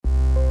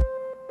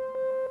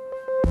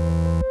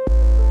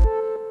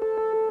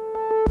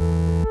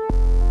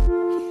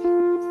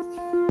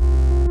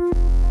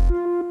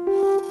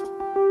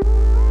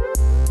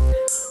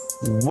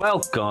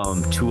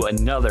Welcome to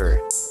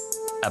another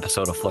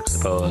episode of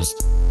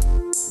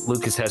Fluxtaposed.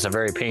 Lucas has a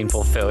very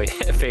painful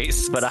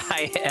face, but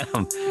I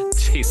am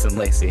Jason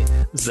Lacey.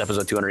 This is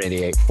episode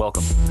 288.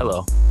 Welcome.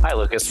 Hello. Hi,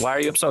 Lucas. Why are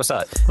you up so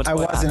upset? I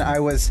wasn't. I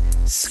was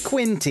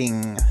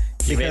squinting.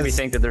 You made me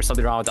think that there's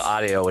something wrong with the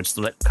audio, which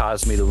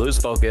caused me to lose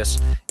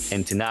focus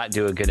and to not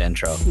do a good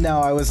intro. No,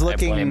 I was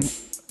looking.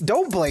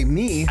 Don't blame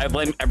me. I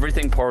blame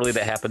everything poorly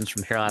that happens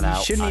from here on out.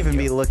 You shouldn't even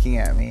be looking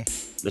at me.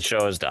 The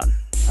show is done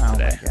Oh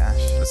today. my gosh.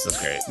 This is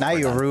great. Now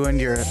you ruined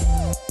your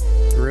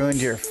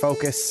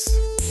focus.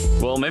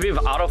 Well, maybe if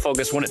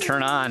autofocus wouldn't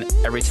turn on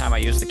every time I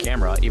use the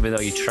camera, even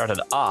though you shut it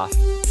off.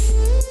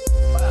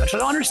 I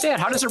don't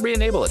understand. How does it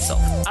re-enable itself?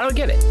 I don't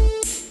get it.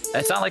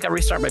 It's not like I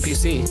restart my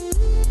PC.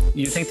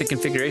 You'd think the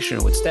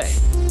configuration would stay.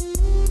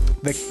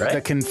 The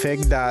Right?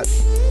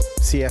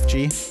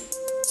 config.cfg.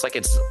 It's like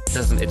it's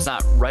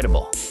not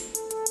writable.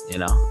 You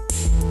know?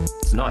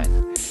 It's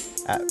annoying.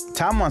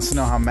 Tom wants to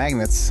know how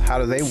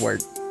do they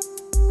work?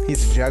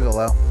 He's a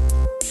juggalo.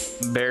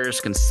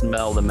 Bears can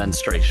smell the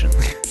menstruation.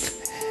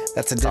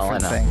 That's a all I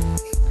different know. thing.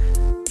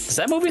 Does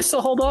that movie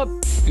still hold up?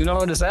 You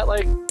know, does that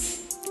like...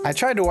 I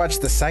tried to watch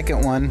the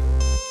second one.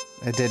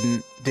 It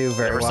didn't do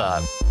very Never well. saw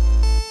it.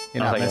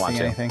 You're I not don't think I want missing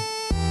to. anything.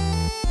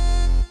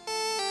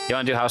 You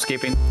want to do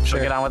housekeeping? Should we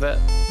Sure. get on with it?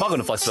 Welcome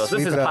to Flexible. This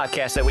Sweep is it a up.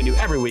 podcast that we do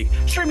every week,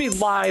 streaming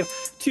live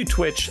to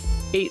Twitch,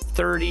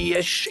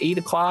 8:30-ish, 8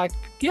 o'clock.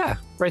 Yeah,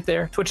 right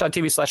there.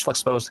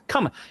 Twitch.tv/Flexpose.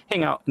 Come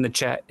hang out in the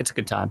chat. It's a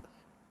good time.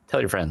 Tell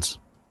your friends.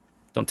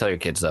 Don't tell your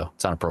kids, though.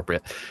 It's not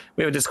appropriate.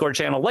 We have a Discord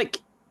channel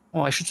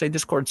I should say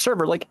Discord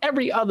server, like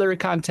every other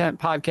content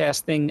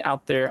podcast thing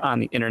out there on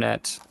the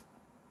internet.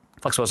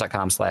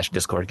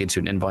 Flexpose.com/Discord gets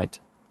you an invite.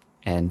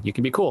 And you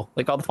can be cool,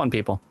 like all the fun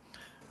people.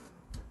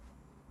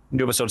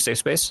 New episode of Safe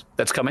Space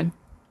that's coming.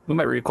 We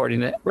might be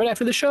recording it right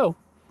after the show,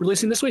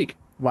 releasing this week.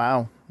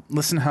 Wow.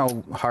 Listen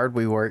how hard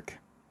we work.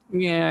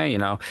 Yeah, you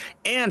know.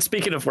 And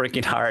speaking of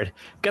working hard,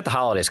 we've got the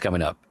holidays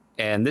coming up.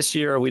 And this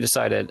year we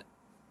decided,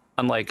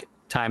 unlike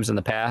times in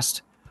the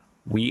past,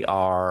 we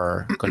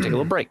are going to take a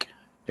little break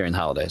during the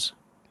holidays.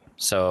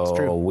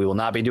 So we will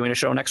not be doing a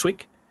show next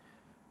week.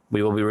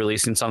 We will be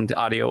releasing some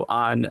audio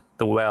on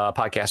the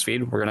podcast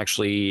feed. We're going to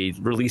actually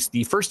release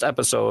the first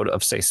episode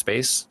of Safe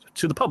Space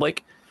to the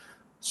public.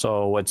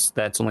 So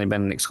that's only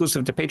been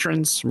exclusive to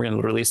patrons. We're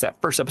going to release that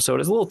first episode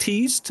as a little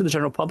tease to the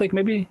general public.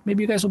 Maybe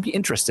you guys will be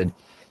interested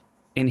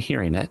in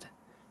hearing it.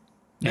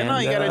 And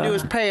all you got to do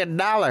is pay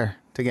 $1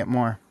 to get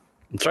more.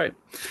 That's right.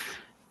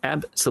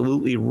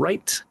 Absolutely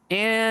right.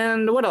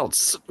 And what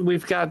else?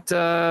 We've got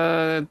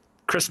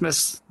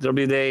Christmas. There'll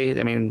be a day.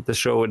 I mean, the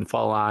show would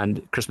fall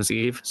on Christmas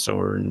Eve, so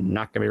we're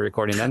not going to be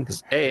recording then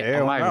because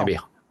I'm not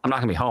going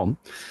to be home.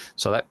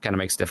 So that kind of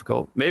makes it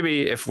difficult.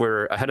 Maybe if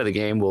we're ahead of the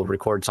game, we'll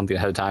record something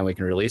ahead of time we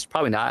can release.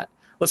 Probably not.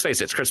 Let's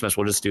face it, it's Christmas.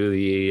 We'll just do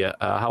the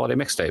holiday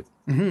mixtape.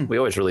 Mm-hmm. We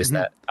always release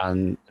that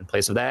in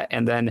place of that.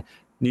 And then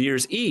New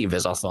Year's Eve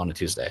is also on a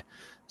Tuesday.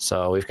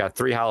 So we've got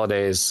 3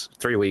 holidays,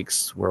 3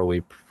 weeks where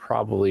we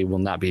probably will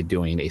not be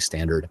doing a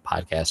standard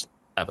podcast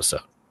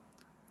episode.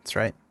 That's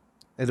right.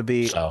 It'll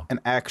be an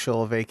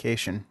actual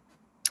vacation.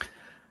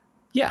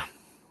 Yeah.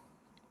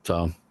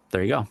 So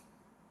there you go.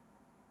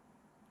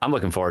 I'm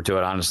looking forward to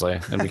it,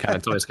 honestly.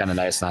 It's always kind of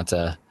nice not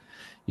to,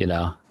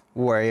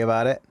 worry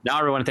about it. Now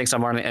everyone thinks I'm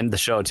going to end the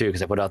show, too,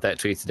 because I put out that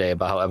tweet today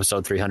about how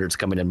episode 300 is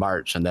coming in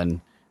March, and then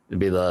it'd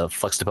be the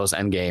Fluxtaposed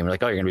endgame. We're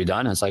like, oh, you're going to be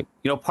done? And it's like,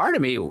 part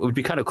of me, it would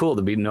be kind of cool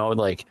to be,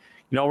 we're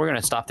going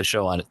to stop the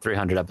show on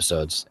 300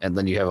 episodes, and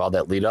then you have all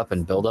that lead up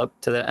and build up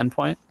to the end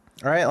point.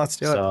 All right, let's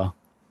do it. So,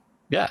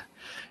 yeah.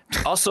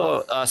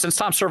 Also, since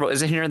Tom Servo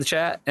isn't here in the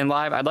chat and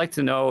live, I'd like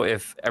to know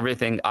if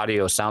everything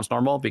audio sounds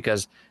normal,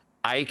 because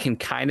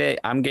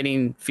I'm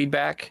getting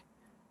feedback.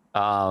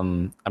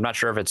 I'm not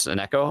sure if it's an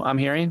echo I'm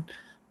hearing.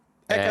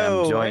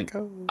 Echo.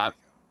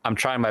 I'm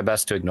trying my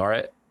best to ignore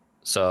it.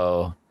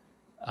 So,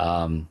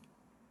 but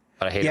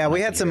I hate it. Yeah, we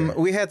had some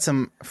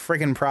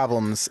freaking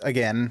problems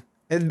again.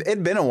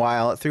 It'd been a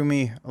while. It threw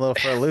me a little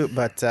for a loop,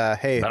 but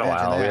hey, been a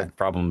while. We have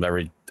problems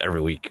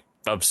every week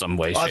of some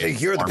way. I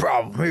think you're the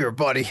problem here,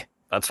 buddy.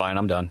 That's fine.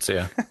 I'm done. See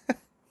ya.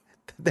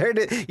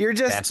 You're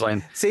just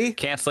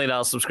canceling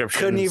all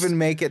subscriptions. Couldn't even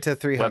make it to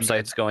 300.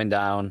 Website's going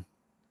down.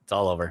 It's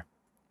all over.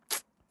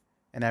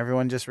 And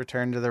everyone just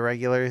returned to the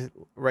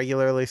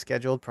regularly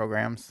scheduled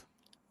programs.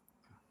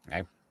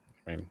 I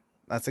mean,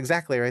 that's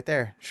exactly right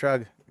there.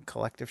 Shrug.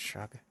 Collective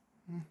shrug.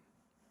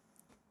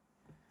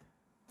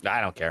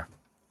 I don't care.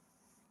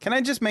 Can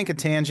I just make a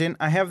tangent?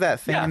 I have that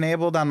thing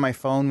enabled on my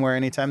phone where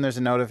anytime there's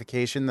a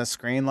notification, the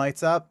screen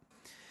lights up.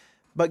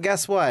 But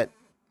guess what?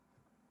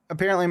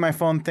 Apparently my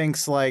phone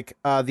thinks like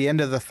the end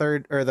of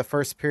the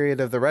first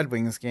period of the Red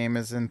Wings game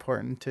is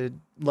important to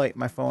light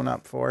my phone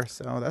up for.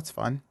 So that's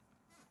fun.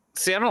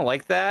 See, I don't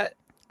like that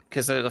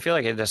because I feel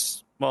like it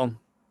just,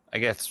 I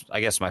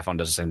guess my phone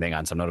does the same thing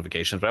on some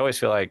notifications, but I always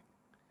feel like,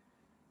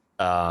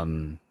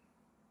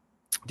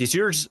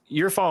 does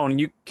your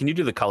phone, can you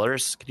do the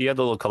colors? Can you have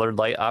the little colored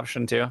light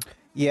option too?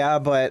 Yeah,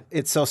 but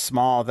it's so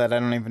small that I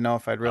don't even know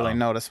if I'd really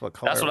notice what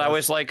color. That's what I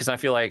always like, because I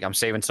feel like I'm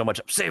saving so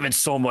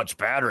much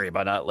battery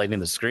by not lighting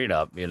the screen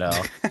up,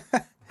 But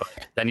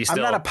then you still.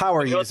 I'm not a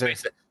power user.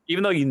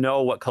 Even though you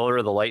know what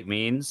color the light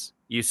means,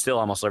 you still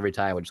almost every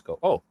time would just go,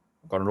 "Oh,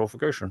 got a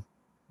notification.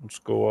 Let's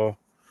go.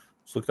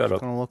 Let's look that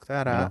up." I'm gonna look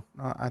that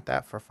at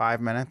that for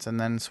 5 minutes, and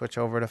then switch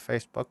over to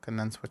Facebook, and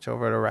then switch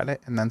over to Reddit,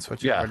 and then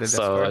switch over to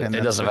Discord, and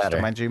then switch to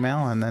my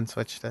Gmail, and then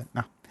switch to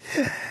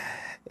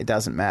it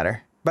doesn't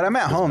matter. But I'm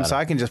at home, so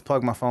I can just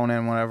plug my phone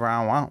in whenever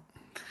I want.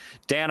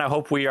 Dan, I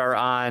hope we are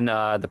on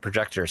the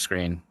projector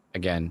screen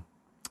again,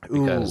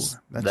 because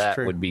that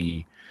would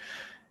be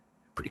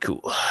pretty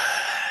cool.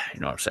 You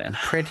know what I'm saying?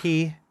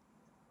 Pretty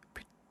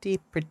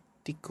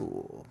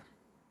cool.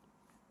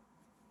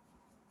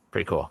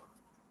 Pretty cool.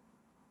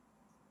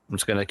 I'm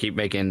just gonna keep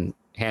making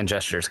hand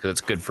gestures because it's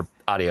good for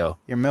audio.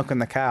 You're milking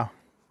the cow.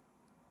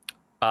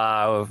 We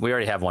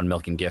already have one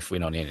milking GIF. We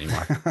don't need it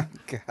anymore.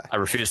 I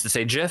refuse to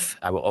say GIF.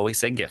 I will always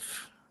say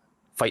GIF.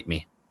 Fight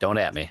me. Don't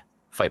at me.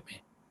 Fight me.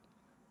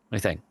 What do you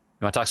think?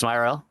 You want to talk some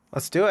IRL?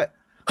 Let's do it.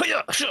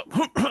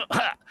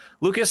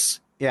 Lucas.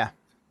 Yeah.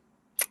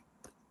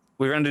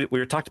 We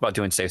were talked about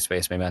doing Safe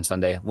Space maybe on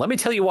Sunday. Let me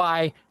tell you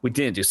why we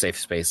didn't do Safe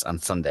Space on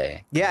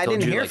Sunday. Yeah, I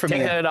didn't hear from you.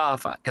 Take it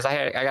off because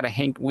I got to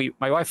hang.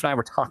 My wife and I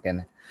were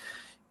talking,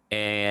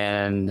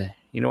 and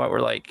you know what?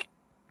 We're like,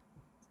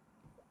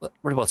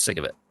 we're both sick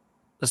of it.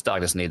 This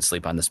dog doesn't need to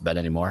sleep on this bed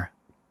anymore.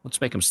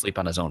 Let's make him sleep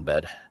on his own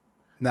bed.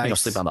 Nice. He'll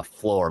sleep on the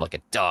floor like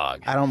a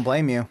dog. I don't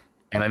blame you.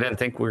 And I didn't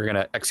think we were going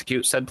to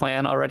execute said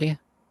plan already.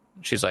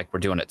 She's like,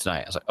 we're doing it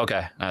tonight. I was like, okay.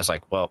 And I was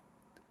like, well,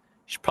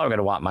 she's probably going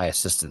to want my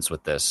assistance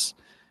with this,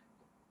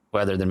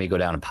 rather than me go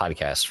down and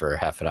podcast for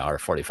half an hour,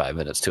 45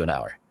 minutes to an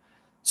hour.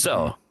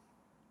 So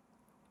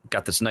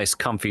got this nice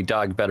comfy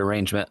dog bed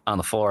arrangement on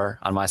the floor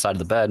on my side of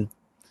the bed.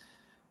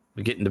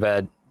 We get into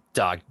bed.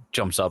 Dog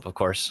jumps up, of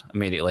course,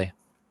 immediately.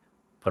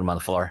 Put him on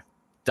the floor.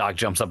 Dog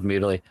jumps up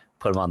immediately,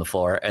 put him on the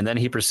floor. And then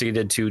he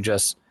proceeded to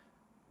just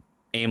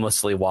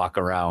aimlessly walk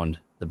around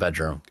the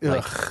bedroom. Ugh.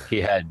 Like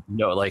he had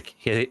no, like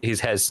he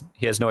has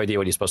no idea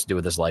what he's supposed to do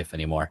with his life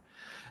anymore.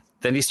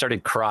 Then he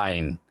started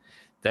crying.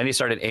 Then he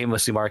started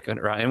aimlessly marking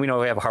around. And we know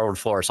we have a hardwood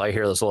floor, so I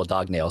hear those little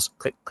dog nails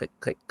click, click,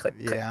 click, click,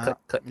 click,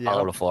 click, all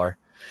over the floor.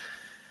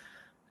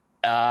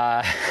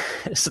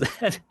 So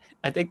then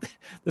I think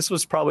this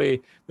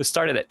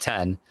started at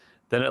 10.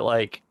 Then at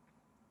like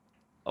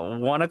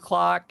 1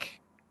 o'clock,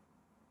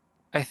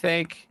 I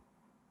think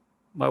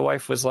my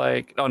wife was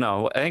like, oh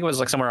no, I think it was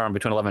like somewhere around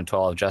between 11 and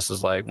 12. Jess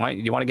was like, do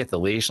you want to get the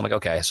leash? I'm like,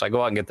 okay. So I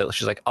go out and get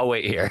she's like, I'll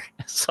wait here.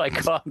 So I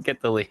go out and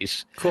get the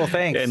leash. Cool,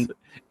 thanks.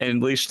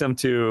 And leashed him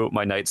to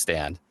my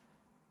nightstand.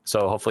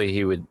 So hopefully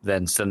he would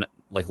then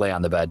lay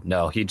on the bed.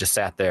 No, he just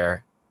sat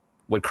there,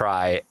 would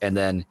cry, and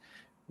then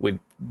would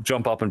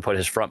jump up and put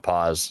his front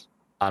paws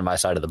on my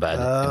side of the bed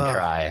and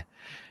cry.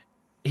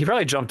 He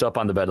probably jumped up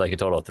on the bed like a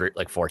total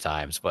of 4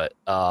 times. But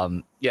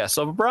yeah,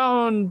 so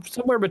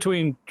somewhere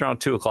between around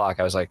 2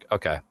 o'clock, I was like,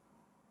 okay,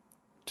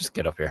 just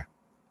get up here.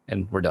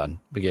 And we're done.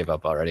 We gave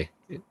up already.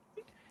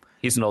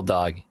 He's an old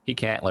dog. He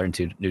can't learn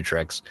new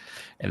tricks.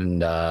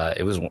 And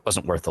it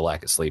wasn't worth the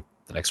lack of sleep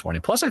the next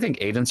morning. Plus, I think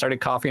Aiden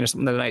started coughing or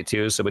something the night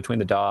too. So between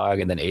the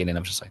dog and then Aiden, I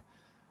was just like,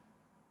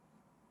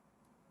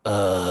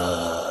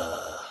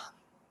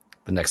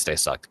 The next day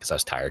sucked because I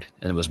was tired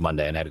and it was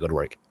Monday and I had to go to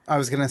work. I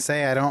was going to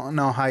say, I don't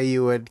know how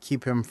you would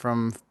keep him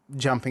from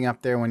jumping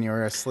up there when you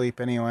were asleep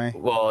anyway.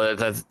 Well,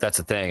 that's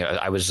the thing.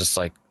 I was just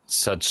like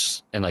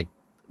in like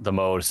the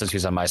mode since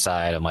he's on my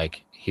side. I'm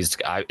like,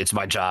 it's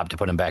my job to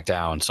put him back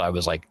down. So I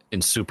was like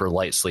in super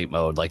light sleep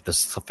mode, like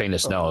this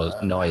faintest noise.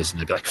 And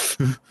they'd be like,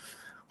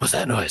 what's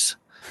that noise?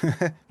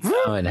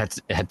 And had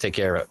to take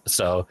care of it.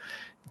 So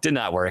did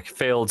not work.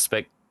 Failed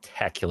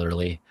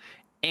spectacularly.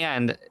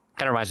 And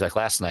kind of reminds me like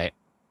last night,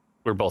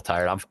 we were both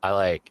tired.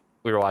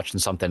 We were watching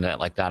something at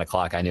like 9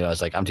 o'clock. I knew I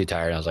was like, I'm too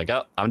tired. I was like,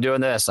 oh, I'm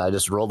doing this. I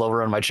just rolled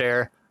over in my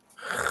chair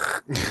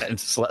and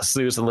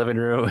snooze in the living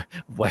room.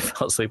 Wife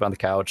fell asleep on the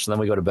couch. And then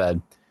we go to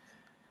bed.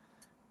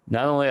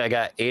 Not only I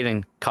got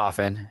Aiden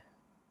coughing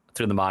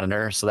through the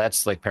monitor, so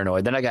that's like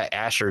paranoid. Then I got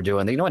Asher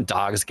doing, you know when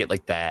dogs get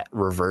like that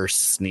reverse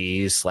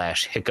sneeze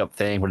 / hiccup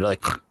thing where they're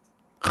like,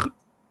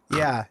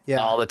 yeah,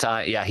 all the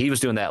time. Yeah, he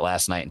was doing that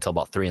last night until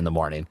about 3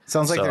 a.m.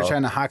 Sounds like they're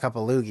trying to hawk up a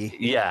loogie.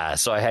 Yeah,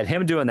 so I had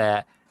him doing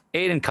that.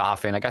 Aiden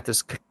coughing. I got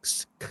this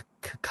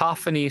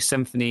cacophony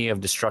symphony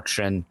of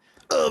destruction.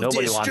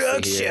 Nobody wants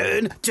to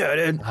hear.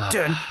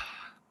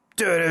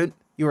 Dun.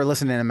 You were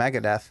listening to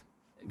Megadeth.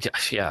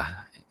 Yeah.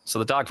 So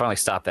the dog finally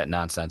stopped that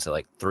nonsense at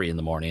like 3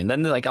 a.m. And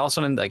then like all of a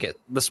sudden, like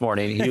this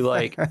morning,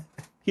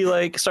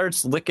 he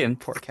starts licking.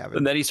 Poor Kevin.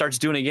 And then he starts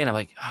doing it again. I'm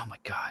like, oh my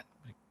God,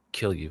 I'm gonna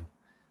kill you.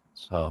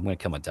 So I'm gonna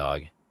kill my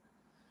dog.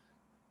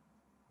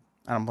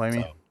 I don't blame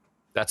you.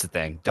 That's the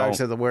thing.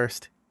 Dogs are the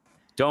worst.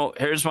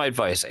 Here's my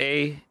advice.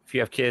 A, if you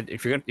have kids,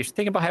 if you're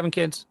thinking about having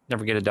kids,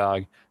 never get a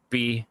dog.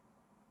 B,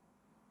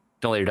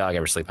 don't let your dog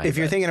ever sleep on your If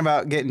you're bed. thinking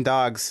about getting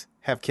dogs,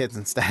 have kids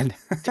instead.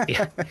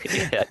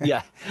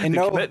 yeah. And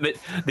commitment,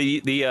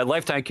 the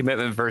lifetime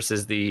commitment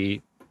versus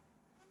the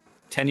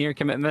 10-year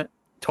commitment.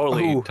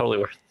 Totally, Ooh.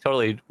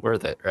 totally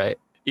worth it, right?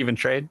 Even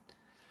trade.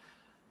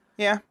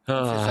 Yeah.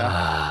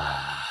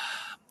 I'd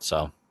say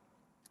So,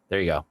 there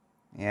you go.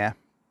 Yeah.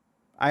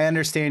 I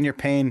understand your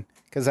pain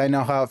because I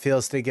know how it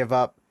feels to give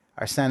up.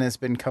 Our son has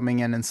been coming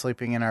in and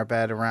sleeping in our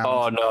bed around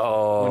Oh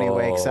no! when he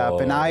wakes up,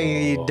 and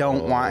I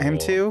don't want him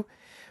to.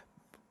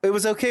 It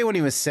was okay when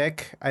he was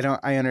sick. I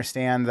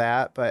understand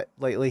that, but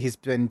lately he's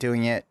been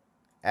doing it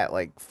at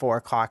like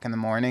 4:00 in the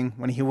morning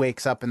when he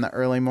wakes up in the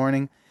early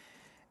morning.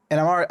 And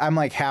I'm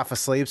like half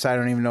asleep, so I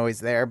don't even know he's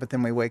there. But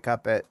then we wake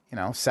up at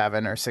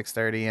 7 or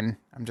 6:30, and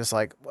I'm just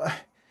like,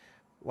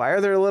 why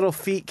are there little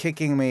feet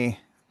kicking me?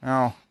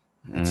 Oh,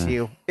 it's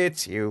you.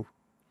 It's you.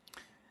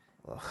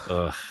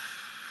 Ugh.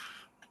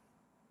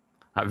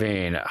 I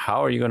mean,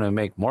 how are you going to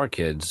make more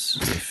kids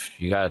if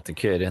you got the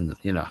kid and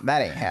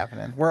That ain't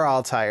happening. We're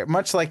all tired.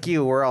 Much like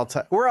you, we're all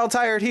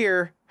tired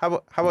here.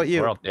 How about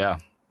you? Yeah,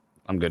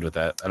 I'm good with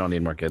that. I don't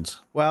need more kids.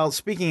 Well,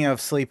 speaking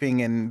of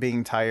sleeping and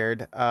being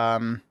tired,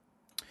 well,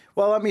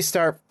 let me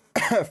start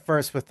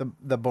first with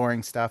the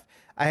boring stuff.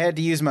 I had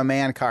to use my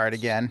man card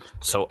again.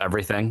 So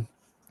everything.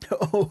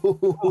 Look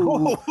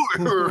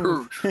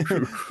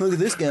at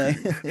this guy.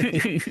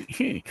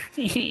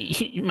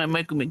 My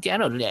Michael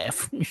McDonald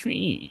laugh.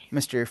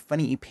 Mr.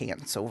 Funny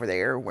Pants over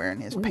there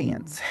wearing his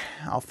pants.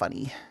 All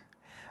funny.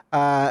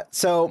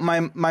 So my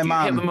mom.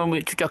 Have a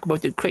moment to talk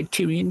about the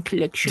Criterion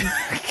Collection.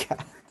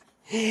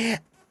 I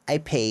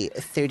pay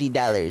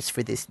 $30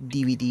 for this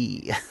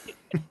DVD.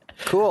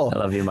 Cool. I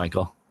love you,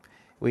 Michael.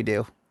 We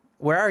do.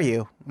 Where are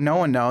you? No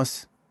one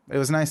knows. It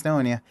was nice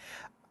knowing you.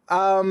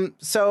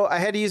 So I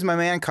had to use my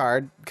man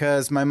card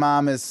because my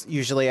mom is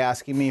usually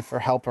asking me for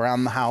help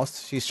around the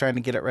house. She's trying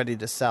to get it ready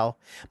to sell.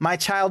 My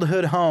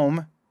childhood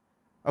home,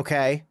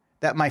 okay,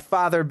 that my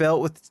father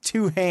built with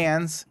 2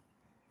 hands.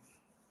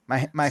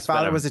 My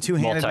father was a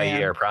 2-handed man.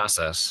 Multi-year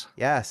process.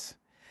 Yes,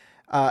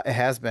 it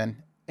has been.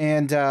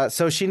 And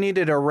so she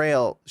needed a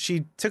rail.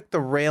 She took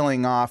the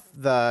railing off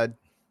the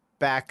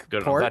back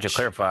Good. porch. I'm glad you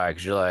clarify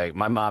because you're like,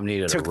 my mom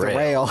needed Took a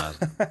rail.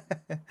 the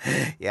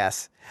rail.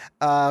 Yes.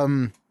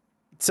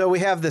 So we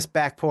have this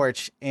back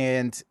porch,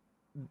 and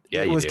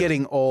it was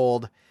getting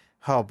old.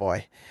 Oh,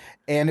 boy.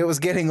 And it was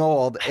getting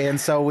old,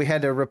 and so we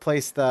had to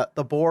replace the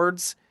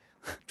boards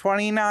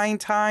 29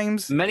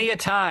 times. Many a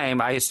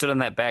time I stood on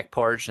that back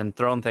porch and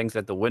thrown things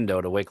at the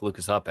window to wake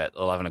Lucas up at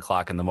 11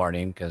 o'clock in the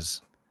morning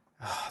because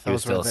he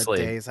was still Those were the asleep.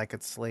 days I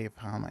could sleep.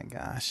 Oh, my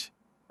gosh.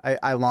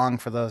 I long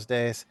for those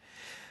days.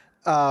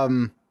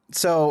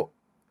 So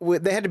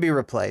they had to be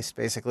replaced,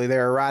 basically. They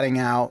were rotting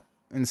out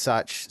and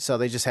such, so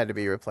they just had to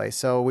be replaced.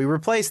 So we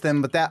replaced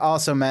them, but that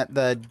also meant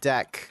the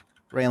deck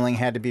railing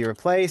had to be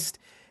replaced.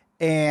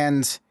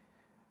 And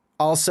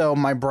also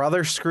my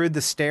brother screwed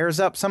the stairs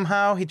up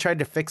somehow. He tried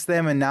to fix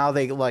them, and now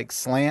they like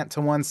slant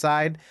to one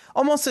side,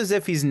 almost as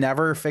if he's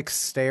never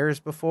fixed stairs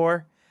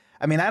before.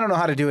 I mean, I don't know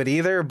how to do it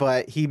either,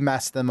 but he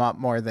messed them up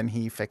more than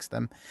he fixed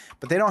them.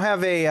 But they don't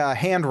have a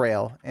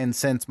handrail, and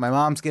since my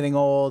mom's getting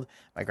old,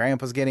 my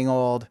grandpa's getting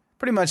old,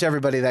 pretty much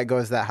everybody that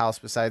goes to that house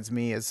besides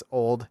me is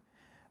old.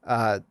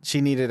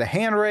 She needed a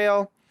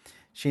handrail.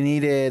 She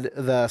needed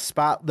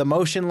the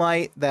motion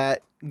light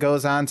that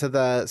goes onto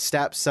the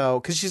steps. So,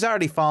 because she's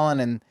already fallen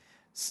and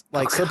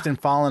slipped and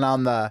fallen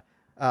on the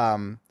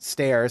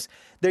stairs.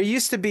 There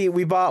used to be,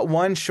 we bought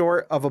one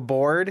short of a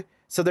board.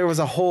 So there was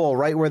a hole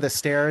right where the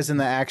stairs and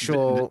the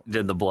actual.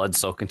 Did the blood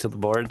soak into the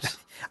boards?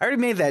 I already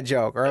made that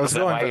joke, or I was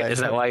going for that. Is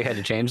that why you had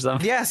to change them?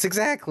 Yes,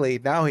 exactly.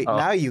 Now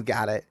you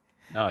got it.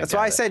 That's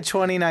why I said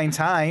 29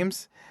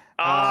 times.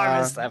 Oh, I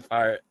missed that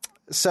part.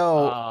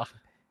 So,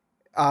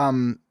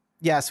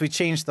 yes, we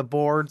changed the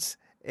boards,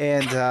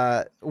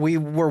 and we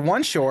were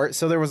one short,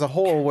 so there was a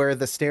hole where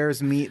the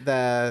stairs meet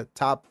the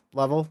top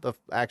level, the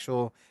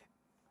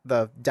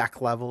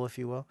deck level, if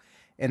you will.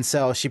 And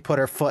so she put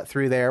her foot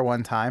through there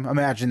one time.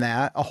 Imagine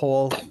that, a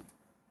hole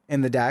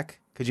in the deck.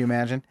 Could you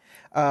imagine?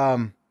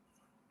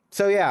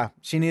 So yeah,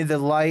 she needed the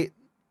light,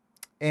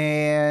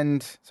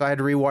 and so I had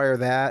to rewire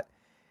that.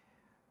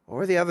 What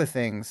were the other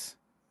things?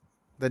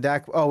 The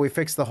deck. Oh, we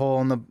fixed the hole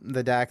in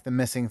the deck, the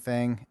missing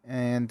thing,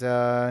 and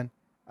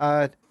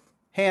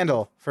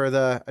handle for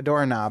a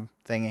doorknob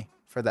thingy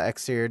for the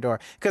exterior door.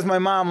 Because my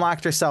mom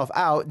locked herself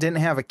out, didn't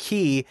have a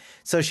key,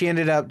 so she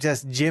ended up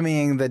just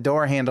jimmying the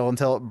door handle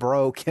until it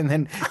broke, and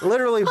then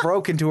literally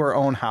broke into her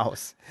own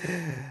house.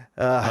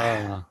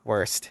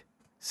 Worst.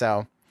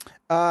 So,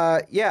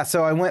 yeah.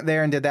 So I went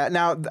there and did that.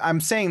 Now I'm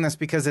saying this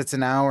because it's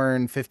an hour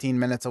and 15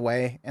 minutes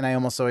away, and I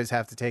almost always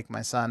have to take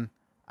my son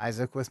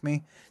Isaac with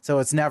me. So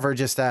it's never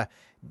just a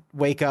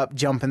wake up,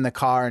 jump in the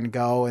car and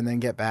go and then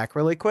get back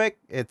really quick.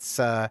 It's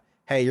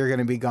hey, you're going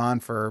to be gone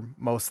for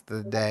most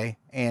of the day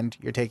and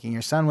you're taking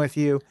your son with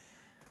you.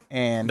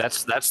 And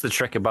that's the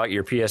trick about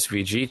your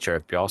PSVG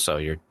trip. Also,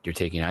 you're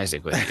taking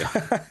Isaac with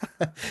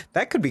you.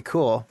 That could be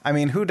cool. I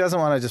mean, who doesn't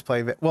want to just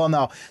play? Well,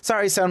 no,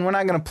 sorry, son. We're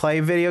not going to play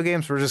video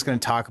games. We're just going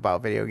to talk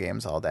about video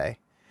games all day.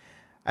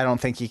 I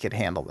don't think he could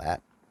handle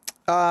that.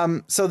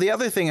 So the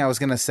other thing I was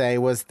going to say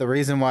was the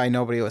reason why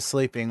nobody was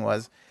sleeping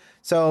was,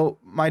 So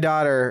my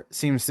daughter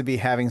seems to be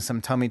having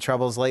some tummy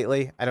troubles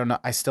lately. I don't know.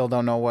 I still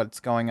don't know what's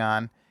going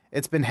on.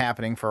 It's been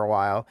happening for a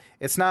while.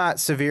 It's not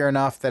severe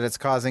enough that it's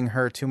causing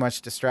her too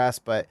much distress,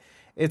 but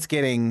it's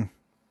getting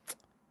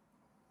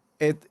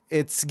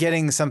it's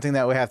getting something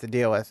that we have to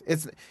deal with.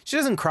 She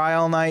doesn't cry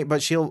all night,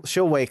 but she'll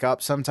wake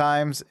up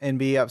sometimes and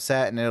be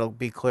upset, and it'll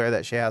be clear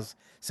that she has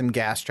some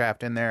gas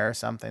trapped in there or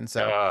something.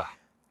 So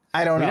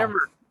I don't know.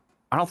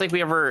 I don't think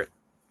we ever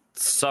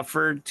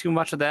suffered too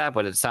much of that,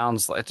 but it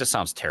just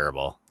sounds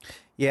terrible.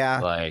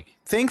 Yeah. Like,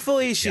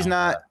 thankfully she's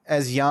not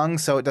as young,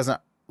 so it doesn't,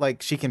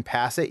 like, she can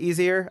pass it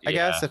easier, I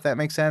guess, if that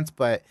makes sense,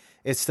 but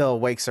it still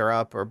wakes her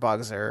up or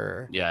bugs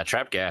her. Yeah,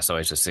 trapped gas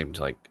always just seemed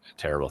like a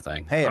terrible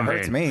thing. Hey, it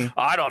hurts me.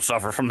 I don't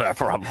suffer from that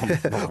problem.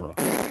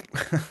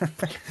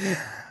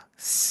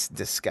 It's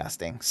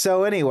disgusting.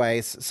 So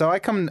anyways,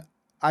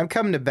 I'm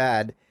coming to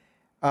bed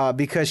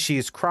because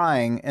she's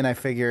crying, and I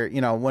figure,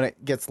 when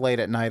it gets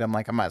late at night, I'm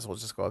like, I might as well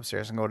just go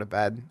upstairs and go to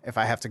bed if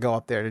I have to go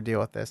up there to deal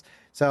with this.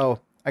 So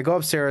I go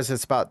upstairs.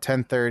 It's about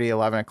 10:30,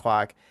 11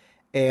 o'clock,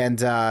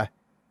 and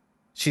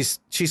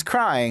she's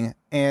crying,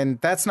 and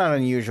that's not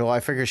unusual. I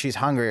figure she's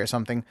hungry or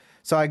something.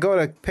 So I go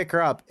to pick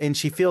her up, and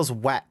she feels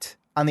wet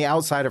on the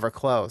outside of her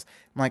clothes.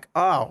 I'm like,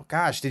 oh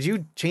gosh, did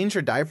you change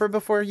her diaper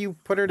before you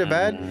put her to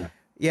bed?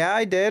 Yeah,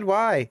 I did.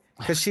 Why?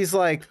 Because she's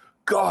like,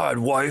 God,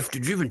 wife,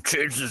 did you even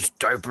change this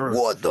diaper?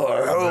 What the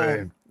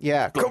hell?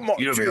 Yeah, come on.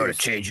 You don't know how to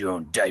change your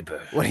own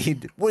diaper. What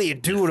are you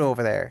doing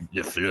over there?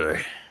 The floor.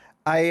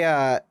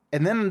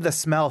 And then the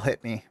smell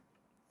hit me.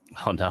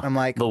 Oh no! I'm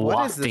like, the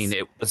what is wafting.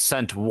 this? The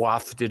scent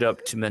wafted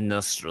up to my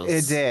nostrils.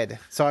 It did.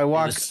 So I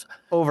walked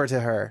over to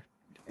her.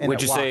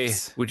 Would you say?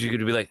 Would you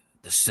be like,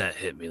 the scent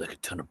hit me like a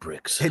ton of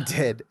bricks? It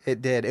did.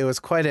 It did. It was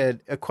quite a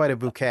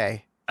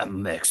bouquet.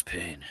 I'm Max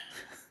Payne.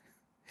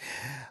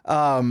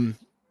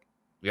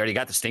 We already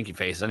got the stinky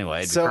face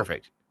anyway. It'd be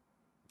perfect.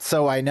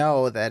 So I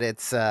know that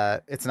it's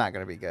not going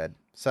to be good.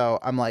 So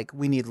I'm like,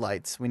 we need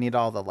lights. We need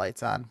all the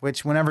lights on.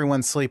 Which, when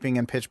everyone's sleeping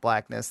in pitch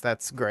blackness,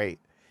 that's great.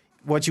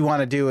 What you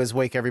want to do is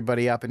wake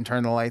everybody up and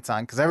turn the lights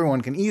on, because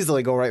everyone can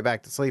easily go right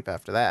back to sleep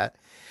after that.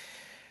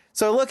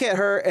 So I look at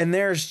her, and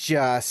there's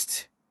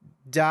just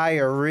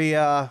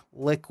diarrhea,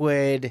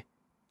 liquid,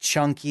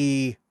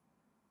 chunky,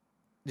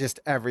 just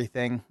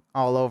everything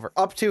all over,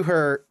 up to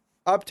her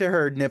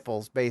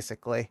nipples,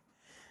 basically.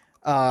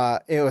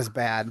 It was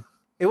bad.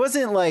 It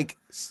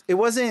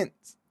wasn't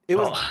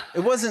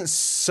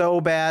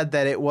so bad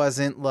that it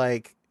wasn't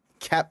like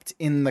kept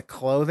in the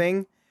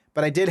clothing,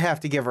 but I did have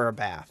to give her a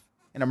bath,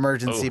 an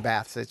emergency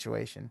bath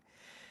situation.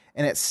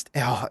 And it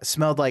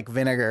smelled like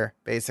vinegar,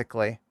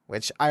 basically,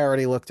 which I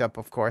already looked up,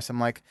 of course. I'm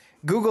like,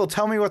 Google,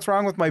 tell me what's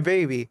wrong with my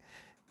baby.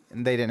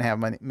 And they didn't have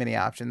many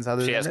options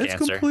other than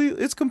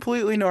it's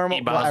completely normal.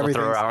 You might as well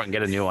throw her out and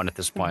get a new one at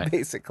this point.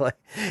 Basically.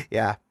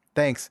 Yeah.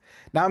 Thanks.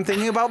 Now I'm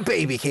thinking about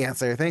baby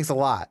cancer. Thanks a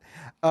lot.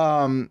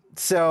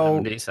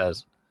 So he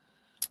says.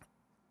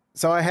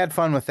 So I had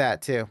fun with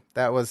that too.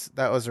 That was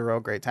a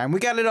real great time. We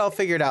got it all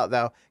figured out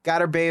though.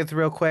 Got her bathed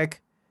real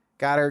quick.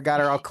 Got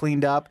her all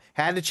cleaned up.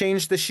 Had to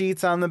change the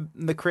sheets on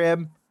the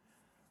crib,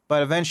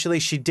 but eventually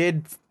she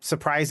did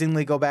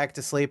surprisingly go back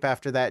to sleep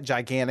after that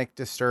gigantic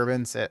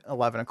disturbance at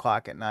 11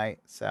 o'clock at night.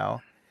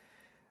 So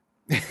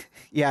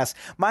yes,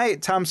 my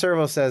Tom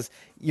Servo says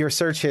your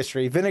search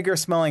history: vinegar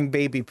smelling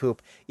baby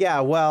poop.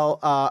 Yeah, well,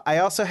 I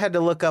also had to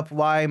look up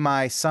why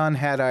my son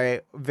had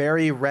a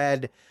very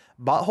red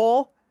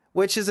butthole,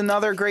 which is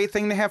another great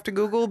thing to have to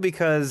Google,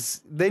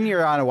 because then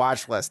you're on a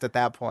watch list at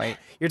that point.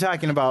 You're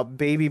talking about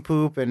baby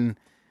poop and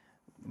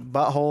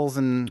buttholes,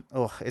 and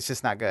it's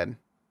just not good.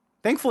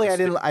 Thankfully, I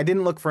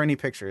didn't look for any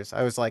pictures.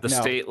 I was like, the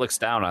state looks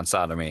down on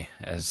sodomy.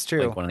 It's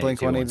true.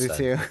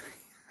 Blink-182.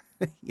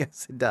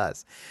 Yes, it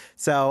does.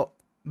 So,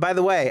 by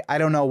the way, I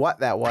don't know what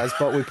that was,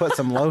 but we put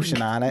some lotion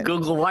on it.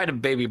 Google, why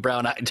did baby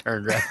brown eye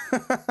turn red?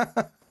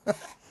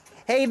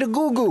 Hey, to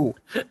Google.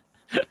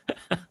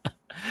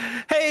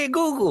 Hey,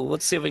 Google,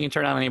 let's see if we can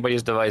turn on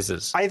anybody's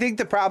devices. I think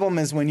the problem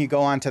is when you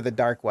go onto the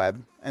dark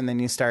web and then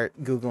you start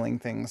Googling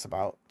things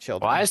about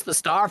children. Why is the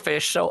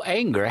starfish so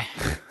angry?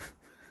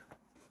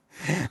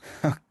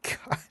 Oh,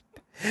 God.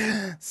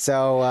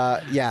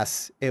 So,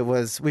 yes, it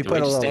was. We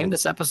put a little. Name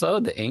this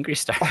episode the Angry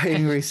Starfish.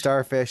 Angry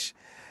Starfish.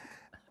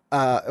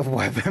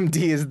 WebMD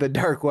is the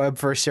dark web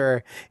for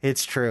sure.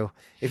 It's true.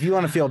 If you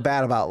want to feel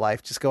bad about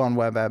life, just go on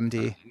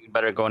WebMD. You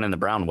better go in the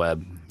brown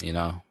web,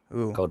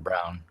 Ooh. Code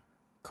brown.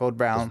 Code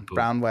brown.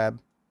 Brown web.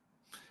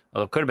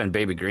 Well, it could have been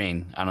baby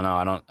green. I don't know.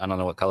 I don't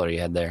know what color you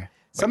had there.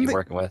 What are you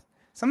working with?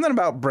 Something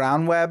about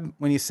brown web,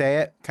 when you say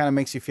it, kind of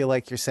makes you feel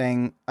like you're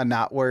saying a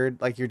not word,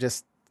 like you're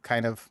just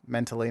kind of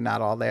mentally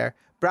not all there.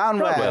 Brown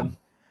web.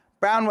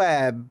 Brown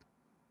web.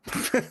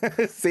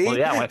 See? Well,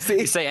 yeah, when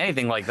you say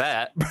anything like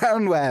that.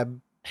 Brown web.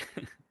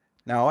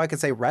 No, I could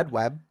say red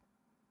web.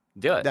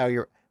 Do it. No,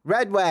 you're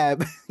red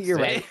web. You're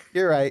right.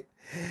 You're right.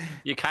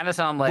 You kind of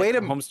sound like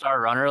Homestar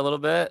Runner a little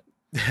bit.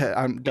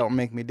 Don't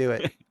make me do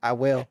it. I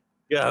will.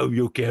 Yeah,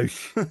 okay.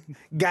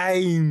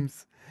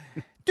 Games.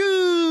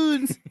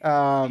 Dudes.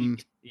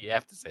 You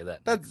have to say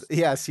that.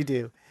 Yes, you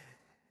do.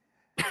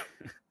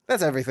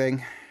 That's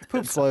everything.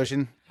 Poop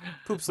explosion.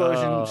 Poop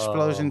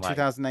explosion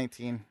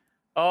 2019.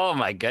 Oh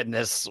my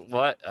goodness.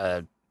 What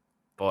a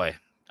boy.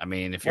 I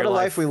mean, if What your a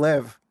life we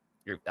live.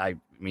 I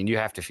mean, you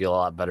have to feel a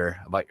lot better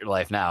about your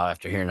life now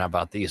after hearing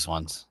about these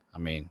ones. I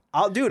mean,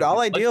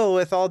 All I deal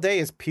with all day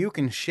is puke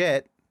and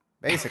shit,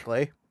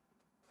 basically.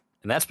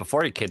 and that's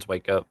before your kids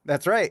wake up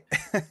That's right.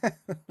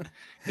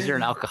 because you're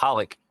an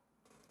alcoholic.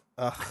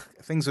 Ugh,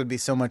 things would be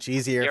so much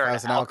easier if I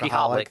was an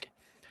alcoholic.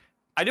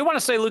 I do want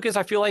to say, Lucas,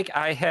 I feel like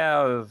I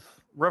have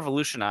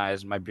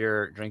revolutionized my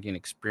beer drinking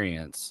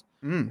experience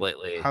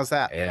lately. How's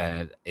that?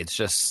 And it's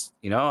just,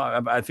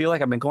 I feel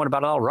like I've been going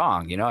about it all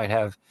wrong. I'd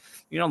have,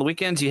 on the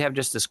weekends you have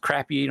just this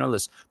crappy,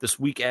 this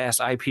weak ass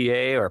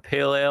IPA or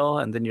pale ale,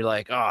 and then you're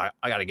like, oh,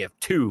 I got to get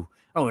 2.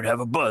 I don't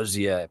have a buzz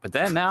yet. But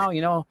then now,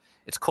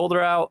 it's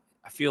colder out.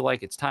 I feel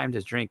like it's time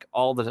to drink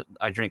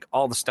I drink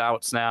all the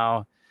stouts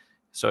now.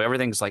 So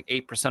everything's like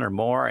 8% or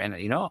more. And,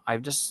 I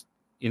just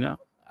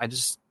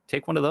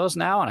take one of those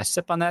now and I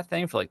sip on that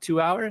thing for like 2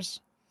 hours.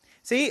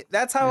 See,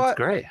 that's how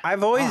great.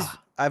 I've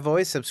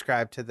always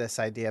subscribed to this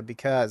idea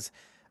because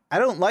I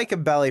don't like a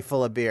belly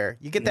full of beer.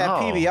 You get that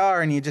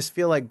PBR and you just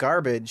feel like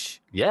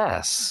garbage.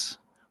 Yes.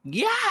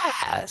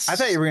 I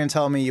thought you were going to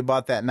tell me you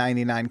bought that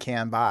 99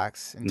 can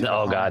box.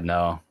 No, God,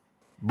 no.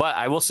 But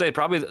I will say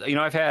probably,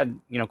 I've had,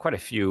 quite a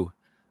few.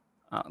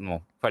 I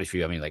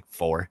mean like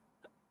 4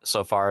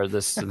 so far in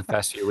the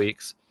past few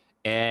weeks.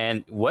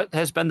 And what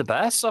has been the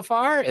best so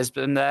far has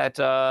been that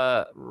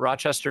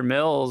Rochester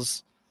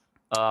Mills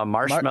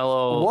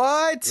marshmallow.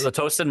 What? The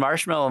toasted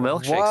marshmallow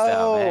milkshake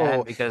stout,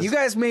 man. Because you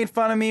guys made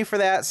fun of me for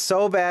that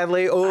so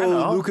badly.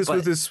 Oh, Lucas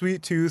with his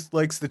sweet tooth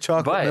likes the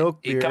chocolate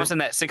milk beer. It comes in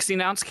that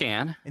 16-ounce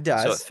can. It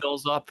does. So it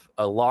fills up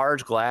a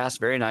large glass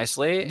very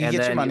nicely. You get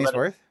your money's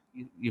worth.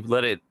 You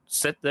let it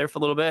sit there for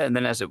a little bit, and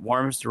then as it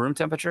warms to room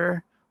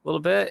temperature a little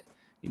bit,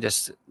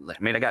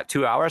 I got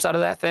 2 hours out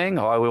of that thing.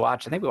 I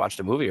think we watched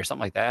a movie or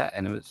something like that,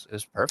 and it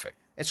was perfect.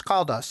 It's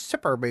called a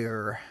sipper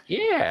beer.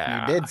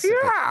 Yeah. You did sip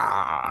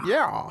it.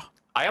 Yeah.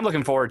 I am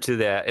looking forward to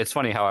that. It's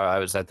funny how I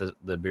was at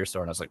the beer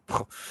store and I was like,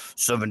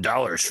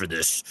 $7 for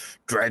this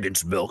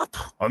dragon's milk.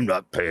 I'm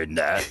not paying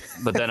that.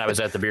 But then I was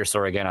at the beer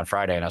store again on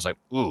Friday and I was like,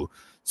 ooh,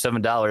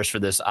 $7 for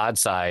this odd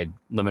side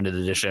limited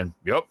edition.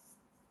 Yep.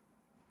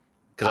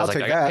 Because I was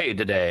like, I got paid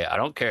today. I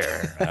don't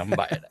care. I'm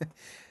buying it.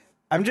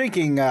 I'm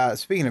drinking,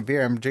 speaking of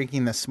beer, I'm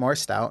drinking the S'more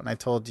Stout, and I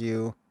told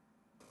you,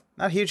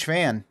 not a huge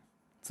fan.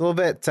 It's a little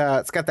bit,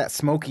 it's got that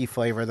smoky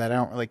flavor that I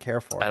don't really care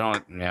for.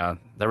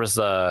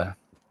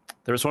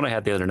 There was one I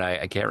had the other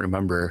night. I can't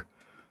remember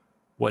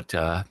what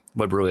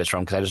brewery it's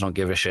from because I just don't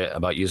give a shit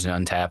about using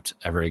Untapped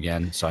ever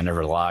again, so I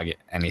never log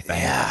anything.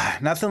 Yeah,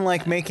 nothing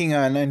like making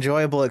an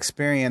enjoyable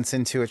experience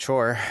into a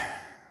chore.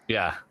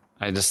 Yeah,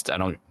 I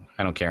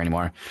don't care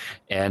anymore.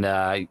 And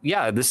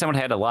this one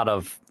had a lot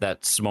of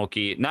that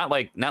smoky, not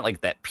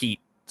like that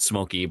peat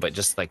smoky, but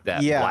just like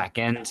that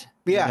blackened.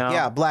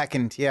 Yeah,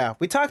 blackened. Yeah,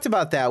 we talked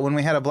about that when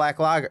we had a black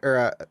lager,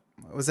 or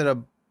was it a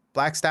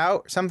black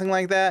stout or something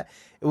like that?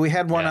 We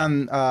had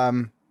one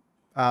on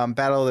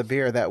Battle of the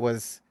Beer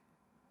that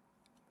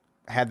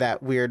had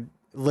that weird.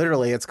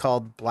 Literally, it's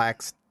called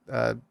black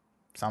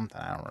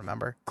something. I don't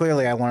remember.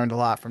 Clearly, I learned a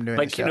lot from doing.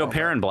 Like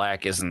Perrin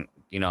Black isn't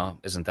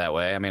that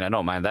way. I mean, I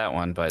don't mind that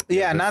one, but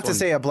not to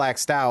say a black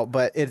stout,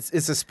 but it's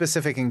a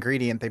specific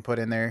ingredient they put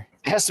in there.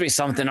 It has to be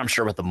something, I'm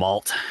sure, with the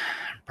malt,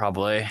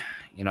 probably.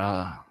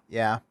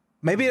 Yeah,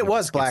 maybe it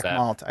was black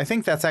malt. I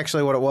think that's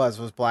actually what it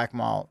was black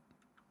malt.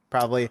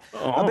 Probably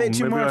a bit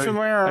too much.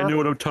 I know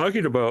what I'm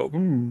talking about.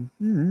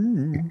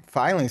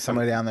 Finally,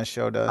 somebody on this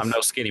show does. I'm no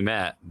skinny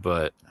Matt,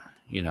 but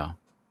I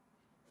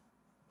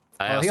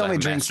he only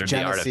drinks mastered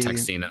the art of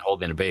texting and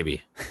holding a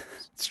baby.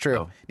 It's true.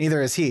 So.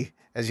 Neither is he,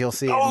 as you'll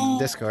see in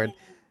Discord.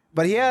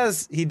 But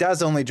he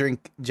does only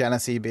drink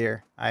Genesee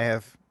beer. I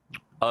have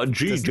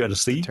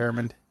Genesee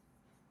determined.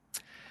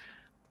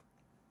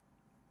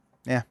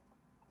 Yeah.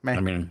 Man.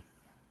 I mean,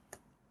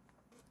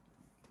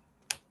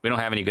 we don't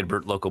have any good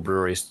local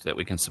breweries that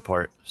we can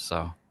support,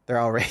 so they're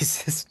all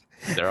racist.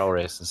 They're all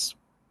racist.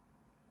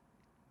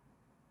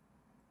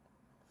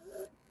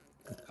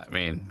 I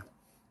mean,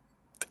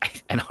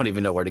 I don't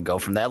even know where to go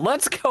from that.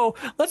 Let's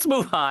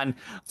move on.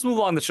 Let's move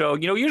along the show.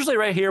 Usually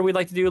right here we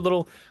like to do a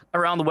little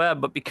around the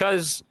web, but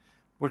because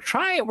we're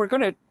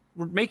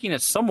making a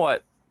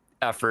somewhat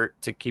effort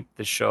to keep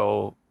the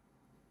show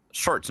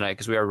short tonight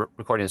because we are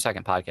recording the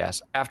second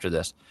podcast after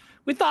this.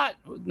 We thought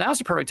now's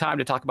the perfect time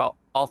to talk about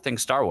all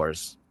things Star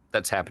Wars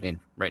that's happening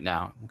right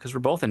now because we're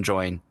both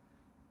enjoying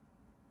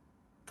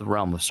the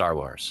realm of Star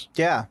Wars.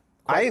 Yeah.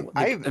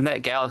 In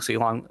that galaxy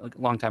long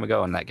time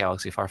ago, in that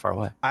galaxy far, far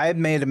away. I had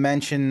made a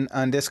mention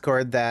on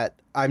Discord that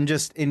I'm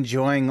just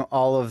enjoying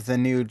all of the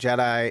new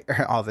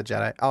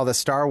all the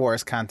Star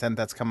Wars content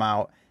that's come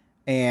out.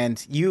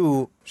 And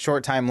you,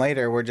 short time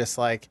later, were just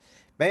like,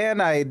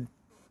 man, I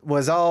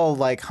was all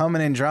like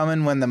humming and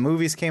drumming when the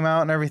movies came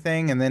out and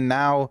everything. And then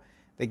now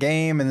the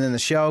game and then the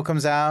show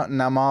comes out and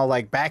I'm all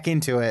like back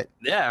into it.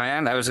 Yeah,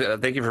 man.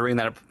 Thank you for bringing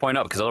that point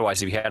up because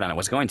otherwise if you had on it, I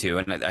was going to.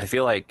 And I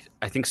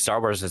think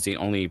Star Wars is the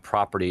only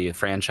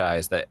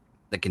franchise that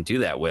that can do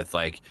that with.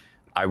 Like,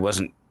 I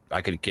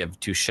could give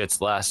two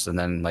shits less, and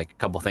then like a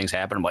couple things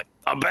happen. I'm like,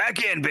 I'm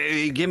back in,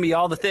 baby. Give me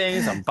all the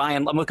things. I'm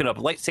looking up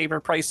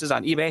lightsaber prices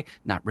on eBay.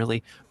 Not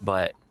really,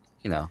 but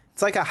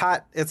it's like a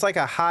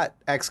hot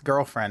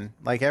ex-girlfriend.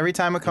 Like every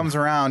time it comes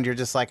around, you're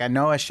just like, I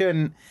know I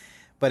shouldn't,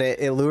 but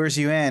it lures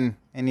you in,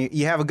 and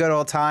you have a good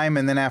old time,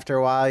 and then after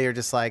a while, you're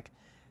just like,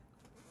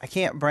 I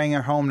can't bring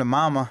her home to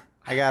mama.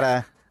 I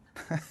gotta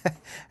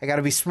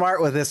be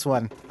smart with this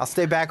one. I'll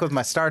stay back with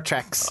my Star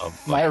Treks,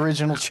 my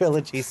original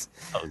trilogies.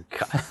 Oh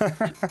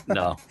God,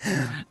 no,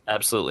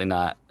 absolutely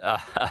not.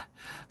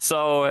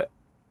 So,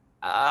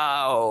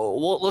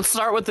 let's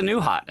start with the new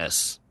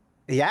hotness.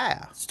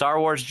 Yeah, Star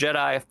Wars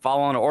Jedi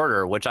Fallen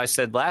Order, which I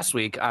said last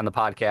week on the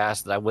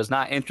podcast that I was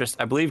not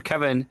interested. I believe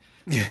Kevin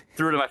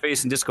threw it in my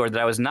face in Discord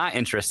that I was not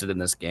interested in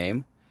this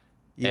game.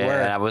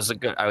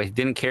 I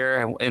didn't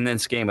care in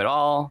this game at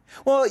all.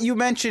 Well, you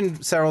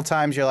mentioned several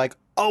times you're like,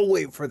 I'll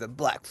wait for the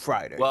Black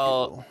Friday.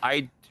 Well,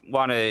 I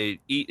want to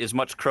eat as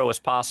much crow as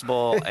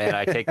possible, and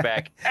I take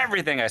back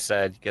everything I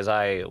said because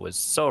I was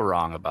so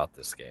wrong about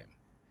this game.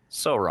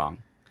 So wrong.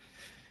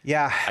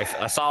 Yeah.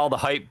 I saw all the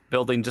hype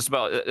building just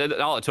about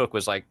all it took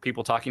was like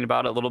people talking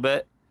about it a little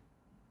bit,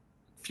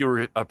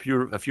 a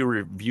few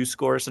review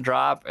scores to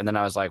drop, and then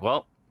I was like,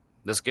 well,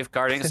 this gift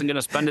card isn't going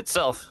to spend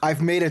itself.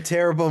 I've made a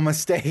terrible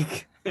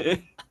mistake.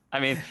 I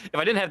mean, if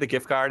I didn't have the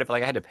gift card, if I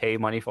had to pay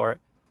money for it,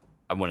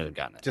 I wouldn't have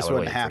gotten it. Just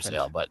wouldn't happen.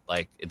 Sale, but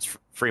like it's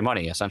free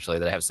money essentially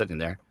that I have sitting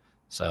there.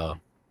 So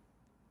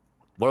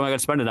what am I going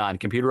to spend it on?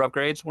 Computer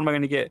upgrades? What am I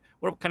going to get?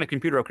 What kind of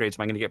computer upgrades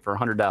am I going to get for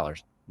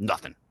 $100?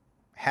 Nothing.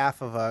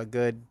 Half of a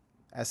good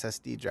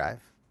SSD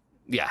drive.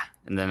 Yeah,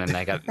 and then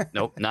I got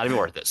nope, not even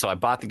worth it. So I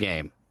bought the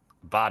game,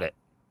 and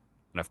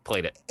I've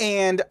played it.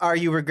 And are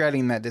you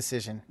regretting that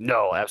decision?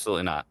 No,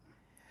 absolutely not.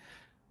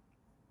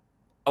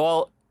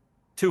 Well,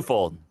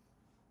 twofold.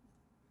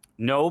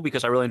 No,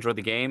 because I really enjoyed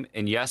the game,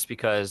 and yes,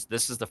 because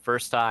this is the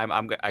first time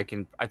I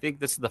think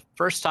this is the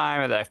first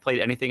time that I've played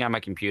anything on my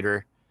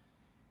computer,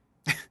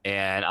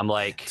 and I'm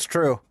like, it's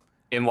true.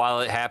 And while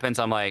it happens,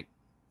 I'm like,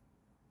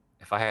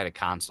 if I had a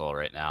console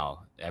right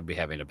now, I'd be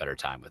having a better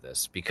time with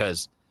this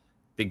because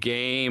the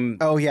game.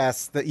 Oh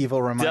yes, the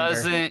evil reminder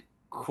doesn't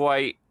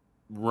quite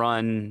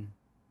run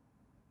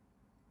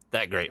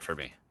that great for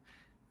me.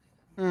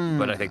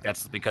 But I think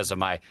that's because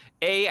of I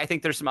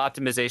think there's some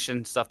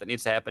optimization stuff that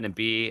needs to happen, and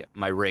B,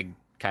 my rig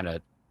kind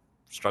of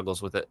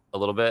struggles with it a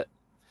little bit.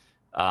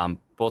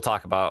 We'll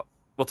talk about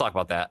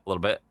that a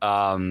little bit.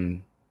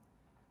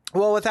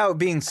 Well, without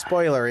being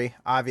spoilery,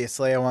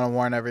 obviously, I want to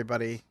warn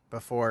everybody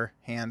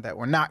beforehand that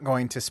we're not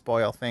going to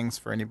spoil things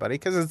for anybody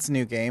because it's a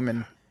new game,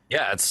 and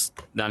yeah, it's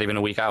not even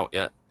a week out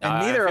yet.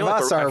 And neither of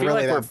us are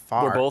really that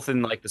far. We're both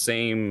in like the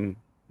same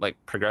like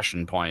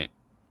progression point.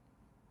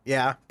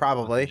 Yeah,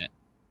 probably.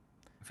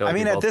 I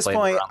mean, at this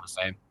point,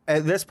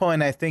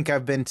 I think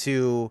I've been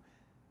to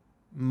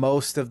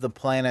most of the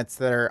planets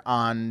that are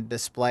on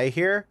display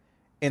here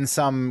in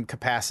some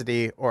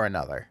capacity or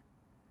another.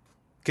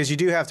 Because you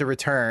do have to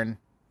return.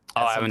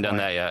 Oh, I haven't done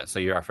that yet, so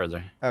you are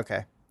further.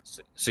 Okay.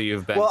 So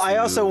you've been. Well, I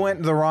also went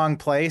to the wrong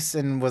place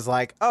and was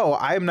like, "Oh,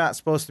 I'm not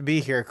supposed to be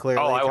here." Clearly,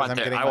 I went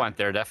there. I went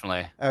there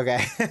definitely.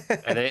 Okay.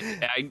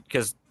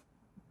 Because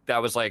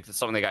that was like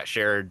something that got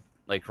shared.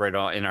 Like right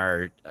on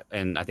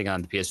and I think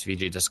on the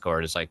PSVG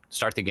Discord, it's like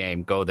start the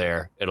game, go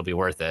there, it'll be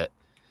worth it.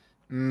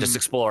 Just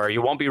explore.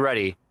 You won't be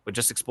ready, but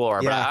just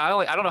explore. Yeah.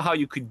 But I don't know how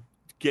you could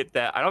get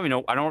that. I don't even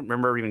know. I don't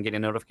remember even getting a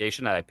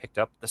notification that I picked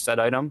up the said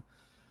item.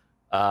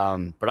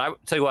 But I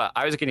tell you what,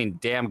 I was getting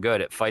damn good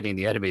at fighting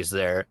the enemies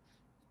there.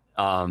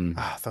 Well,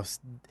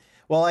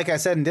 like I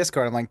said in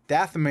Discord, I'm like,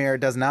 Dathomir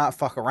does not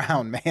fuck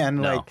around,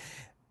 man. No. Like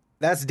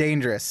that's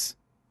dangerous.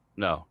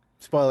 No.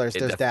 Spoilers.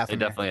 There's Dathomir. It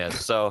definitely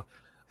is. So.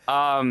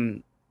 I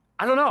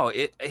don't know.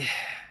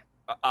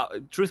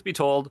 Truth be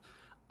told,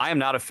 I am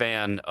not a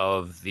fan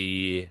of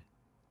the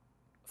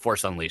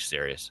Force Unleashed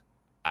series.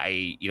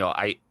 I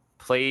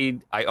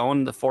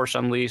own the Force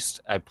Unleashed.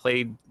 I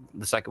played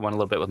the second one a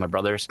little bit with my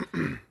brothers.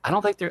 I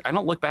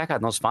don't look back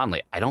on those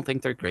fondly. I don't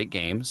think they're great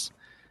games.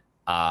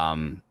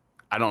 I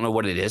don't know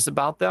what it is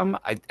about them.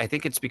 I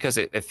think it's because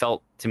it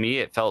felt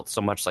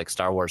so much like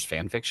Star Wars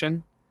fan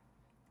fiction,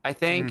 I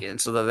think. And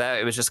so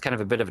that it was just kind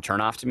of a bit of a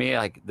turnoff to me.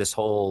 Like this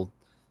whole.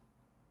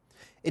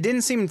 It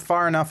didn't seem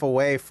far enough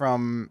away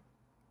from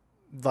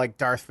like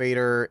Darth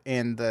Vader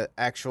and the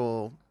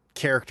actual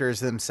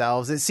characters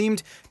themselves. It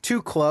seemed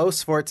too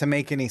close for it to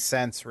make any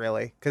sense,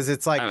 really. Because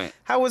it's like,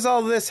 how was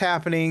all this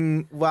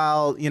happening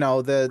while,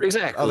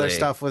 the other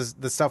stuff was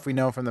the stuff we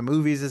know from the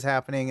movies is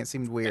happening? It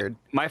seemed weird.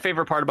 My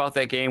favorite part about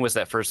that game was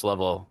that first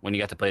level when you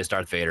got to play as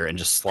Darth Vader and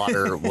just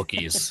slaughter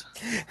Wookiees.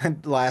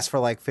 It lasts for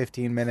like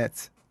 15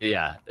 minutes.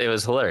 Yeah, it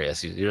was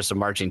hilarious. You're just a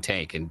marching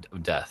tank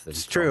of death.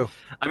 It's true.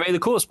 I mean, the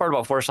coolest part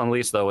about Force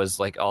Unleashed, though, is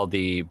like all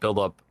the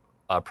build-up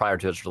prior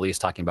to its release,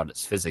 talking about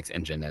its physics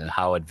engine and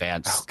how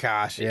advanced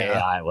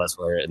AI was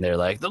for it. And they're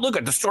like, look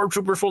at the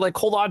stormtroopers will like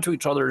hold on to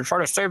each other and try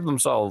to save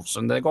themselves,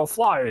 and they go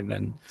flying.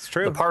 And it's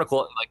true. The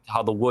particle, like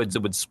how the woods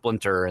it would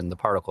splinter and the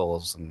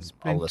particles and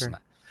all this and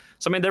that.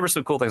 So I mean, there were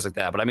some cool things like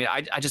that, but I mean,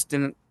 I just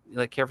didn't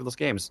like care for those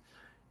games,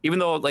 even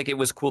though like it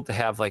was cool to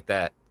have like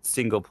that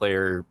single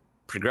player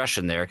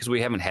progression there because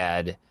we haven't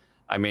had.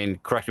 I mean,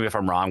 correct me if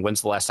I'm wrong.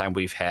 When's the last time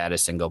we've had a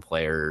single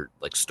player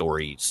like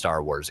story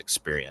Star Wars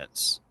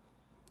experience?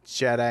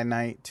 Jedi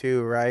Knight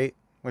 2, right?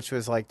 Which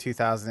was like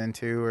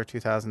 2002 or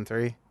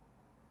 2003,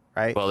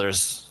 right? Well, there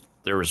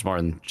was more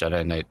than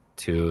Jedi Knight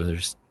 2.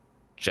 There's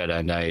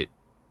Jedi Knight,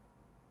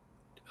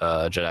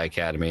 Jedi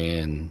Academy,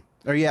 and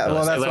Or yeah,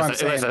 well, that's what I'm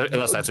saying.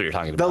 Unless that's what you're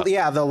talking about.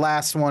 The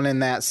last one in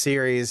that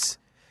series.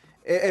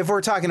 If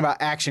we're talking about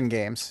action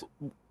games.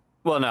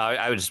 Well, no,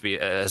 I would just be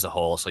as a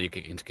whole. So you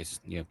could,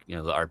 you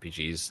know, the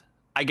RPGs.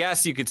 I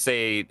guess you could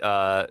say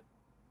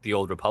the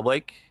Old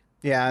Republic.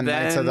 Yeah, and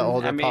Knights of the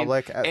Old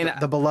Republic,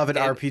 the beloved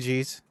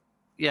RPGs.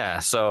 Yeah,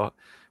 so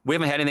we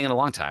haven't had anything in a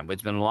long time.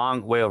 It's been a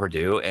long way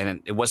overdue,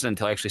 and it wasn't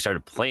until I actually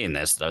started playing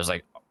this that I was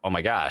like, oh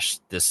my gosh,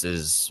 this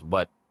is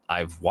what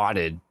I've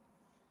wanted.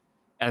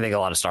 And I think a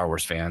lot of Star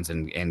Wars fans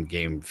and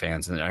game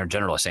fans are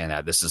generally saying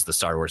that this is the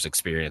Star Wars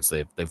experience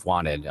they've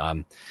wanted.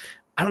 I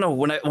don't know,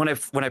 when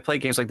I play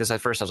games like this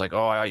at first, I was like,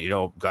 oh, you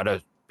know,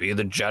 gotta be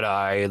the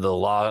Jedi,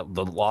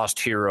 the lost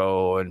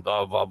hero, and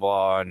blah blah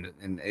blah,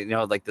 and you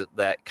know, like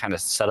that kind of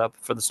setup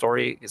for the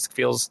story. It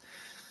feels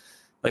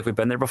like we've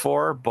been there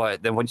before,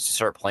 but then once you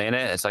start playing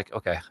it, it's like,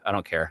 okay, I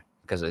don't care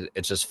because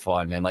it's just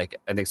fun. And like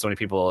I think so many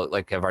people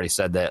like have already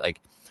said that like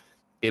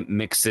it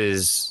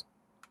mixes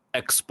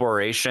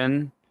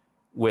exploration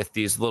with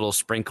these little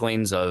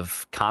sprinklings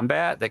of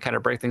combat that kind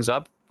of break things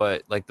up,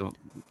 but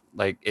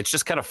like it's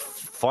just kind of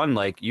fun.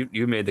 Like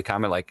you made the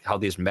comment like how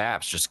these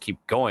maps just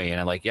keep going,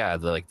 and like yeah,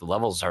 the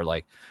levels are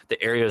like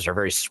the areas are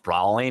very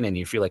sprawling, and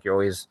you feel like you're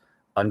always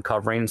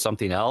uncovering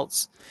something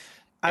else.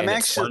 And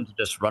it's fun to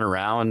just run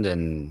around,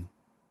 and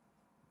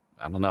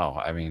I don't know.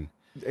 I mean,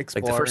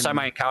 like the first time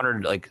I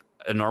encountered like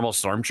a normal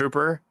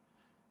stormtrooper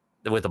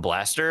with a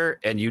blaster,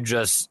 and you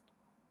just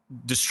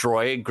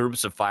destroy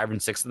groups of 5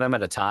 and 6 of them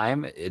at a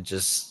time, it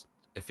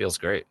feels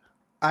great.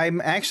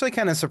 I'm actually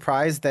kind of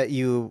surprised that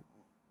you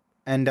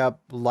end up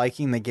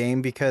liking the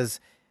game because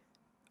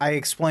I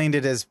explained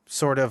it as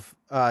sort of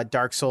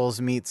Dark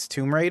Souls meets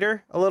Tomb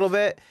Raider a little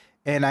bit.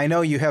 And I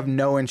know you have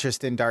no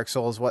interest in Dark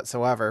Souls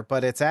whatsoever,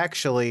 but it's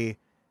actually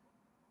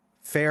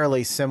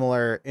fairly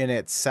similar in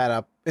its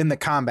setup, in the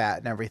combat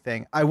and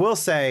everything. I will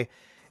say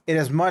it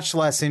is much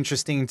less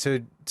interesting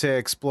to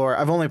explore.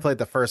 I've only played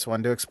the first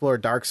one, to explore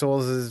Dark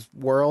Souls'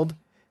 world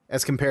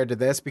as compared to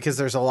this, because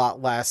there's a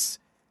lot less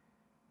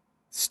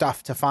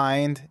stuff to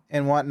find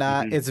and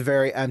whatnot. Mm-hmm. It's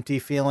very empty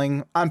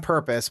feeling on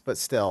purpose, but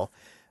still.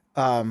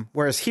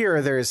 Whereas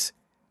here, there's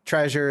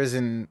treasures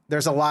and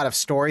there's a lot of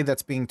story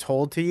that's being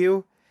told to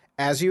you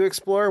as you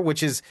explore,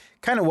 which is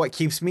kind of what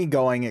keeps me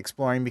going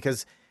exploring,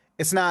 because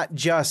it's not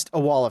just a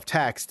wall of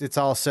text. It's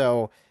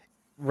also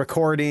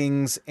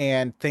recordings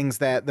and things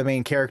that the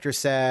main character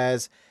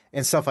says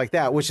and stuff like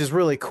that, which is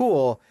really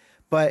cool.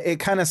 But it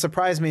kind of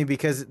surprised me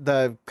because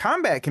the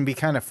combat can be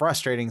kind of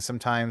frustrating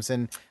sometimes.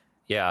 And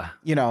yeah,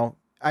 you know,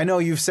 I know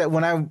you've said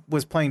when I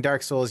was playing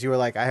Dark Souls, you were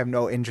like, I have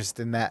no interest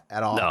in that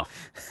at all. No,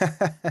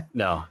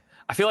 no.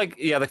 I feel like,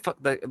 yeah,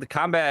 the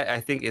combat,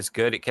 I think is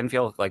good. It can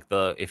feel like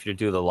if you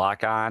do the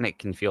lock on, it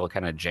can feel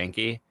kind of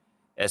janky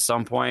at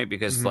some point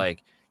because mm-hmm.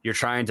 like you're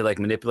trying to like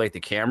manipulate the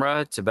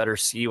camera to better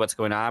see what's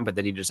going on, but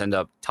then you just end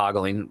up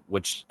toggling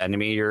which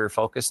enemy you're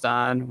focused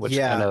on, which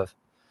kind of.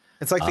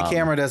 It's like the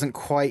camera doesn't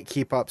quite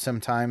keep up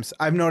sometimes.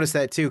 I've noticed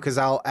that too, because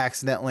I'll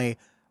accidentally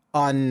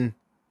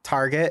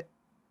un-target.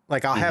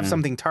 Like I'll have mm-hmm.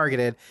 something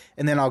targeted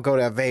and then I'll go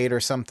to evade or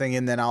something,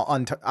 and then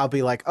I'll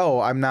be like, oh,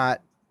 I'm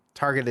not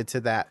targeted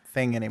to that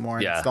thing anymore.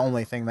 And it's the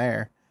only thing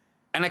there.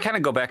 And I kind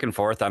of go back and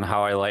forth on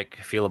how I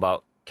feel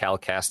about Cal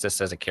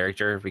Kestis as a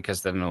character,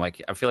 because then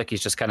like I feel like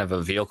he's just kind of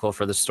a vehicle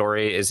for the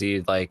story. Is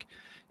he like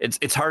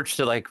it's hard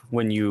to like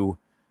when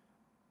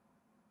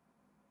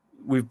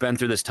we've been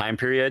through this time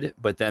period,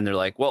 but then they're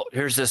like, well,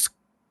 here's this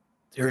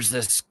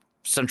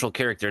central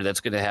character that's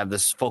going to have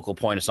this focal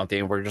point of something,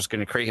 and we're just going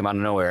to create him out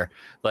of nowhere.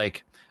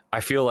 Like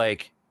I feel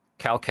like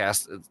Cal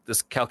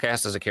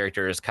Kestis as a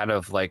character is kind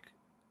of like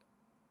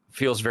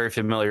feels very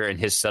familiar in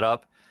his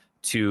setup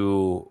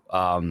to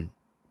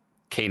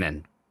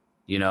Kanan,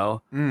 you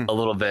know, a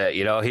little bit.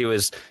 You know, he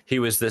was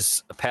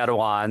this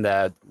Padawan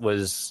that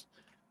was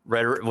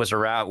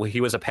around.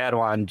 He was a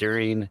Padawan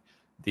during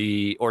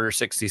the Order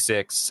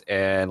 66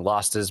 and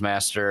lost his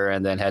master,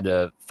 and then had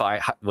to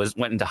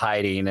went into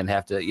hiding and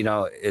have to, you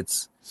know,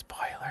 it's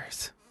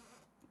spoilers.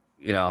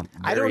 You know,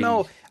 I don't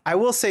know. I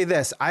will say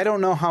this. I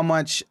don't know how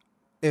much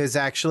is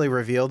actually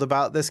revealed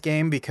about this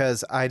game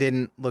because I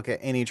didn't look at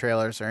any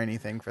trailers or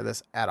anything for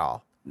this at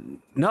all.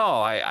 No,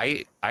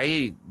 I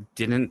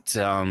didn't.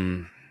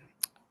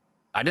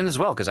 I didn't as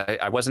well because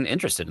I wasn't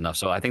interested enough.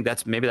 So I think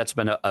that's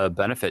been a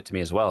benefit to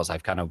me as well, as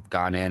I've kind of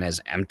gone in as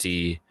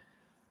empty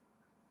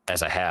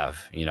as I have,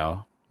 you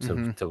know,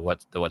 to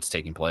what's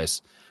taking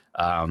place.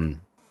 No,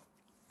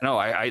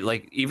 I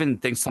like even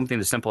think something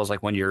as simple as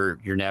like when you're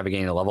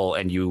navigating a level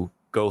and you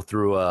go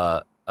through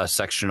a a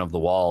section of the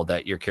wall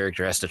that your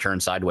character has to turn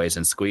sideways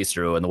and squeeze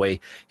through, and the way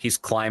he's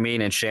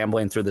climbing and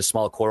shambling through the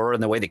small corridor,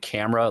 and the way the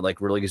camera like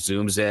really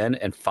zooms in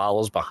and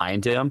follows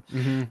behind him.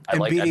 Mm-hmm.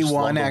 And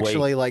BD1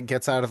 actually like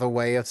gets out of the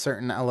way of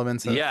certain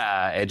elements of...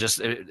 it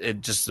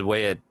just the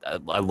way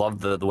I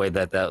love the way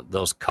that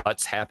those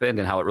cuts happen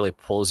and how it really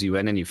pulls you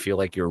in, and you feel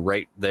like you're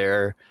right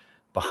there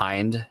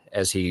behind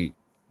as he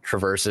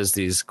traverses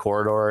these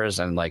corridors.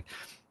 And like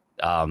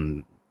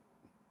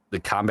the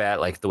combat,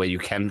 like the way you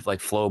can like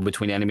flow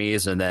between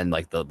enemies, and then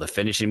like the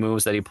finishing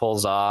moves that he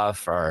pulls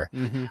off are, I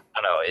don't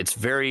know,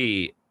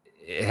 it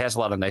has a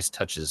lot of nice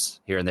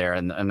touches here and there.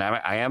 And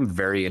I am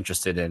very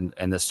interested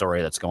in the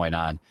story that's going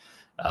on.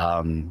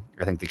 I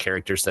think the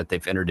characters that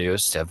they've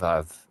introduced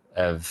are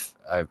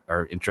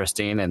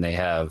interesting, and they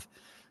have,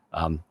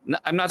 I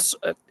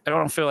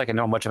don't feel like I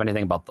know much of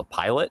anything about the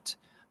pilot,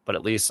 but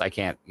at least I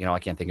can't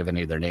think of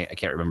any of their name. I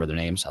can't remember their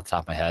names off the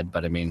top of my head,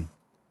 but I mean,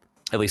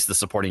 at least the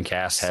supporting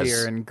cast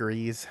Seer and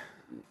Grease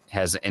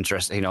has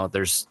interest.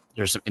 There's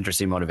some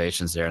interesting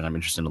motivations there, and I'm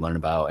interested to learn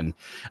about. And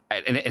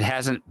it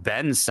hasn't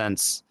been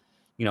since,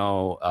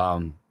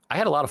 I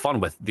had a lot of fun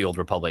with the Old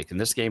Republic.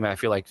 And this game, I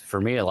feel like for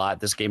me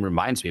this game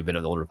reminds me a bit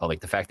of the Old Republic.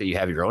 The fact that you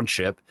have your own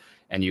ship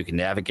and you can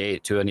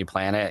navigate to any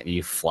planet and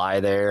you fly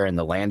there, and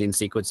the landing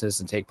sequences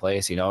that take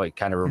place, it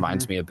kind of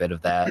reminds me a bit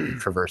of that,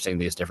 traversing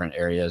these different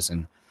areas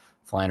and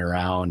flying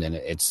around. And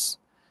it's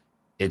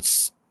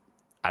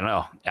I don't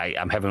know.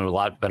 I'm having a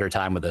lot better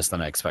time with this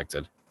than I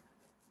expected.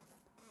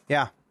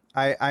 Yeah,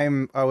 I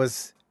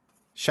was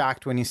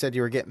shocked when you said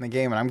you were getting the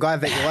game, and I'm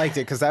glad that you liked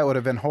it, because that would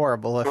have been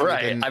horrible if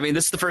right. You didn't. I mean,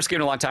 this is the first game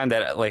in a long time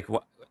that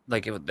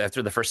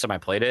after the first time I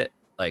played it,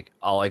 like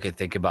all I could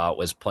think about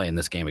was playing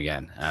this game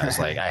again. I was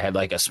like, I had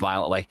like a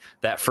smile, like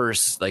that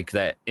first, like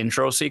that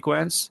intro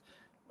sequence.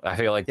 I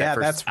feel like that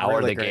first hour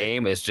of the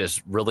game is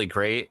just really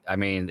great. I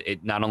mean,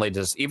 it not only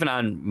does, even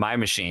on my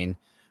machine,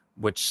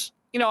 which,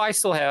 I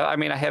still have,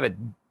 I have it.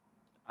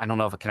 I don't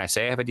know can I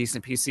say I have a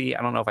decent PC?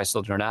 I don't know if I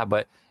still do or not,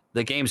 but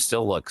the game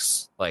still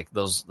looks like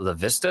the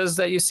vistas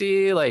that you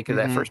see, like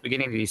that first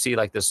beginning, you see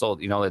like this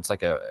old, it's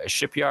like a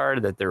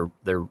shipyard that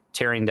they're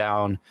tearing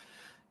down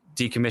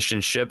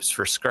decommissioned ships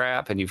for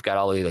scrap. And you've got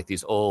all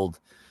these old,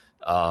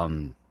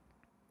 giant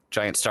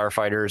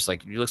starfighters.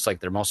 Like it looks like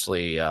they're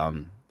mostly,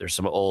 there's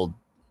some old,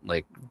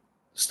 like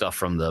stuff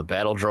from the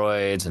battle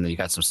droids, and then you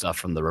got some stuff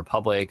from the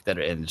Republic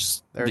and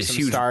just there's some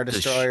huge star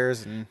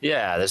destroyers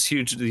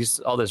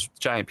all this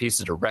giant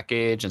pieces of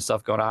wreckage and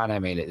stuff going on. I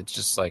mean, it's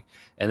just like,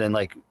 and then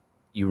like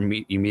you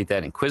meet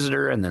that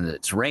Inquisitor, and then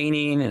it's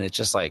raining, and it's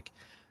just like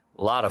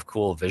a lot of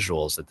cool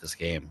visuals that this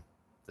game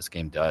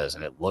does,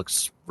 and it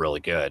looks really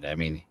good. I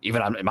mean,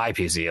 even on my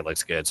PC it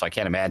looks good, so I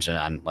can't imagine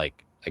on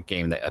like a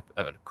game that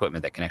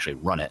equipment that can actually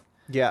run it.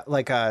 Yeah,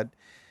 like a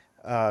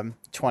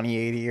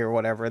 2080 or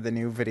whatever the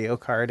new video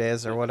card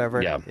is, or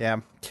whatever. Yeah.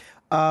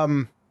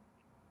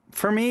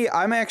 For me,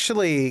 I'm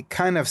actually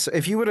kind of,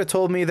 if you would have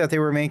told me that they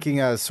were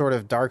making a sort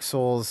of Dark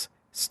Souls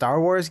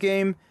Star Wars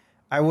game,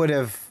 I would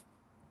have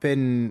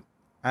been,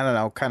 I don't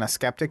know, kind of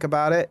skeptic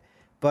about it.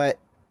 But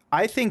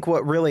I think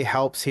what really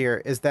helps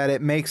here is that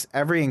it makes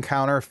every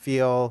encounter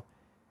feel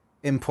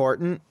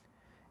important.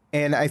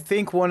 And I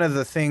think one of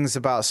the things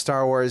about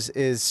Star Wars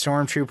is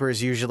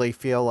stormtroopers usually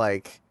feel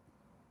like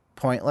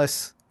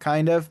pointless,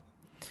 kind of.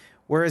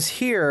 Whereas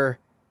here,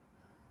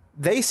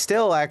 they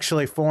still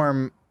actually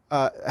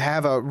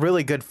have a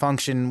really good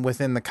function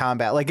within the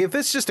combat. Like if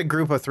it's just a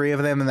group of 3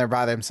 of them and they're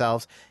by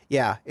themselves,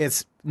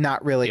 it's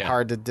not really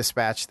hard to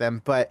dispatch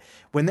them. But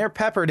when they're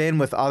peppered in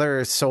with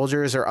other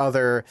soldiers or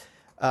other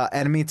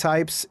enemy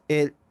types,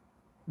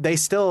 they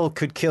still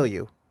could kill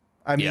you.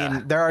 I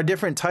mean, there are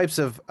different types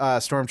of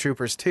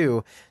stormtroopers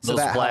too. So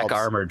those black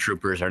armored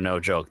troopers are no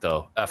joke,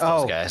 though.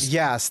 Those guys.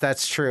 Yes,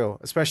 that's true.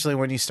 Especially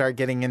when you start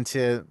getting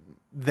into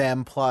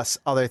them plus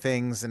other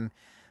things, and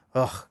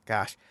oh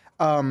gosh.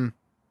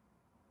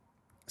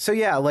 So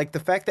yeah, like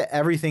the fact that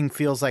everything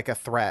feels like a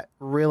threat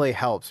really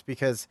helps,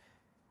 because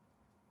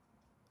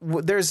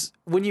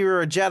when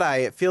you're a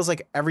Jedi, it feels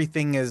like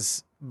everything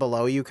is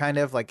below you, kind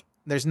of like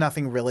there's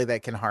nothing really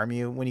that can harm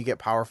you when you get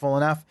powerful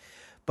enough.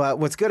 But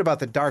what's good about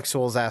the Dark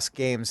Souls-esque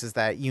games is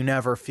that you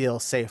never feel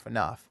safe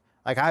enough.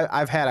 Like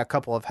I've had a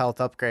couple of health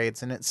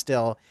upgrades, and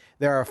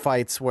there are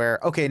fights where,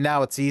 okay,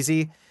 now it's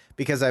easy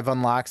because I've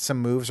unlocked some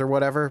moves or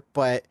whatever.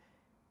 But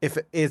if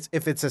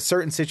it's a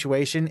certain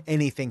situation,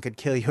 anything could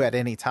kill you at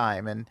any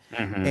time.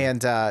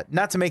 And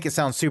not to make it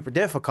sound super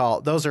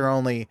difficult, those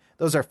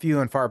are few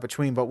and far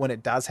between. But when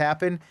it does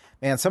happen,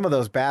 man, some of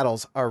those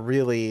battles are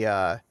really,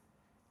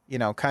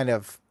 kind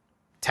of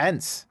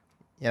tense.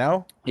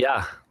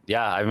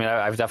 Yeah, I mean,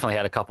 I've definitely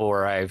had a couple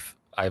where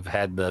I've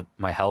had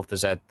my health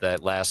is at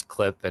that last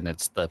clip, and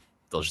it's the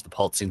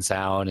pulsing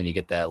sound, and you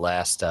get that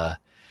last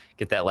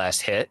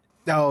hit.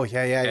 Oh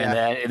yeah.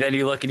 And then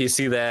you look and you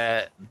see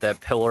that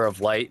pillar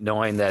of light,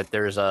 knowing that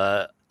there's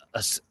a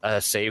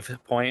save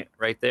point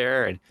right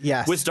there. And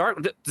yes,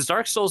 does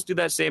Dark Souls do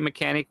that same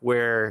mechanic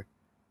where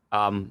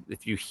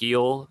if you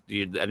heal,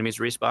 the enemies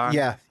respawn?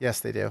 Yeah, yes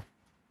they do.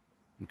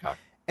 Okay.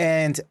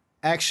 And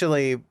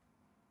actually,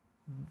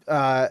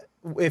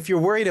 if you're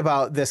worried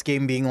about this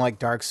game being like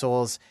Dark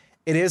Souls,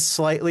 it is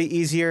slightly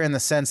easier in the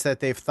sense that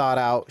they've thought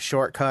out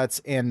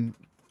shortcuts and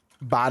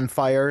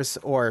bonfires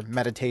or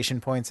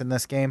meditation points in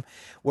this game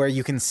where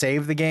you can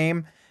save the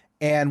game.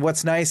 And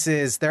what's nice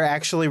is they're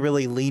actually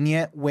really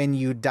lenient. When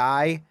you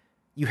die,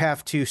 you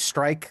have to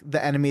strike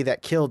the enemy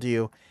that killed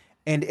you.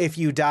 And if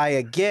you die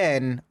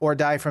again or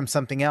die from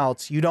something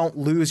else, you don't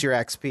lose your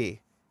XP.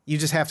 You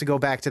just have to go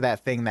back to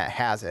that thing that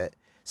has it.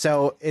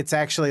 So it's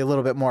actually a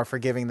little bit more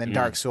forgiving than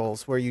Dark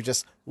Souls, where you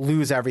just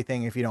lose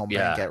everything if you don't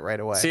bank it right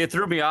away. See, it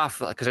threw me off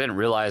because I didn't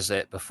realize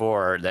it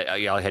before that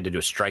all I had to do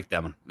was strike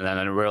them. And then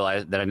I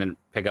realized that I didn't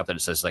pick up that it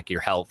says like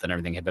your health and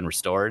everything had been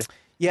restored.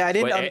 Yeah, I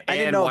didn't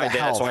know the health.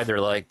 That's why they're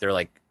like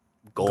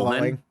golden.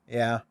 Glowing.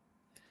 Yeah.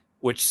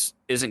 Which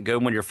isn't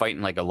good when you're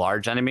fighting like a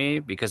large enemy,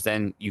 because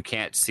then you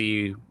can't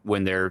see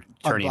when they're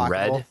turning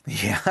red.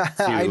 Yeah,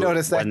 I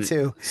noticed that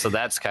too. So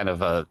that's kind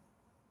of a...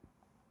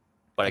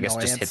 But I guess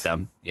just hit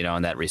them,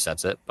 and that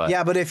resets it. But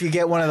yeah, but if you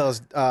get one of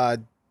those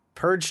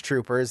purge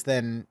troopers,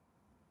 then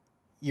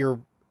you're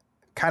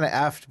kind of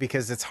effed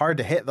because it's hard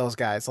to hit those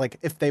guys. Like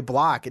if they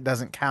block, it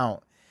doesn't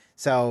count.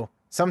 So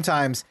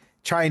sometimes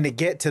trying to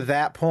get to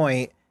that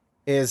point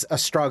is a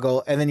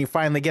struggle, and then you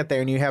finally get there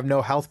and you have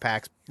no health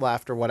packs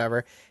left or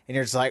whatever, and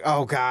you're just like,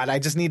 oh god, I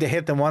just need to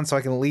hit them once so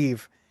I can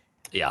leave.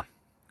 Yeah,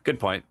 good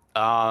point.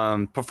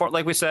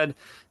 Like we said,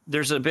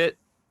 there's a bit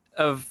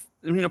of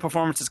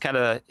performance is kind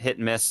of hit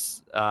and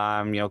miss.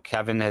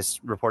 Kevin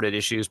has reported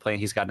issues playing.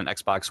 He's got an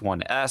Xbox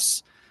One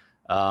S.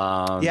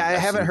 I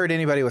haven't heard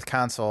anybody with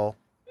console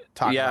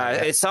talk about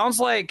it. It sounds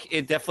like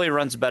it definitely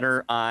runs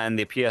better on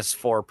the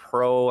PS4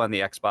 Pro and the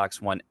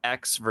Xbox One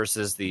X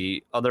versus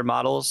the other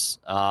models.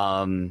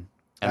 And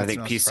I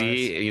think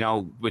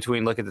PC,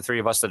 between look at the three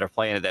of us that are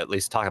playing it, that at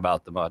least talk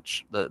about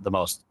the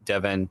most,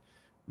 Devin,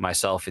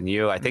 myself, and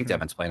you. I think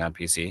Devin's playing on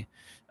PC.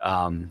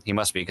 He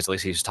must be, because at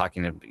least he's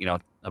talking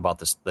about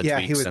the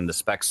tweaks and the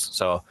specs.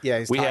 So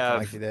we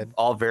have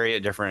all very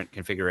different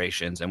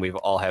configurations, and we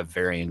all have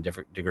varying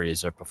different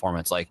degrees of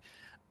performance. Like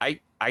I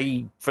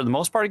for the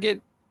most part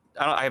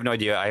I have no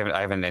idea.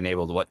 I haven't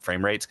enabled what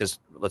frame rates, because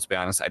let's be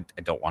honest,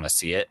 I don't want to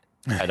see it.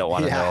 I don't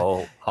want to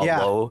know how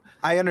low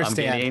I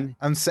understand.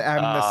 I'm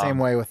the same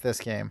way with this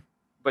game.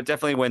 But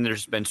definitely when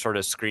there's been sort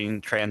of screen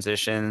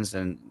transitions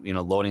and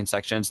loading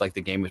sections, like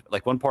the game,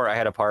 like one part I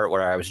had a part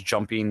where I was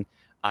jumping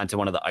onto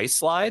one of the ice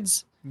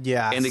slides.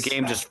 Yeah. And the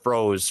game just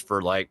froze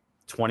for like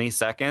 20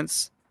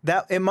 seconds.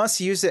 That it must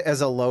use it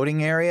as a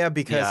loading area,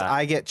 because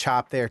I get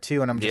chopped there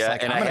too, and I'm just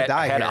like, I'm going to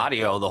die here. I had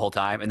audio the whole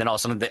time, and then all of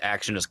a sudden the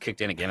action just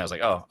kicked in again. I was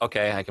like, oh,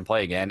 okay, I can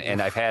play again.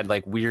 And I've had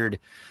like some weird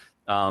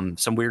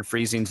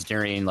freezings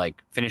during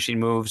like finishing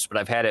moves, but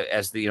I've had it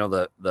as the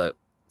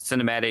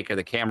cinematic or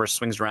the camera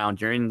swings around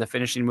during the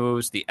finishing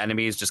moves. The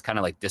enemies just kind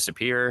of like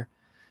disappear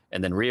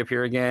and then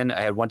reappear again.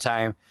 I had one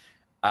time,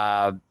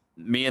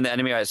 me and the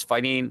enemy I was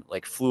fighting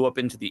like flew up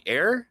into the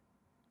air.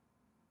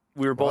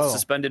 We were both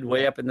suspended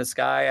way up in the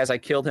sky as I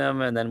killed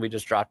him, and then we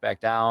just dropped back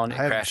down and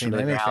crashed into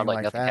the ground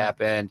like nothing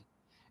happened.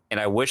 And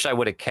I wish I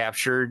would have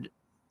captured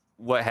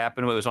what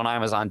happened. It was when I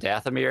was on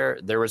Dathomir.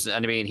 There was an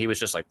enemy, and he was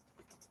just like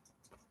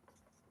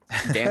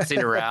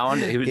dancing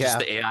around. He was just,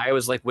 the AI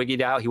was like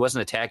wiggied out. He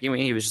wasn't attacking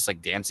me. He was just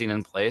like dancing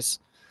in place.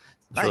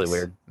 It's really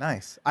weird.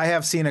 Nice. I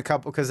have seen a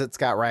couple, because it's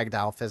got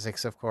ragdoll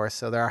physics, of course.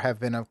 So there have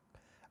been a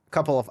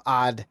couple of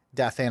odd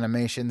death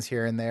animations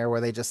here and there where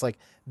they just like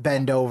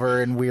bend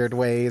over in weird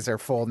ways or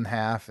fold in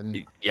half.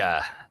 And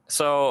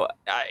so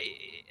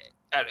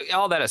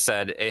all that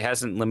said, it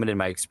hasn't limited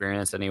my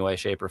experience in any way,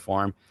 shape, or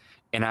form.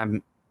 And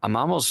I'm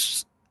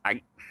almost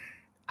I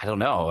don't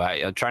know.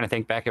 I'm trying to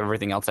think back of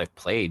everything else I've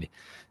played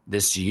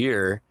this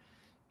year,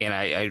 and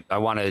I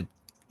want to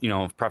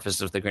preface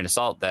with a grain of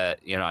salt that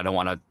I don't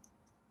want to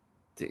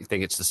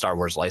think it's the Star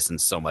Wars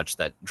license so much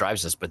that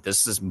drives this, but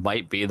this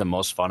might be the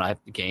most fun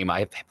game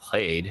I've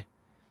played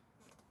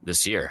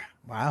this year.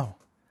 Wow.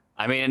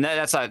 I mean, and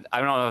that's not, I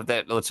don't know if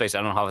that, let's face it,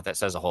 I don't know if that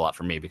says a whole lot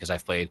for me, because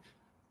I've played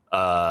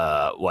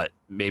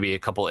maybe a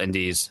couple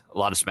indies, a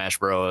lot of Smash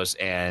Bros,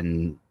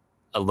 and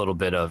a little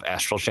bit of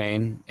Astral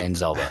Chain and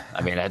Zelda.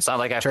 I mean, it's not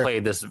like I've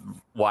played this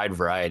wide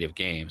variety of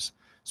games.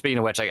 Speaking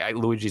of which,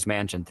 Luigi's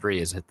Mansion 3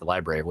 is at the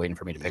library waiting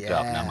for me to pick it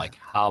up, and I'm like,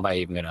 how am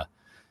I gonna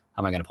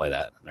play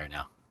that right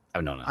now?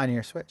 I don't know. On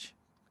your Switch.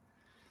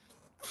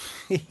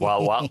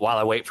 while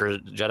I wait for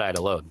Jedi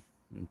to load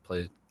and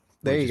play.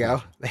 There you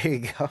go.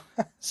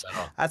 So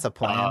that's a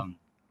plan.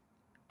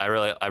 I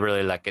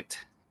really like it,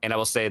 and I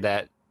will say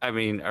that. I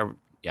mean,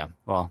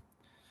 well,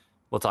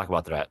 we'll talk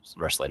about the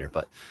rest later,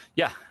 but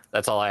yeah,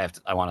 that's all I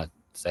want to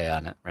say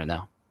on it right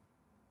now.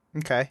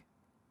 Okay.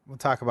 We'll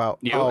talk about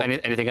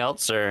anything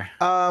else, or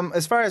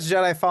as far as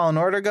Jedi Fallen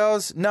Order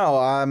goes, no.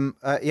 I'm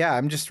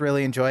just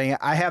really enjoying it.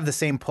 I have the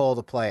same pull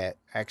to play it,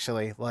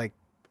 actually. Like,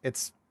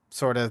 it's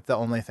sort of the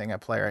only thing I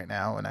play right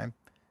now, and I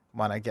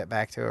want to get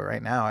back to it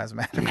right now, as a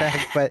matter of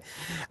fact. But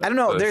I don't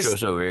know.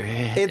 There's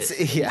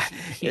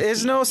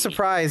no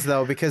surprise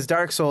though, because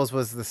Dark Souls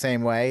was the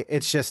same way.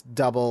 It's just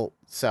double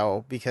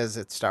so because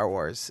it's Star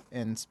Wars,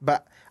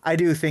 but I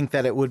do think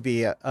that it would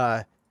be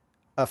a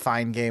a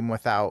fine game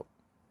without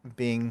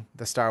being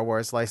the Star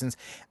Wars license.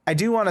 I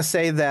do want to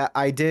say that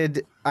I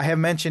have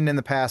mentioned in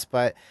the past,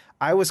 but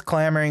I was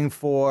clamoring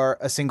for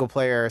a single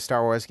player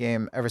Star Wars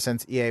game ever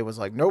since EA was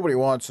like, nobody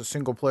wants a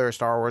single player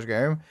Star Wars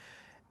game.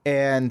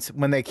 And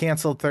when they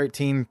canceled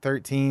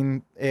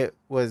 1313, it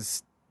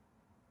was,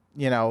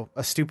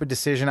 a stupid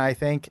decision, I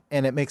think.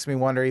 And it makes me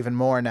wonder even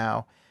more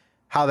now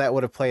how that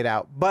would have played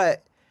out.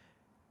 But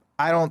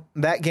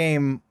that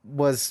game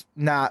was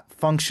not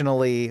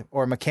functionally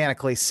or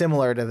mechanically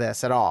similar to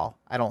this at all.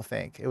 I don't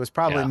think it was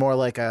probably more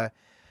like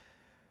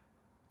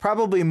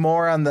probably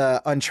more on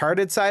the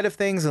Uncharted side of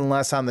things and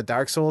less on the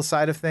Dark Souls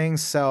side of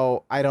things.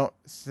 So I don't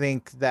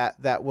think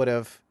that would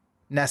have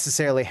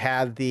necessarily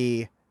had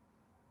the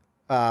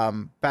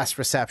best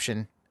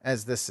reception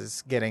as this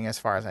is getting, as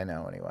far as I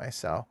know anyway.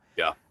 So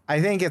yeah,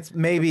 I think it's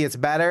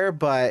better,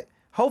 but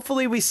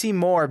hopefully we see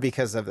more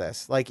because of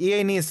this. Like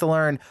EA needs to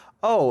learn,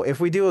 if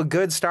we do a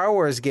good Star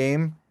Wars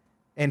game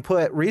and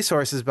put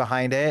resources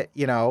behind it,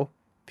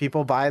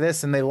 people buy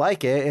this and they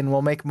like it and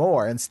we'll make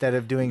more instead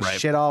of doing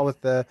shit all with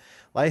the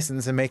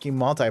license and making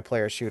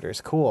multiplayer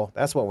shooters. Cool.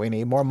 That's what we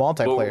need. More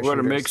multiplayer shooters. We're going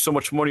to make so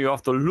much money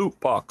off the loot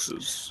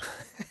boxes.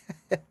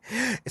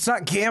 It's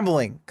not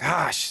gambling.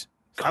 Gosh.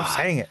 I'm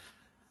saying it.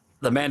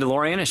 The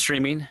Mandalorian is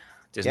streaming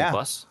Disney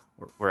Plus.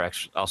 We're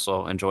actually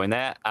also enjoying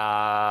that.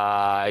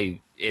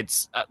 I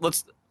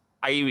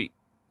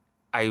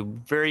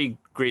very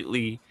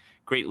greatly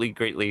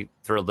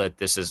thrilled that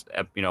this is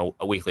a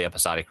weekly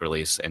episodic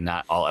release and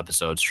not all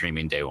episodes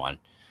streaming day one.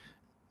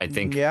 I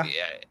think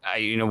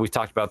we've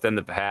talked about them in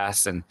the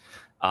past, and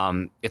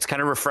it's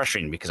kind of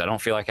refreshing because I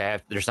don't feel like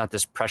there's not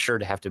this pressure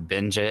to have to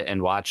binge it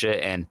and watch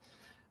it. And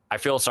I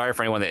feel sorry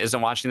for anyone that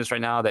isn't watching this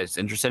right now that's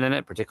interested in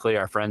it, particularly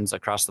our friends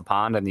across the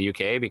pond in the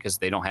UK, because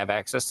they don't have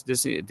access to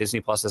Disney. Disney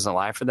Plus isn't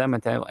live for them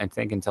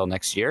until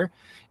next year.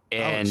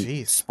 And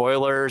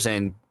spoilers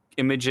and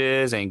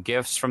images and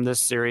GIFs from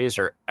this series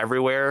are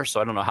everywhere. So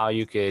I don't know how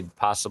you could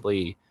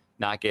possibly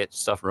not get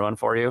stuff ruined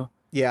for you.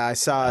 Yeah, I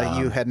saw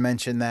you had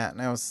mentioned that,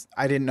 and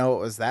I didn't know it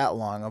was that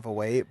long of a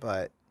wait,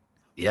 but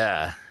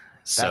yeah,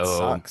 that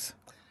sucks.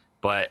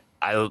 But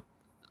I don't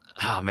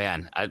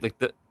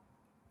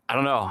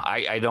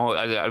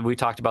know. We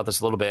talked about this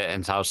a little bit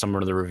and how some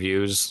of the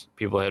reviews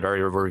people had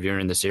already were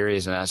reviewing the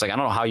series, and I was like, I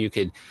don't know how you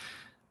could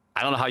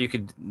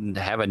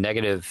have a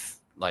negative,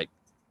 like,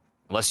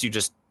 unless you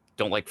just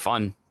don't like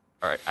fun,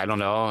 or I don't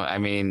know. I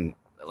mean,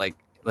 like,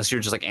 unless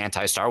you're just like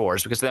anti Star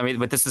Wars, because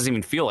but this doesn't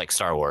even feel like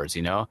Star Wars,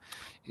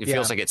 It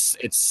feels like it's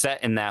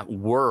set in that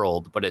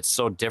world, but it's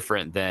so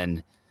different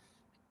than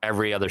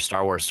every other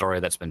Star Wars story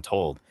that's been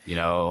told,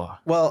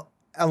 Well,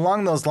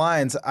 along those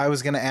lines, I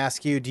was going to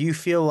ask you, do you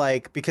feel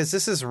like, because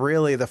this is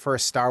really the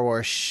first Star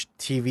Wars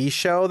TV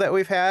show that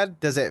we've had,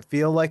 does it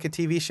feel like a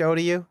TV show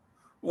to you?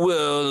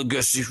 Well, I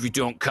guess if you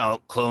don't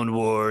count Clone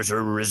Wars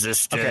or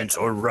Resistance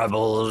or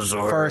Rebels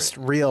or first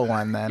real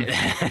one, then.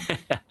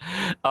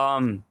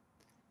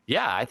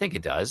 Yeah, I think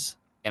it does.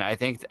 And I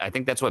think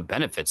that's what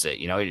benefits it.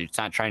 It's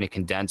not trying to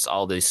condense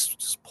all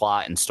this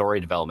plot and story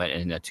development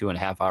in a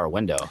 2.5 hour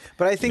window.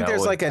 But I think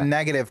there's like a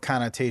negative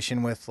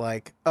connotation with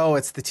like,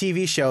 it's the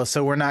TV show,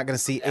 so we're not going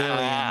to see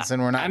aliens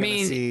and we're not going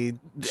to see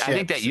ships. I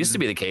think that used to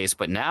be the case,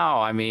 but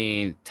now,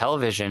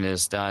 television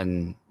is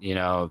done,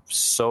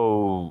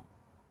 so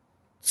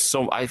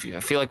I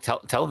feel like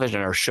television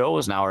or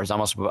shows now is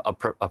almost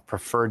a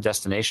preferred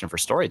destination for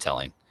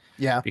storytelling.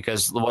 Yeah.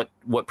 Because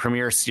what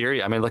premiere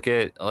series? Look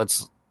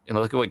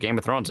at what Game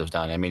of Thrones has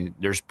done.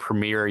 There's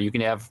premiere. You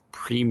can have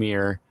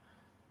premiere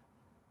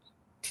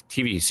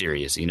TV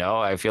series.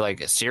 I feel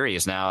like a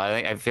series now.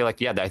 I feel like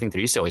I think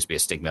there used to always be a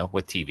stigma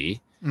with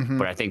TV,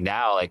 but I think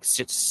now like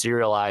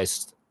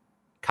serialized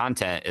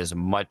content is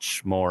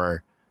much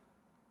more.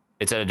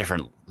 It's at a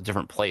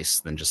different place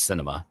than just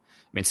cinema.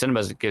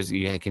 Cinema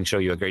can show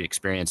you a great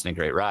experience and a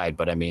great ride,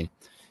 but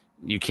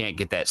you can't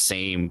get that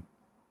same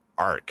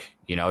arc.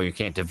 You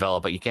can't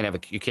develop it. You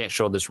can't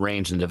show this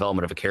range and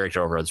development of a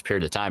character over this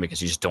period of time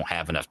because you just don't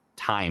have enough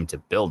time to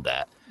build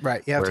that.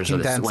 Right. You have to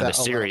condense with the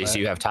series,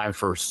 you have time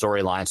for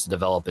storylines to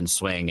develop and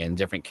swing and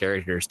different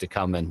characters to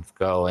come and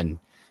go, and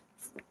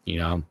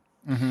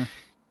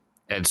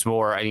it's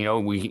more.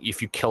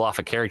 If you kill off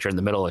a character in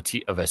the middle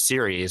of a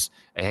series,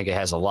 I think it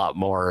has a lot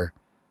more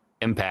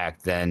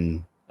impact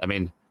than.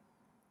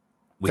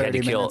 We had to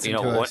kill.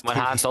 When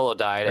Han Solo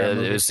died,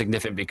 it was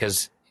significant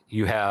because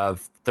you have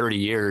 30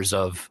 years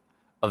of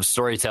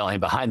storytelling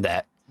behind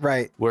that.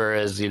 Right.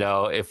 Whereas,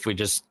 if you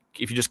just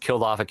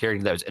killed off a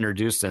character that was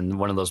introduced in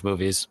one of those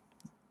movies,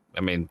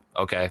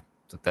 okay,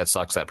 that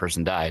sucks. That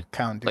person died.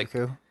 Count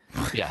Dooku.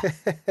 Yeah.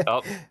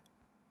 Oh,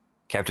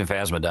 Captain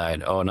Phasma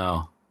died. Oh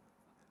no.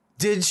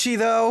 Did she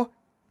though?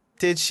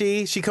 Did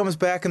she? She comes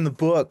back in the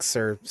books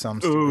or some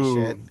stupid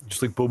shit.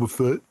 Just like Boba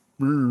Fett.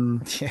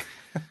 Yeah.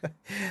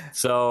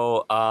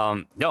 So,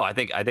 no, I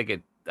think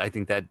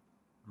that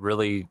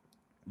really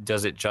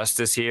does it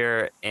justice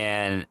here,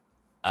 and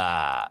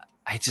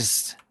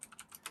it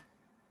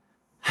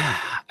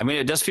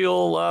does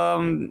feel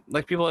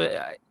like people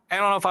I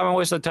don't know if I'm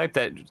always the type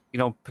that,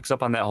 picks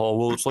up on that whole,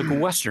 well, it's like a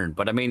Western,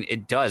 but I mean,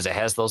 it does. It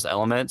has those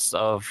elements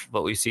of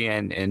what we see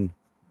in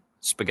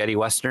spaghetti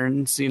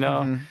Westerns,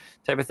 Mm-hmm.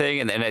 type of thing.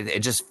 And then it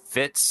just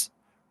fits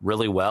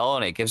really well.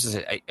 And it gives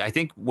us, I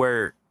think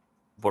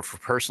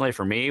personally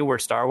for me, where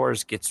Star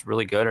Wars gets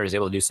really good or is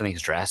able to do something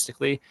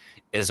drastically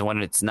is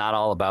when it's not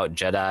all about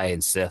Jedi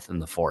and Sith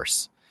and the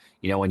Force.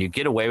 When you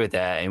get away with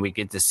that and we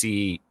get to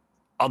see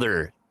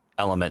other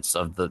elements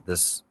of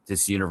this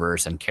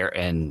universe and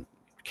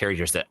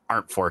characters that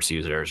aren't Force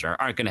users or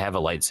aren't going to have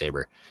a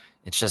lightsaber,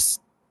 it's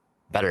just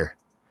better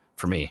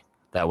for me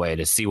that way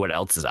to see what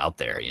else is out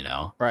there.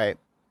 Right.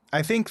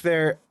 I think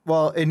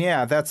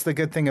that's the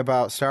good thing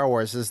about Star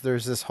Wars is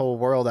there's this whole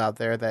world out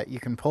there that you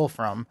can pull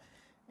from.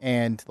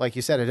 And like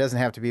you said, it doesn't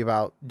have to be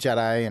about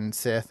Jedi and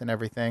Sith and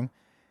everything.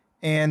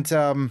 And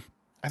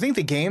I think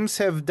the games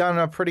have done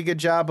a pretty good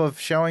job of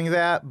showing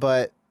that,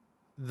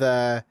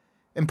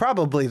 and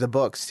probably the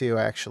books too,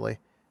 actually.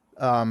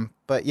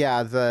 But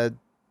yeah, the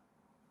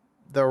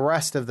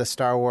rest of the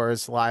Star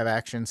Wars live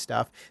action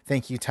stuff,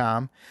 thank you,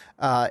 Tom,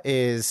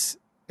 it's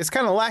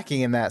kind of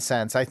lacking in that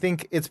sense. I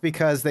think it's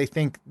because they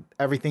think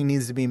everything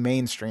needs to be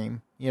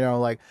mainstream.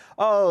 Nobody's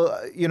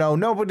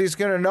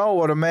going to know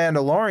what a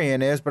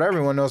Mandalorian is, but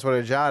everyone knows what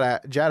a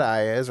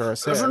Jedi is or a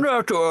Sith. Isn't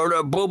that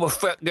Boba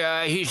Fett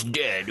guy? He's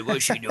dead.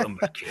 What's he doing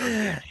back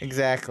here?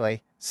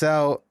 Exactly.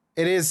 So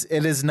it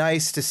is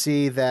nice to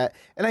see that.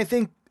 And I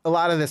think a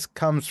lot of this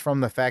comes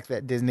from the fact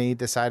that Disney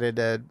decided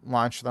to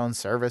launch their own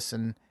service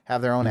and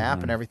have their own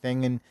app and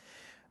everything. And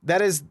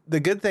that is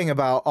the good thing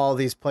about all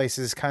these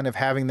places kind of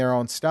having their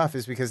own stuff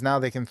is because now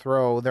they can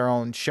throw their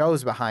own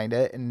shows behind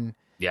it and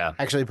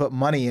actually put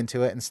money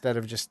into it instead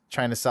of just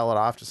trying to sell it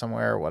off to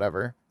somewhere or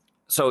whatever.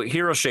 So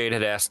Hero Shade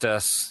had asked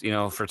us,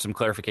 for some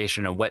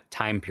clarification of what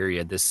time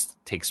period this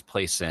takes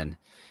place in.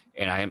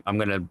 And I'm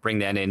going to bring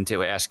that in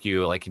to ask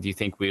you, like, do you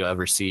think think we'd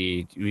ever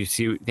see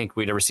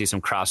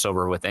some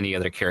crossover with any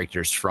other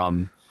characters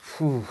from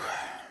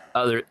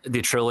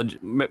the trilogy,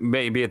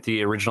 maybe at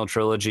the original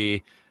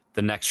trilogy,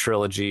 the next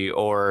trilogy,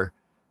 or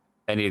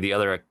any of the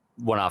other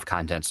one-off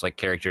contents, like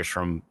characters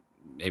from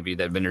maybe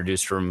that have been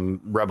introduced from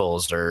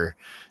Rebels or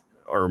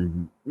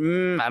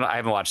I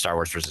haven't watched Star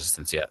Wars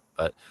Resistance yet,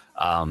 but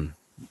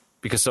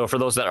because for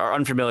those that are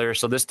unfamiliar,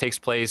 so this takes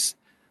place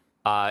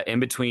in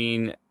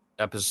between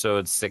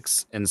episodes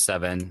 6 and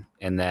 7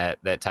 in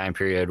that time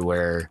period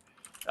where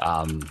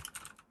no.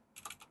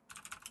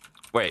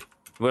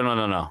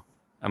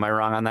 Am I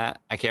wrong on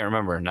that? I can't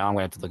remember. Now I'm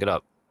gonna have to look it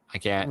up. I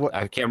can't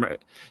remember.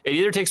 It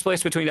either takes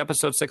place between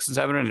episodes 6 and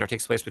 7 or it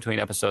takes place between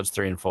episodes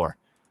 3 and 4.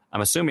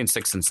 I'm assuming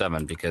 6 and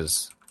 7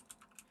 because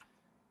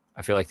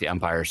I feel like the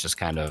Empire is just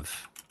kind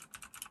of.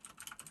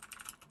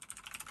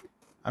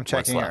 I'm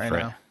checking it right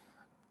now.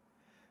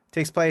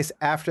 Takes place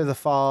after the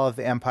fall of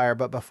the Empire,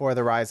 but before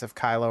the rise of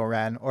Kylo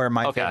Ren, or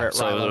my favorite.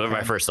 So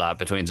my first thought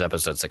between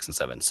episodes 6 and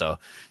 7. So,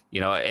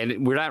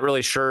 and we're not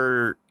really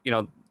sure.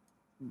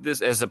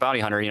 This as a bounty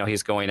hunter,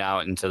 he's going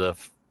out into the,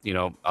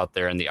 out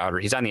there in the outer.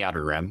 He's on the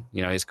outer rim.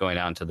 He's going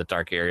out into the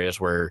dark areas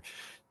where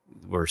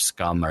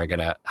scum are going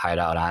to hide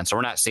out on. So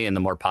we're not seeing the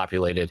more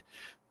populated,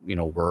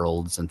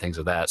 worlds and things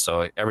of that.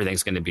 So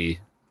everything's going to be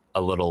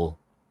a little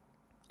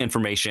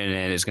information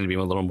and it's going to be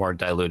a little more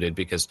diluted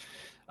because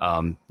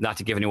not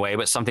to give it away,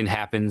 but something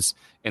happens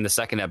in the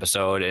second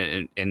episode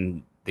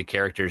and the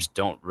characters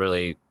don't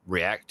really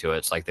react to it.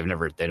 It's like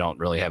they don't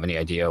really have any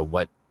idea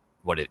what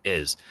it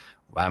is.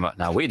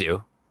 Now we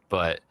do,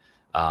 but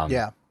I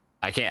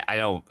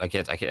know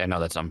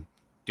that's I'm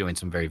doing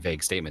some very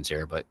vague statements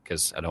here, but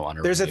because I don't want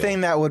to. There's a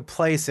thing that would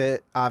place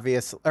it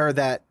obvious, or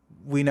that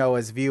we know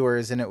as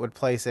viewers, and it would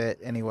place it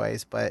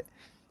anyways. But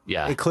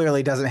it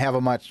clearly doesn't have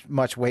a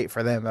much weight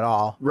for them at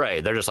all.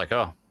 Right? They're just like,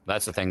 oh,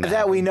 that's the thing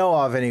that we know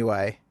of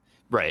anyway.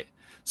 Right.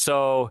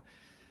 So,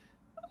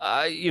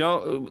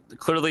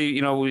 clearly,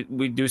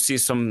 we do see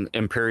some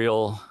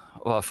Imperial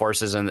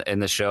forces in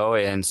the show,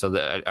 and so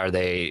are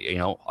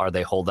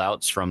they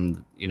holdouts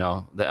from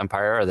the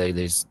Empire? Are they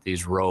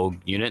these rogue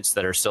units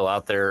that are still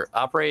out there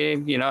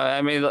operating?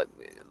 I mean,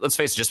 let's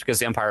face it, just because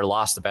the Empire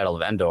lost the Battle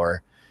of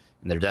Endor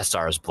and their Death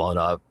Star is blown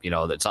up,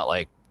 it's not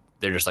like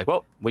they're just like,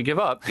 well, we give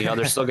up.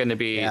 There's still going to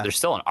be there's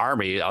still an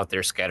army out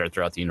there scattered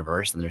throughout the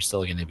universe, and they're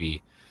still going to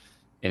be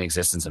in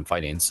existence and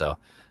fighting. So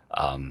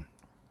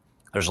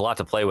there's a lot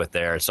to play with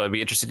there. So I'd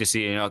be interested to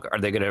see, are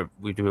they do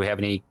we have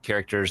any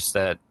characters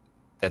that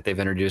they've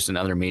introduced in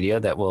other media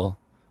that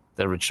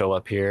would show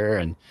up here?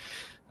 And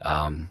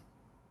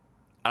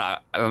I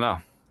don't know.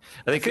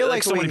 I feel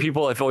like so many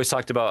people have always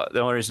talked about,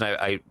 the only reason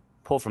I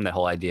pull from the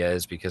whole idea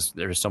is because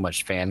there's so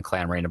much fan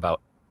clamoring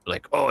about,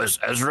 like, oh, is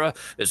Ezra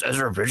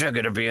Bridger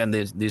going to be in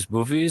these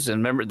movies? And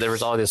remember, there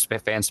was all this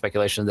fan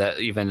speculation that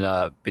even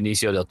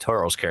Benicio del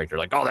Toro's character,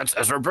 like, oh, that's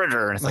Ezra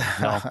Bridger. And it's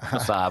like, no,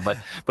 it's not. But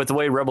the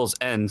way Rebels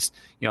ends,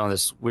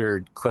 this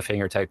weird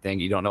cliffhanger type thing,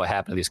 you don't know what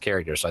happened to these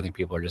characters. So I think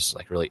people are just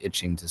like really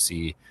itching to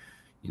see,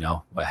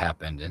 what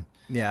happened. And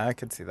yeah, I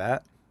could see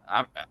that.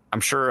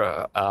 I'm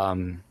sure.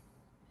 Well,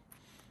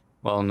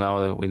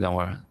 no, we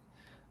know.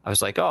 I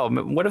was like, oh,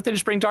 what if they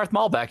just bring Darth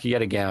Maul back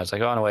yet again? I was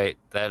like, oh no, wait,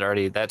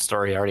 that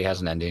story already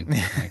has an ending.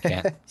 I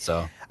can't.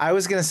 So I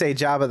was gonna say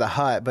Jabba the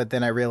Hutt, but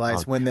then I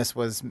realized when this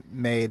was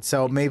made,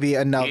 so maybe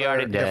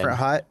another different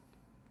Hutt,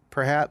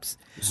 perhaps.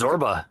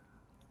 Zorba,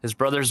 his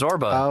brother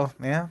Zorba. Oh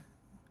yeah.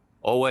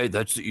 Oh wait,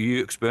 that's the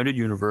expanded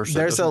universe.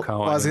 I was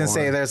gonna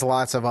say there's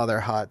lots of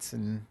other Hutts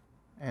and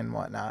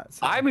whatnot.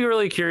 So. I'd be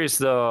really curious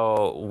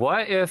though.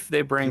 What if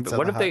they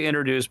they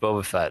introduce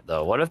Boba Fett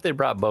though? What if they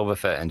brought Boba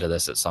Fett into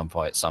this at some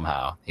point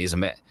somehow? He's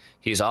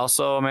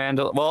also a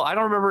Mandalorian. Well, I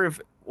don't remember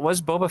if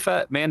was Boba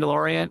Fett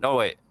Mandalorian. Oh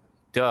wait,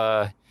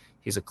 duh,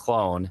 he's a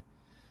clone.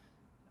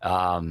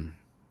 Well,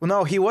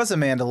 no, he was a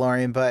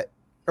Mandalorian,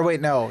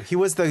 he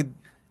was the.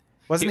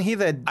 Wasn't he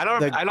the? I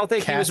don't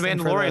think he was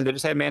Mandalorian. They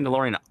just had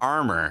Mandalorian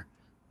armor.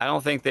 I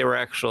don't think they were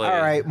actually.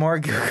 All right, more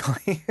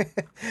Googling.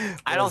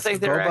 I don't think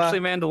they were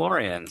actually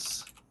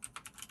Mandalorians.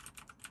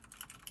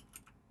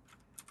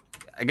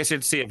 I guess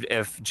you'd see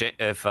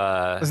if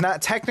was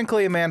not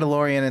technically a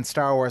Mandalorian in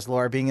Star Wars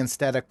lore, being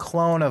instead a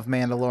clone of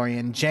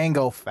Mandalorian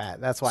Jango Fett.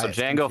 That's why. So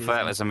Jango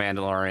Fett was a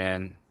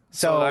Mandalorian.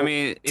 So I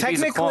mean, if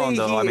he's a clone,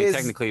 though,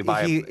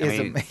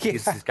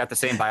 he's got the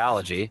same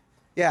biology.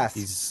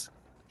 Yes,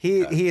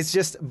 he's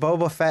just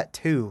Boba Fett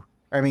too.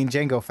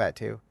 Jango Fett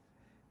too.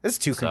 This is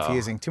too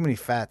confusing. Too many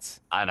Fetts.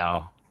 I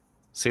know.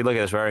 See, look at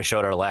this. We already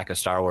showed our lack of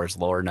Star Wars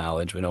lore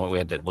knowledge. We know we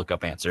had to look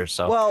up answers.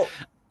 So well,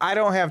 I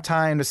don't have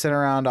time to sit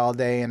around all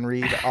day and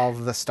read all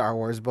of the Star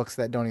Wars books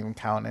that don't even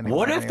count anymore.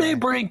 What if they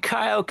bring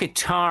Kyle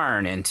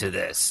Katarn into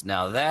this?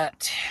 Now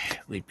that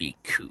would be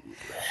cool.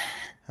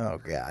 Oh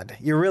God,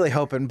 you're really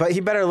hoping, but he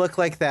better look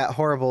like that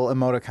horrible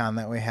emoticon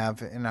that we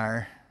have in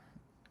our.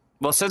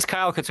 Well, since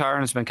Kyle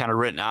Katarn has been kind of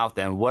written out,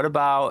 then what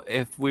about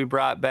if we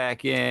brought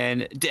back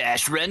in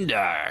Dash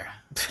Rendar?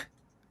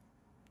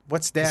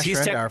 What's Dash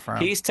Rendar from?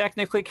 He's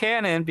technically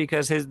canon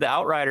because the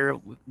Outrider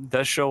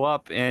does show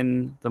up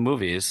in the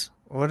movies.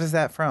 What is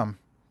that from?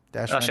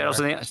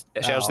 Shadows of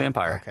the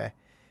Empire. Okay.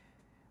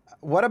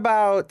 What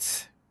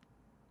about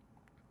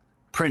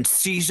Prince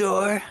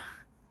Caesar?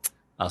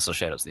 Also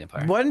Shadows of the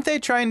Empire. Weren't they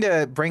trying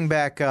to bring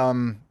back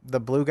the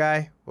blue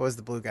guy? What was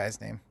the blue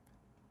guy's name?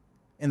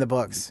 In the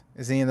books.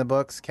 Is he in the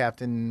books?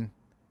 Captain...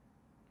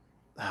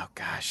 Oh,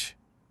 gosh.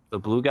 The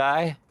blue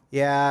guy?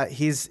 Yeah,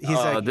 he's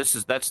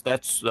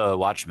that's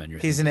Watchmen.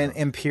 He's an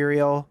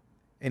Imperial,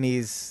 and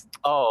he's...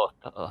 Oh,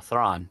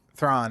 Thrawn.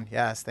 Thrawn,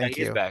 yes, thank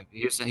you. He's back.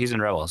 He's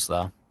in Rebels,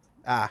 though.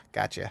 Ah,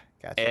 gotcha.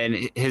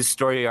 And his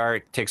story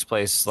arc takes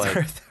place,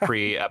 like,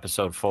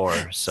 pre-episode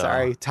 4, so...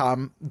 Sorry,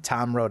 Tom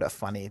wrote a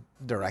funny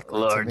directly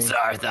Lord to me.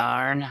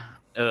 Zartharn.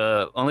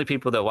 Only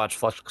people that watch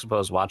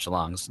Flux-Exposed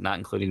watch-alongs, not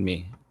including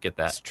me, get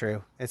that.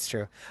 It's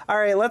true. All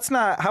right, let's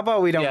not... How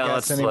about we don't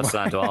guess anymore? Let's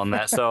not dwell on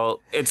that.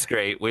 So, it's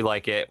great. We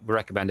like it. We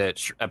recommend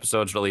it.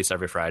 Episodes release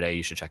every Friday.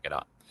 You should check it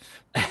out.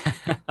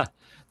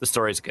 The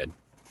story's good.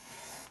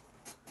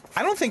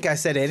 I don't think I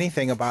said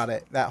anything about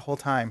it that whole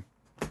time.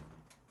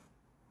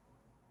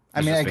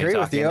 I mean, I agree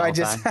with you. I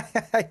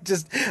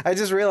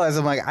just realized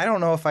I'm like, I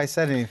don't know if I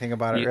said anything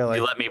about it really.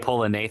 You let me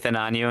pull a Nathan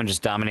on you and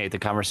just dominate the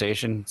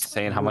conversation,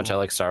 saying how much I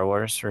like Star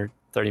Wars for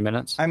 30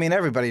 minutes. I mean,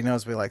 everybody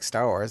knows we like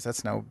Star Wars.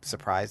 That's no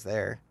surprise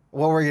there.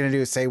 What we're gonna do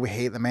is say we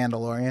hate The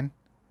Mandalorian.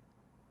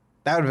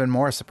 That would have been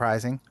more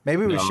surprising.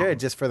 Maybe we should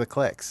just for the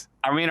clicks.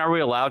 I mean, are we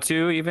allowed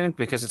to even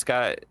because it's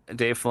got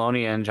Dave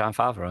Filoni and Jon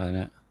Favreau in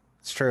it?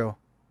 It's true.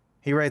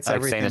 He writes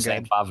everything. Saying his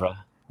name Favreau,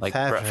 like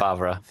Brett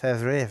Favre.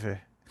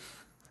 Favre.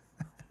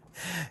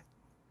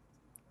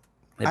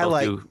 They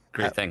both do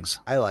great things.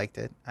 I liked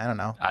it. I don't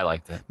know. I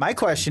liked it. My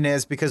question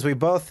is, because we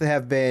both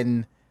have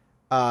been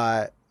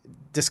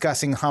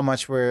discussing how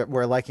much we're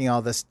liking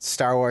all this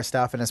Star Wars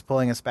stuff and it's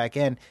pulling us back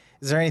in,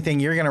 is there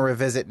anything you're going to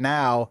revisit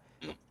now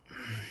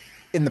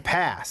in the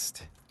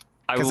past?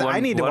 Because I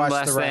need to watch the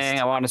rest. One last thing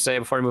I want to say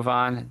before we move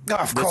on. Oh,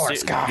 of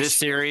course, gosh. This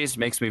series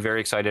makes me very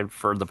excited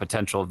for the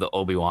potential of the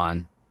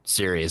Obi-Wan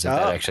series if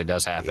that actually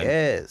does happen.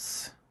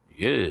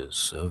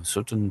 Yes, a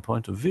certain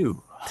point of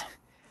view.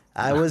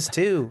 I was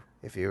too,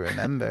 if you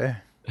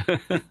remember.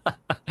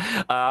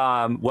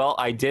 Well,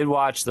 I did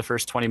watch the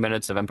first 20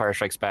 minutes of Empire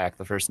Strikes Back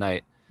the first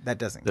night. That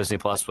doesn't. Disney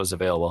Plus was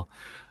available.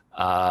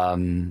 I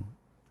don't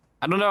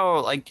know.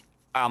 Like,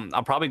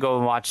 I'll probably go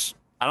and watch.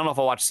 I don't know if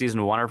I'll watch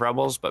season 1 of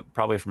Rebels, but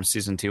probably from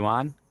season 2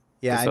 on.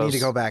 Yeah, I need to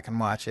go back and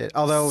watch it.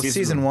 Although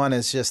season 1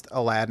 is just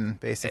Aladdin,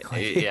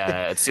 basically.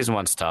 Yeah, season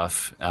 1's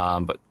tough,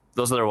 but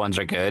those other ones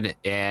are good.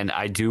 And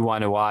I do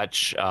want to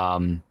watch.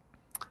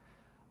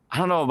 I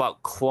don't know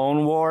about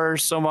Clone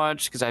Wars so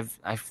much because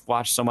I've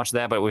watched so much of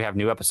that, but we have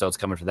new episodes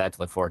coming for that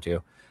to look forward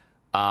to.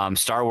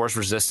 Star Wars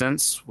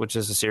Resistance, which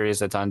is a series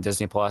that's on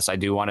Disney Plus. I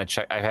do want to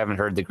check. I haven't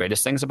heard the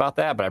greatest things about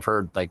that, but I've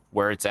heard like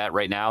where it's at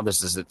right now.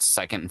 This is its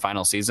second and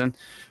final season.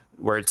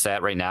 Where it's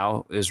at right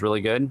now is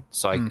really good.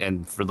 So,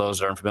 and for those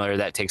that aren't familiar,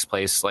 that takes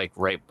place like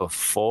right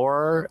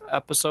before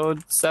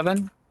episode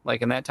 7,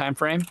 like in that time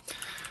frame.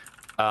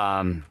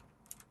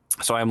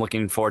 So I'm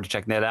looking forward to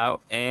checking that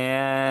out.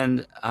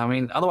 And I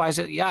mean, otherwise,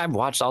 I've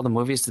watched all the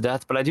movies to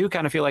death, but I do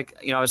kind of feel like,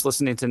 I was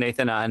listening to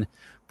Nathan on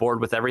Board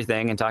with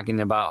Everything and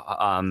talking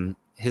about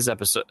his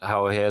episode,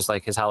 how he has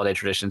like his holiday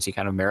traditions. He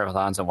kind of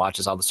marathons and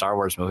watches all the Star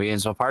Wars movies.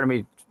 And so part of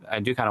me, I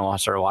do kind of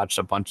want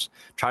to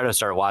try to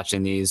start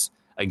watching these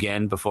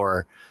again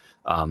before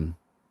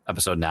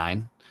episode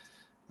 9,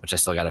 which I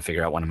still got to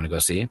figure out when I'm going to go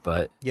see.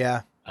 But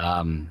Yeah.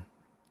 I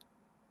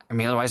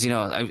mean, otherwise,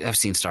 I've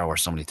seen Star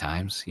Wars so many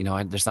times.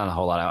 There's not a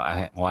whole lot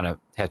I want to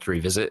have to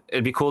revisit.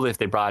 It'd be cool if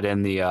they brought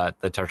in the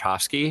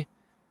Tartakovsky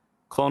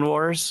Clone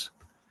Wars,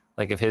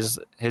 like if his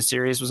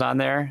series was on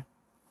there.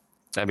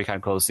 That'd be kind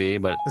of cool to see.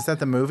 But Was that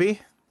the movie?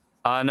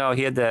 no,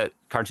 he had that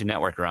Cartoon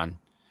Network run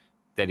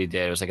that he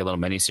did. It was like a little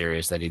mini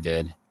series that he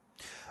did.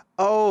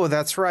 Oh,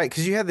 that's right.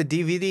 Because you had the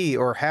DVD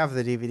or have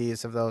the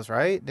DVDs of those,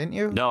 right? Didn't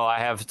you? No, I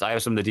have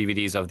some of the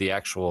DVDs of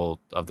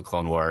the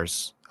Clone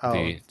Wars,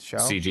 the show?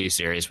 CG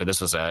series, but this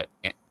was a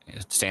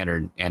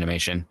standard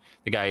animation.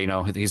 The guy,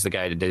 he's the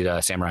guy that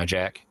did Samurai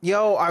Jack.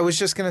 Yo, I was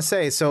just gonna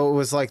say. So it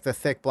was like the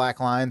thick black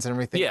lines and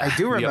everything. Yeah. I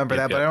do remember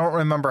Yep, that, but I don't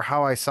remember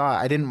how I saw it.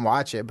 I didn't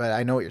watch it, but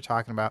I know what you're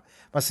talking about.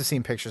 Must have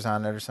seen pictures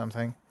on it or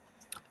something.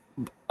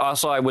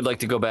 Also, I would like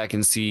to go back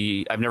and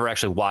see. I've never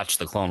actually watched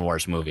the Clone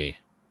Wars movie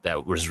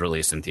that was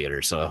released in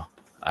theaters, so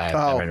I've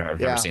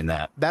never seen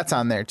that. That's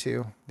on there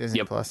too. Disney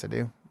Yep. Plus.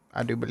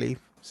 I do believe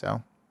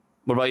so.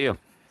 What about you?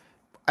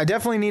 I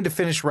definitely need to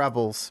finish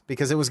Rebels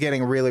because it was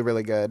getting really,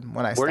 really good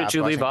when I. Where did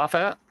you leave off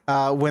at?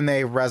 When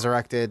they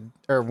resurrected,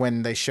 or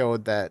when they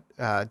showed that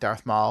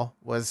Darth Maul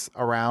was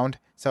around.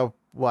 So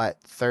what?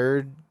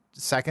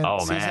 Second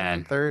season,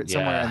 man. third, Yeah.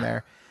 somewhere in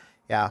there.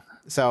 Yeah.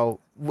 So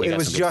You it got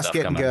was some good just stuff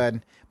getting coming.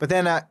 good. But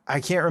then I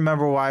can't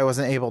remember why I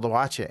wasn't able to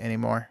watch it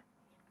anymore.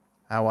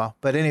 Oh well.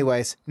 But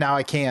anyways, now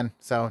I can,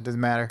 so it doesn't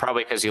matter.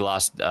 Probably because you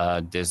lost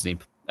Disney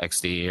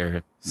XD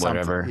or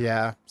whatever.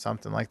 Yeah,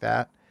 something like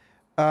that.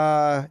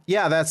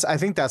 I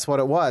think that's what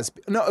it was.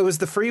 No, it was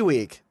the free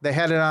week. They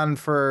had it on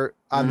the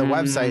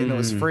website and it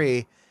was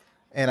free,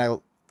 and I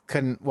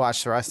couldn't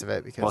watch the rest of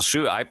it because. Well,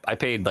 shoot, I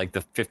paid like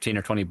the $15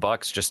 or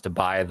 $20 just to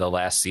buy the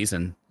last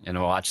season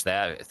and watch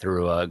that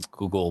through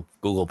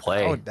Google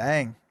Play. Oh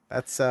dang,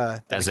 that's as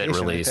it dedication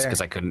right released, there.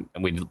 because I couldn't.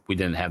 We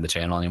didn't have the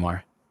channel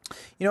anymore.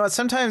 You know what?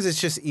 Sometimes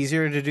it's just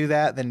easier to do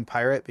that than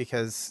pirate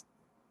because,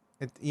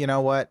 you know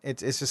what?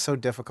 It's just so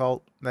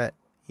difficult that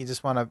you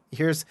just want to.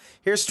 Here's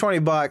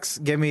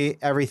 $20. Give me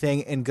everything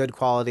in good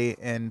quality,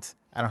 and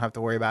I don't have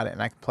to worry about it,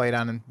 and I can play it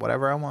on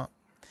whatever I want.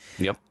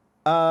 Yep.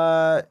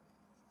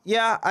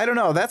 Yeah, I don't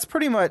know. That's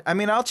pretty much. I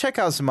mean, I'll check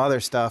out some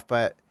other stuff,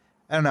 but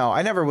I don't know.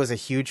 I never was a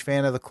huge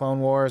fan of the Clone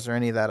Wars or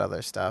any of that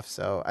other stuff,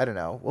 so I don't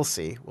know. We'll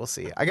see.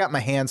 I got my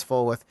hands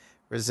full with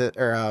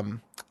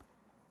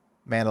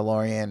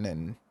Mandalorian,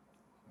 and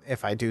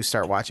if I do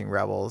start watching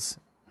Rebels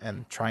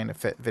and trying to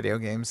fit video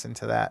games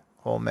into that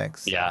whole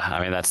mix. Yeah,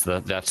 I mean that's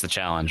the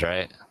challenge,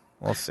 right?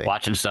 We'll see.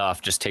 Watching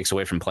stuff just takes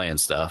away from playing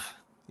stuff.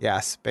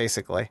 Yes,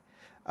 basically.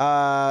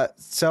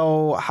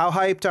 So how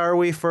hyped are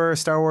we for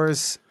Star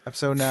Wars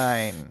Episode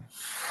 9?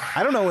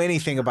 I don't know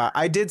anything about.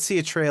 I did see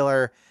a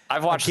trailer.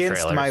 I've watched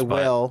against trailers, my but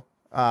will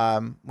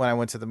when I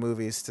went to the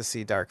movies to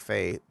see Dark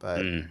Fate,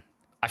 but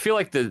I feel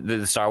like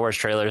the Star Wars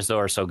trailers though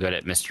are so good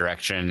at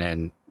misdirection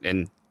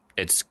and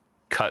it's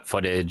cut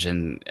footage,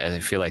 and I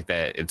feel like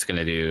that it's going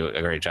to do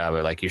a great job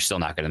of, like, you're still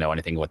not going to know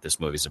anything what this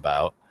movie's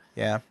about.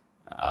 yeah.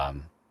 I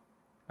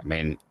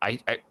mean, I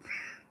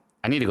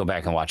need to go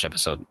back and watch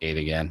episode 8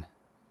 again,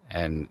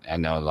 and I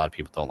know a lot of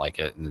people don't like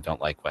it and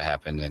don't like what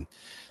happened, and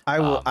I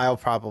will. I'll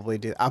probably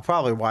do. I'll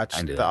probably watch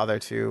do the that. other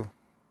two.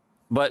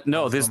 but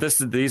no,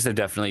 these have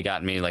definitely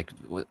gotten me, like,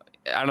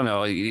 I don't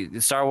know,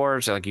 Star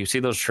Wars, like, you see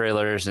those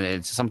trailers and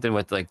it's something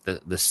with like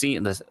the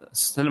scene, the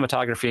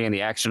cinematography and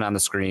the action on the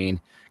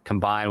screen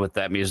combined with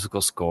that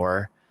musical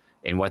score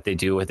and what they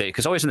do with it.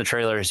 Because always in the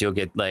trailers you'll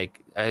get, like,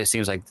 it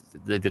seems like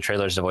the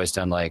trailers have always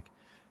done like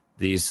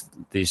these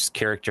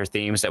character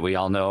themes that we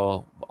all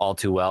know all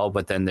too well,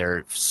 but then there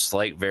are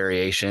slight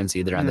variations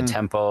either on the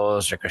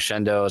tempos or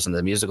crescendos and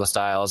the musical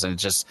styles, and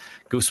it's just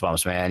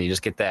goosebumps, man. You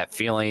just get that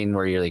feeling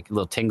where you're like a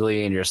little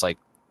tingly and you're just like,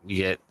 you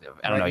get,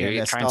 I don't know, Right, you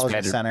your get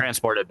nostalgia center.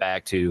 transported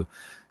back to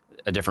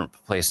a different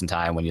place in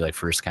time when you like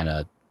first kind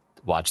of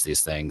watch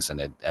these things,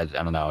 and I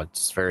don't know,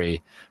 it's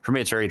very, for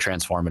me it's very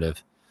transformative.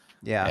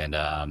 Yeah. And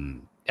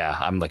I'm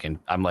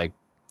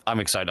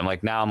excited.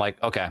 I'm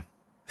like, okay,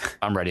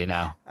 I'm ready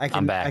now.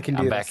 I'm back.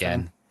 I'm back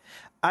in.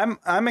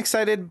 I'm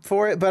excited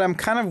for it, but I'm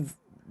kind of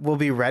will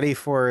be ready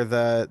for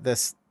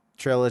this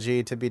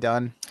trilogy to be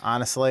done,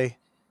 honestly,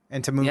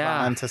 and to move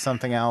on to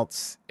something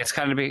else. It's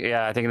kind of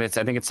I think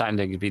it's time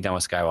to be done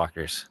with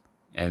Skywalkers.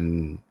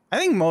 And I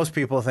think most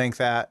people think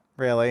that,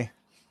 really.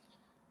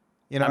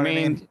 You know what I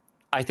mean?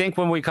 I think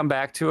when we come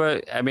back to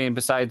it, I mean,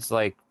 besides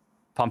like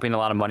pumping a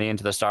lot of money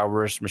into the Star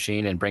Wars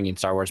machine and bringing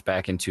Star Wars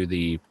back into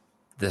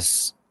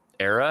this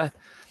era,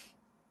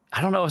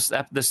 I don't know if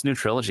this new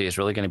trilogy is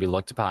really going to be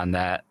looked upon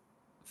that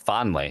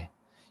fondly.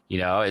 You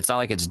know, it's not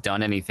like it's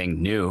done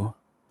anything new.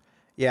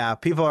 Yeah,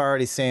 people are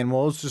already saying,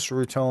 well, it's just a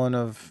retelling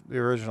of the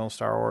original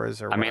Star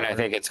Wars. Or I mean, I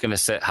think it's going to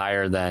sit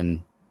higher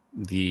than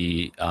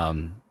the,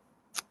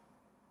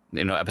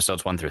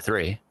 episodes 1 through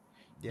 3,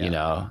 Yeah. you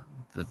know,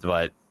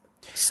 but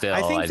still,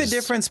 I think the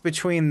difference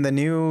between the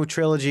new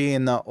trilogy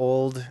and the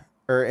old,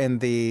 or in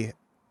the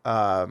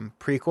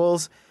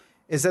prequels,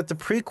 is that the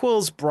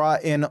prequels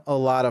brought in a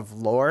lot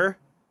of lore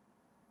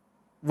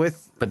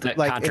with, but that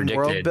like, in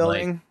world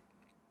building.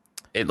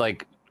 It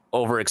like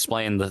over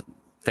explained the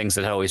things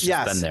that had always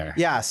just been there.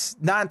 Yes.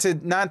 Not to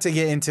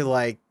get into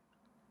like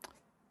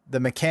the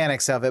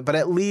mechanics of it, but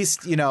at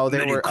least,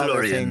 there were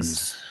other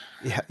things.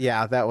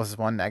 Yeah, that was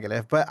one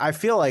negative. But I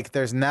feel like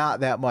there's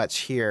not that much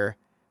here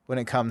when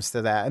it comes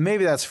to that. And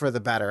maybe that's for the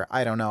better.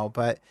 I don't know.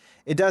 But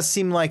it does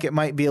seem like it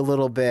might be a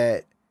little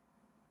bit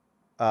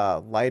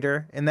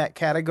lighter in that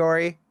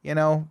category.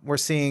 We're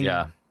seeing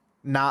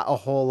not a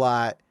whole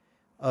lot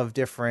of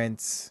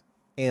different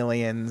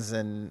aliens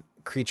and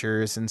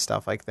creatures and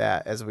stuff like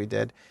that as we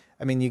did.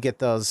 I mean, you get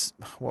those,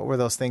 what were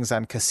those things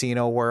on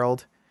Casino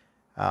World?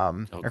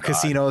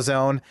 Casino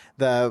Zone,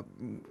 the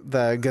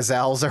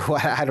gazelles or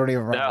what? I don't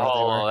even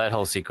remember. That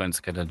whole sequence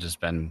could have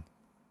just been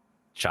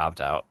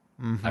chopped out.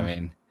 Mm-hmm. I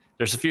mean,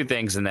 there's a few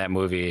things in that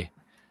movie,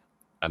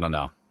 I don't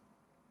know.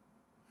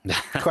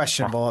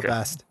 Questionable at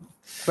best.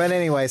 But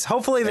anyways,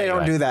 hopefully they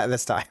don't do that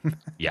this time.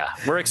 Yeah,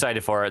 we're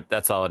excited for it.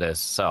 That's all it is.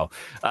 So,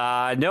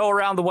 no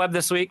around the web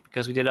this week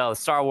because we did all the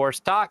Star Wars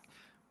talk.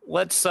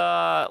 Let's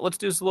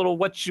do this little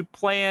what you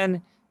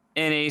plan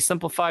in a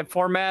simplified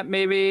format,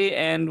 maybe,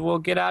 and we'll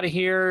get out of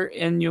here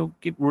and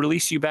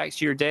release you back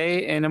to your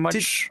day in a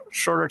much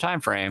shorter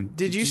time frame.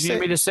 Did you need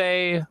me to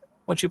say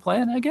what you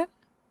plan again?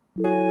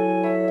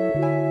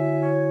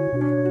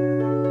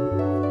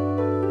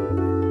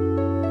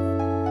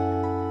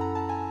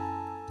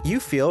 You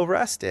feel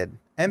rested.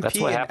 MP. That's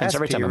what happens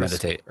every time I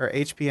meditate. Or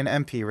HP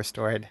and MP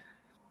restored.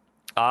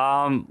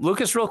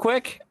 Lucas, real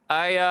quick. We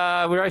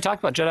already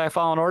talked about Jedi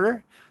Fallen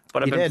Order,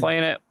 but I've been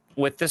playing it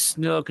with this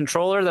new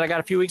controller that I got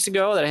a few weeks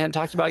ago that I hadn't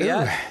talked about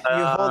yet.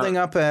 You're holding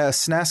up a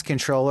SNES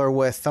controller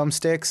with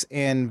thumbsticks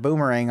and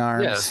boomerang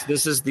arms. Yes,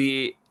 this is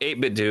the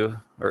 8-bit Do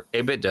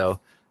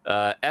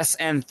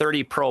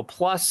SN30 Pro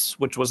Plus,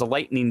 which was a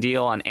lightning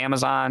deal on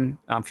Amazon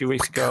a few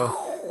weeks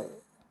ago.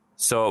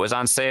 So it was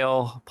on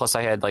sale. Plus,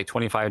 I had like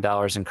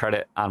 $25 in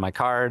credit on my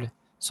card.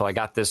 So I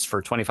got this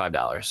for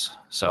 $25.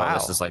 So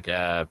this is like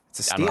it's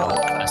a steal.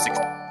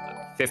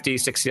 a $50,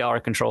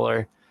 $60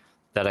 controller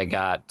that I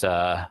got.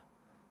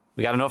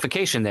 We got a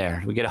notification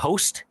there. We get a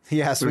host.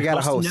 Yes, we got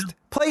a host. Now?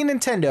 Play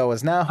Nintendo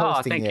is now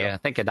hosting you.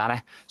 Thank you,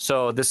 Donna.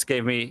 So this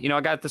gave me,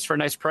 I got this for a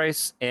nice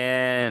price,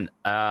 and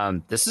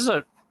this is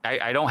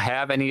I don't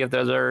have any of the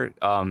other,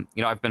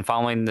 I've been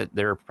following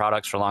their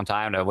products for a long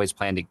time, and I've always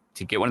planned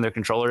to get one of their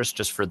controllers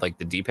just for like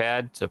the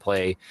D-pad to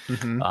play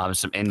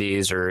some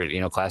indies or,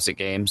 classic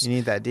games. You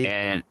need that D.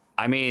 And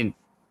I mean,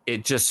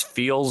 it just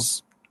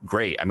feels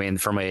great. I mean,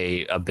 from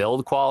a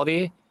build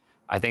quality,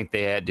 I think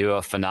they do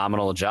a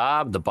phenomenal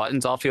job. The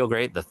buttons all feel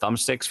great. The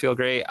thumbsticks feel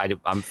great.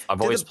 I've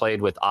always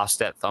played with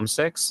offset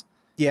thumbsticks.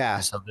 Yeah.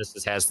 So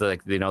this has the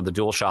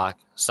DualShock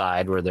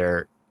side where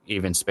they're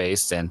even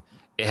spaced, and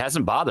it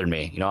hasn't bothered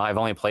me. I've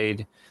only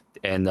played,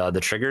 and the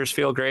triggers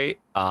feel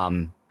great.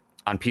 On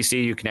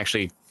PC, you can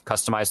actually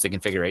customize the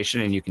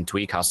configuration, and you can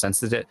tweak how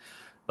sensitive,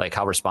 like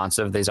how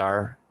responsive these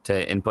are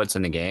to inputs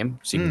in the game.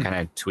 So you can kind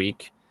of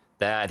tweak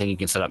that. I think you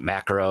can set up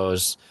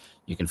macros.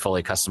 You can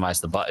fully customize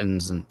the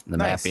buttons and the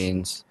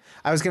mappings.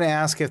 I was going to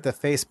ask if the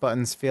face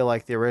buttons feel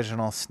like the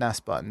original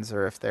SNES buttons,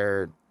 or if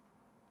they're.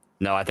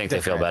 No, I think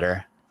they feel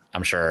better.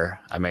 I'm sure.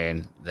 Are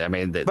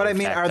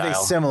they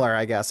similar?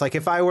 I guess. Like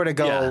if I were to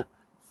go,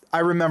 I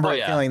remember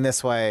it feeling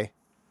this way.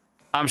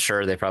 I'm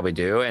sure they probably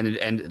do,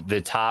 and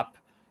the top,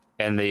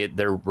 and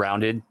they're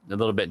rounded a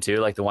little bit too.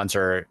 Like the ones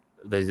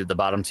the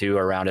bottom two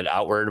are rounded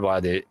outward,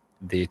 while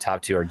the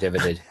top two are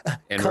divoted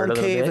inward a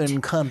little bit. Concave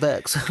and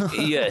convex.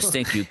 Yes,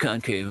 thank you.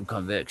 Concave and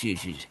convex.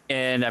 Yes.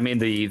 And I mean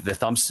the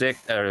thumbstick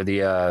or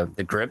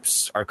the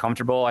grips are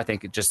comfortable. I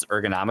think just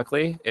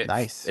ergonomically,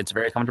 nice. It's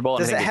very comfortable.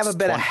 Does it have a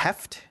bit of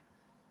heft?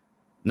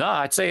 No,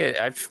 I'd say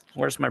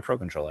where's my Pro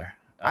controller?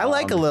 I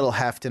like a little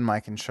heft in my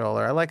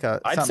controller.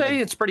 I'd say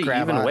it's pretty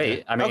even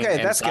weight. I mean,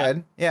 okay, that's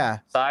good. Yeah.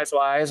 Size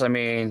wise, I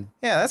mean.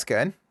 Yeah, that's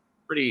good.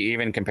 Pretty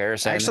even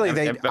comparison.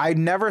 Actually, I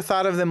never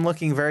thought of them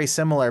looking very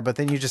similar, but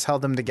then you just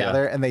held them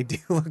together and they do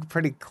look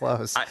pretty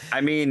close. I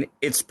mean,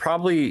 it's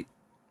probably,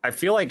 I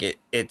feel like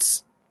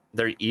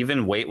they're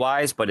even weight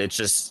wise, but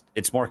it's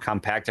more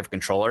compact of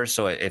controller,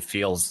 so it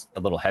feels a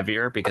little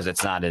heavier because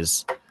it's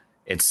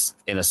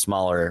in a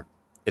smaller,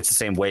 it's the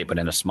same weight but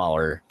in a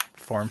smaller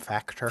form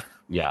factor.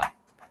 Yeah.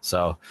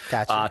 So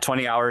gotcha.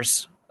 20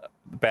 hours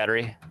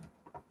battery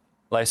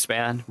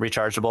lifespan,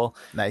 rechargeable.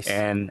 Nice.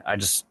 And I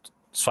just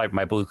swipe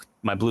my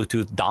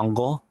Bluetooth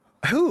dongle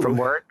from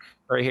work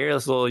right here.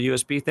 This little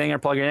USB thing, I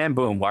plug it in,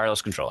 boom,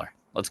 wireless controller.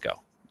 Let's go.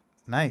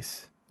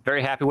 Nice.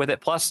 Very happy with it.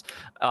 Plus,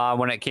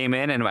 when it came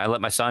in and I let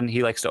my son,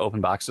 he likes to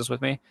open boxes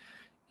with me.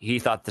 He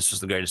thought this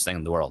was the greatest thing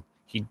in the world.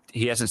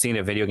 He hasn't seen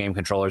a video game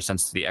controller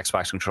since the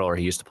Xbox controller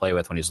he used to play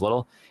with when he was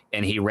little.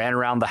 And he ran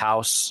around the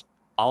house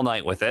all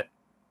night with it.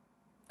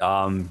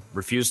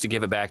 Refused to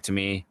give it back to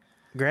me.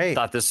 Great.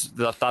 Thought this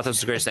was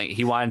the greatest thing.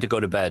 He wanted to go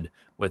to bed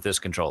with this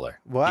controller.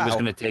 Wow. He was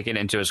going to take it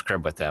into his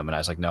crib with him, and I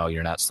was like, "No,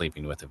 you're not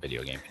sleeping with a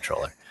video game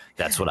controller.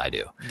 That's what I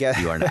do.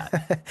 You are not."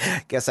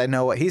 Guess I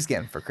know what he's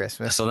getting for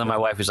Christmas. So then my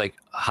wife was like,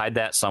 "Hide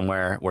that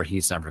somewhere where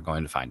he's never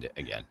going to find it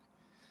again."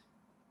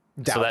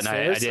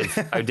 Downstairs? So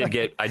that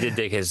night I did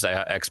dig his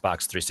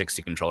Xbox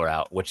 360 controller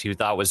out, which he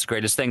thought was the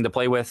greatest thing to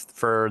play with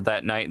for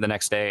that night, the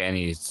next day, and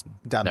he's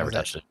never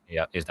touched it.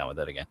 Yeah, he's done with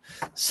it again.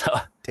 So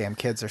damn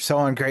kids are so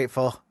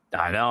ungrateful.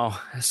 I know.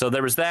 So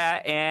there was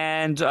that,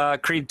 and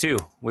Creed 2.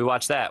 We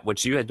watched that,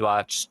 which you had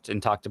watched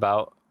and talked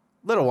about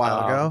A little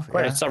while ago.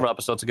 Quite several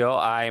episodes ago.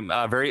 I'm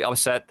very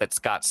upset that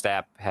Scott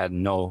Stapp had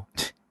no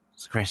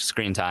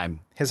screen time.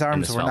 His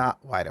arms were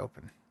not wide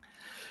open.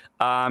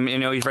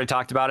 You've already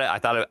talked about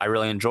it. I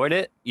really enjoyed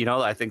it.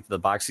 I think the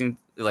boxing,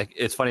 like,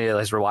 it's funny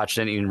as we're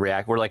watching it and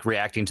we're like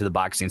reacting to the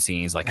boxing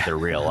scenes like they're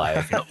real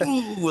life.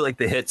 Ooh, like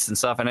the hits and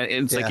stuff. And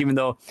it's like, even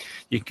though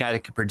you can kind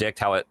of predict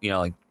how it,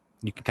 like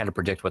you can kind of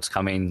predict what's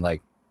coming.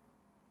 Like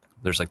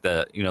there's like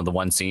the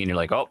one scene you're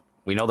like, oh,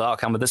 we know the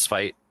outcome of this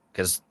fight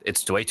because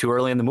it's way too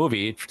early in the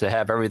movie to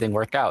have everything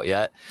work out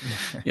yet.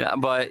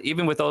 But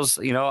even with those,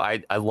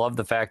 I love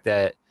the fact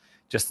that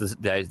just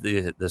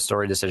the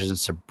story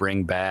decisions to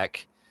bring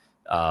back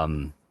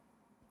the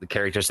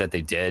characters that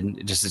they did,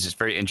 it's just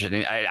very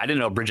interesting. I didn't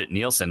know Bridget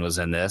Nielsen was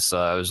in this, so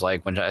I was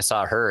like, when I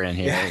saw her in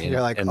here,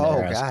 you're like, oh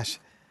gosh,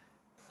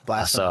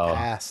 blast from the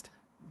past.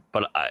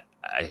 But I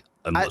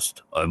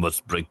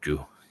must break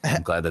you.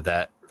 I'm glad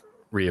that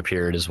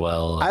reappeared as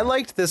well. I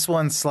liked this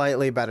one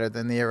slightly better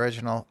than the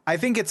original. I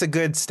think it's a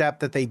good step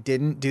that they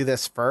didn't do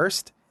this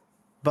first,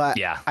 but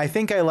I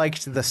think I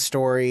liked the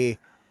story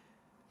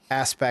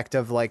aspect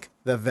of like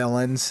the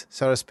villains,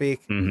 so to speak,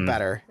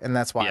 better, and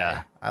that's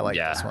why I like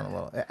this one a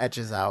little. It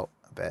edges out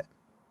a bit.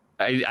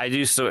 I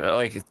do, so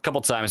like a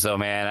couple times though,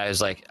 man. I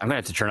was like, I'm gonna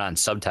have to turn on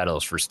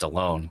subtitles for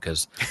Stallone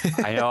because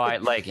I know I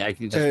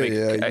can just make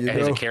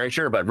as a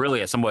character, but really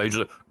as somebody who's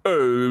just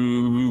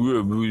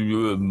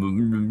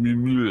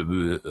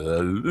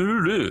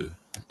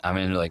I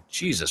mean, like,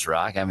 Jesus,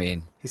 Rock. I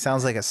mean, he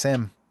sounds like a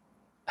sim.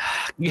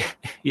 Yeah,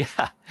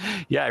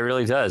 it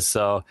really does.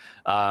 So,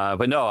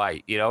 but no,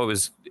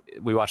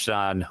 we watched it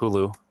on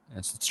Hulu.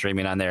 It's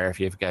streaming on there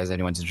if you guys,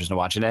 anyone's interested in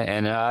watching it.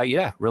 And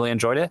really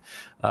enjoyed it.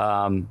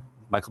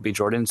 Michael B.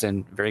 Jordan's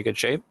in very good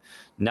shape.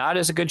 Not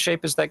as a good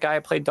shape as that guy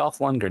who played Dolph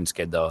Lundgren's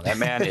kid, though. That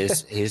man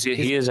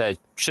he is a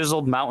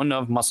chiseled mountain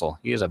of muscle.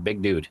 He is a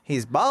big dude.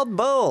 He's Bald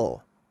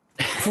Bull.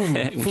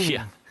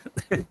 Yeah.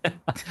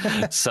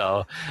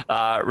 So,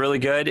 really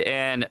good.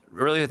 And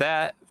really with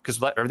that,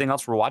 because everything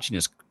else we're watching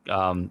is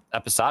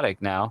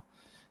episodic now.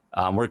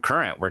 We're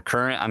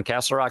current on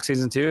Castle Rock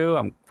season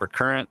 2. We're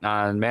current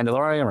on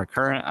Mandalorian. We're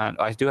current on.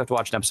 I do have to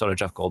watch an episode of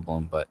Jeff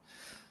Goldblum, but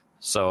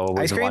so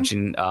we've been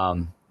watching.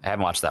 I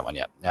haven't watched that one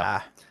yet.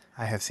 Yeah.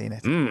 I have seen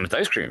it. It's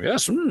ice cream.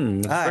 Yes,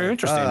 it's very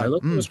interesting. I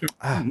love ice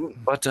cream.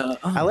 But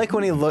I like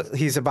when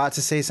he's about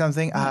to say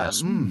something.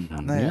 Yes,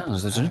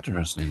 that's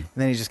interesting. And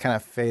then he just kind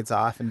of fades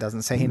off and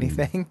doesn't say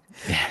anything,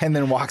 and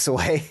then walks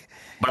away.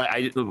 But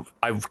I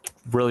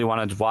really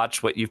wanted to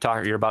watch what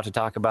you're about to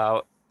talk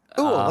about.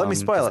 Ooh, let me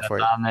spoil it for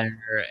you. On there,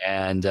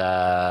 and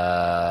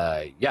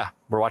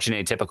we're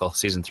watching Atypical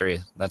season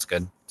 3. That's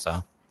good.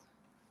 So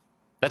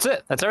that's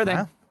it. That's everything.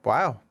 Yeah.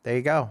 Wow, there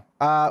you go.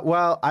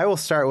 Well, I will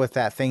start with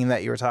that thing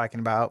that you were talking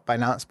about by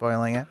not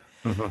spoiling it.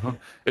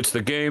 It's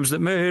the games that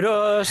made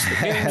us, the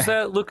games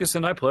that Lucas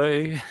and I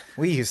play.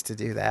 We used to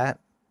do that.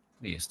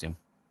 We used to.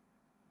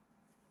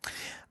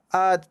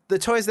 The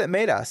Toys That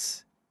Made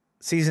Us,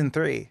 season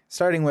 3,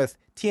 starting with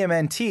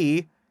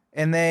TMNT.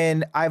 And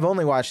then I've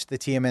only watched the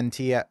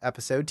TMNT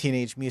episode,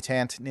 Teenage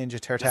Mutant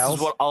Ninja Turtles.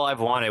 This is all I've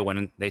wanted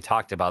when they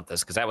talked about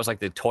this, because that was like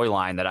the toy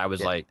line that I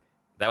was like,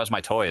 that was my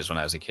toys when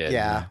I was a kid.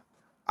 Yeah.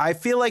 I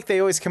feel like they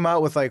always come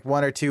out with like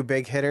one or two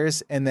big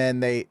hitters, and then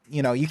they,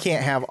 you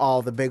can't have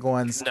all the big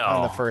ones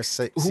on the first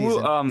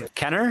season.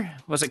 Kenner?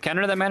 Was it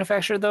Kenner that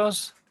manufactured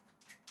those?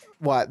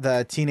 What,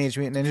 the Teenage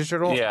Mutant Ninja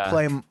Turtle? Yeah.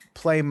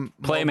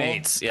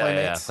 Playmates.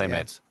 Yeah,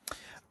 Playmates.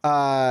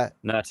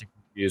 Not to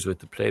confuse with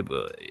the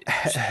Playboy.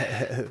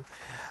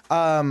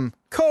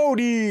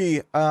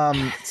 Cody.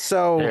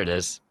 So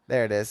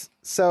there it is.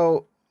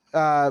 So,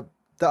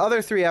 the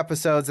other 3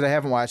 episodes that I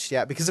haven't watched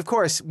yet, because of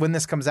course, when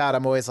this comes out,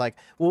 I'm always like,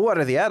 well, what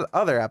are the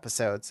other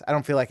episodes? I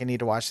don't feel like I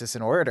need to watch this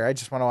in order. I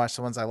just want to watch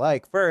the ones I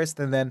like first,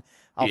 and then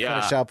I'll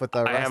finish up with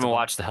the rest. I haven't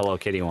watched the Hello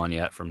Kitty one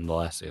yet from the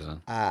last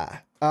season.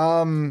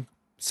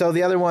 So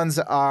the other ones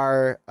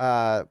are,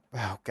 the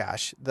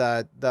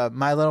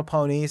My Little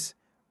Ponies,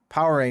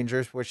 Power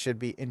Rangers, which should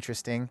be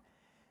interesting.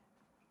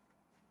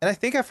 And I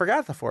think I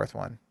forgot the 4th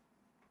one.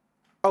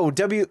 Oh,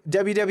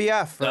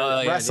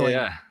 WWF wrestling.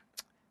 Yeah.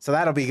 So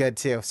that'll be good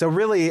too. So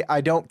really, I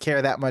don't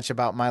care that much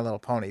about My Little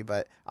Pony,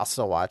 but I'll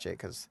still watch it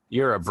because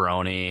you're a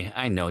brony.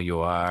 I know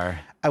you are.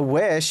 I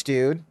wish,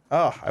 dude.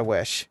 Oh, I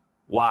wish.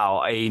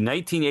 Wow, a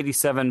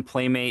 1987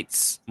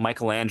 Playmates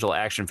Michelangelo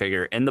action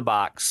figure in the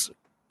box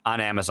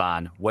on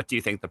Amazon. What do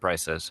you think the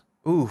price is?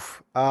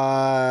 Oof,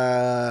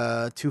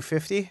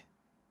 $250.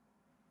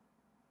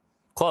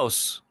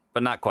 Close.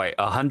 but not quite.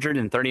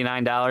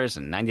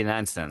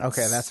 $139.99.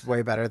 Okay, that's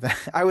way better than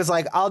I was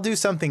like. I'll do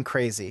something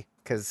crazy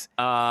because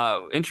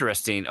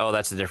interesting. Oh,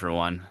 that's a different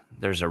one.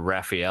 There's a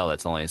Raphael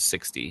that's only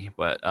 60,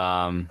 but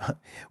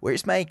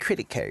where's my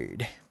credit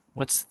card?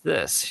 what's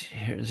this?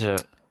 Here's a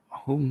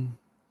who?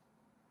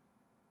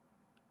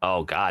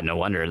 Oh God, no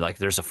wonder. Like,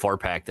 there's a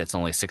 4-pack that's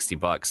only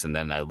 $60, and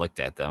then I looked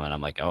at them and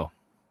I'm like, oh,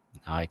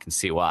 now I can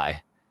see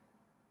why.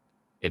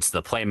 It's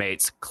the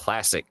Playmates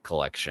Classic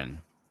Collection,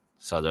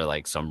 so they're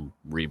like some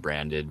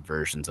rebranded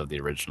versions of the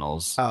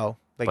originals. Oh,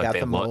 they got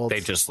the molds.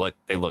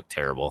 They look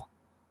terrible.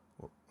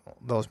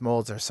 Those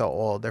molds are so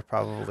old. They're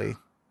probably.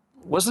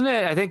 Wasn't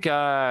it? I think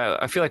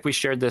I feel like we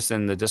shared this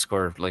in the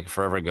Discord like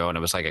forever ago, and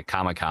it was like a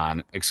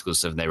Comic-Con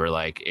exclusive. And they were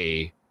like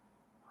a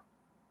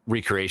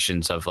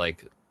recreations of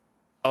like,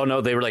 oh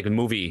no, they were like a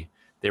movie.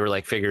 They were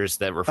like figures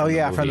that were from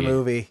the movie, from the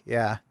movie,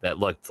 yeah, that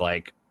looked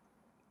like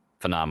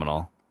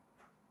phenomenal.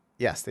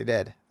 Yes, they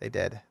did. They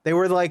did. They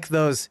were like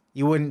those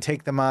you wouldn't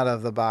take them out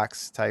of the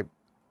box type,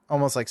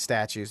 almost like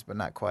statues, but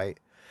not quite.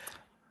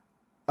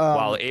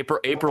 While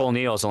April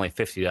O'Neil is only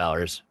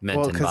 $50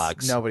 mint in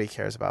box. Nobody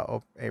cares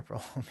about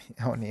April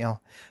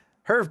O'Neil.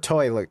 Her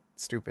toy looked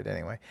stupid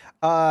anyway.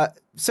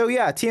 So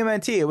yeah,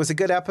 TMNT. It was a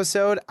good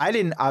episode. I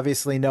didn't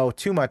obviously know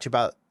too much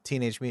about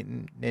Teenage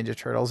Mutant Ninja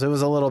Turtles. It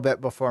was a little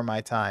bit before my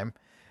time.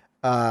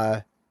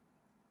 And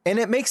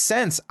it makes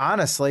sense,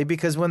 honestly,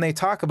 because when they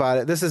talk about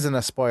it, this isn't a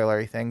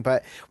spoilery thing,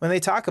 but when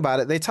they talk about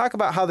it, they talk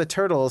about how the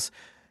Turtles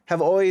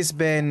have always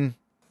been,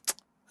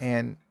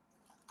 and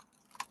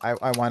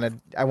I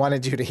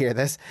wanted you to hear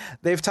this.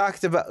 They've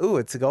talked about, ooh,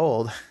 it's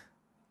gold.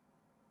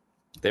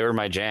 They were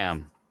my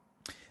jam.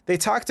 They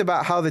talked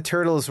about how the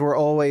Turtles were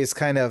always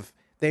kind of,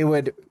 they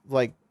would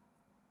like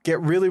get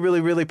really,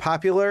 really, really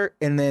popular,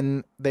 and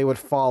then they would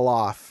fall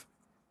off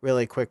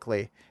really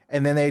quickly.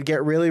 And then they'd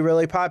get really,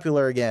 really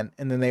popular again,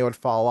 and then they would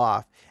fall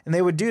off. And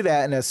they would do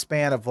that in a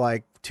span of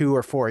like 2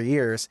 or 4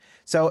 years.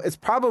 So it's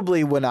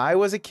probably when I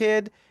was a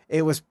kid,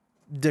 it was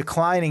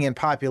declining in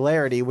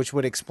popularity, which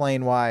would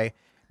explain why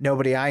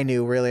nobody I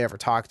knew really ever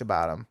talked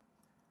about them.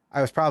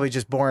 I was probably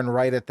just born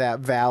right at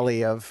that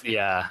valley of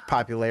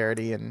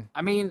popularity. And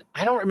I mean,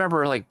 I don't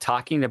remember like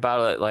talking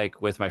about it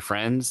like with my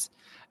friends.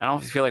 I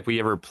don't feel like we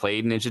ever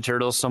played Ninja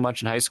Turtles so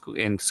much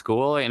in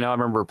school. You know, I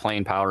remember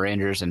playing Power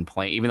Rangers and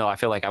playing, even though I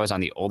feel like I was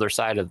on the older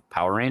side of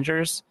Power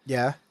Rangers.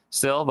 Yeah.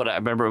 Still, but I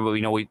remember,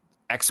 you know,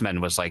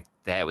 X-Men was like,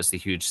 that was the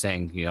huge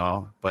thing, you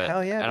know, but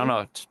hell yeah, I don't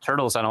know.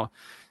 Turtles,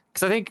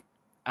 because I think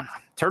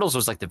Turtles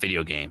was like the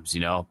video games, you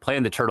know,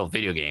 playing the Turtle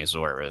video games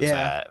where it was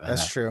at.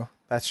 That's true.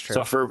 That's true.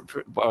 So for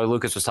while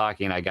Lucas was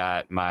talking, I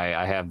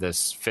have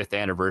this 5th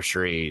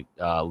anniversary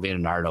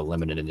Leonardo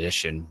limited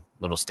edition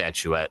little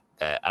statuette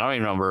that I don't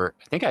even remember.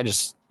 I think it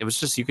was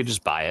just, you could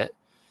just buy it,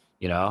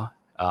 you know?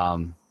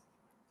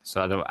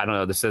 So I don't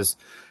know. This is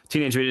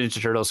Teenage Mutant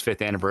Ninja Turtles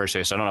 5th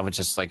anniversary. So I don't know if it's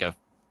just like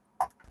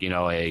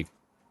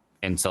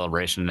in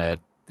celebration that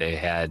they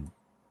had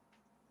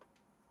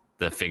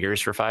the figures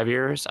for 5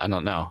 years. I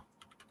don't know.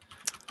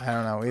 I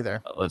don't know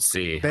either. Let's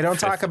see. They don't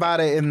talk about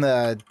it in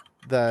the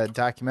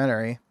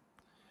documentary.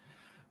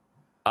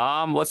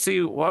 Let's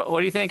see. What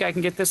do you think? I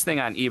can get this thing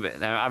on eBay.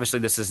 Now, obviously,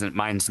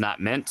 mine's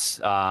not mint.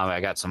 I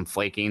got some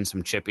flaking,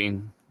 some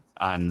chipping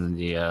on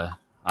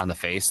the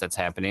face that's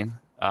happening.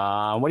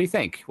 What do you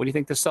think? What do you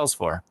think this sells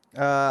for?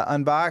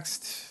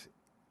 Unboxed,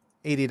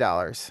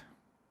 $80.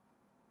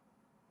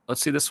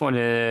 Let's see. This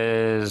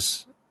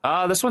one's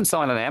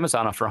selling on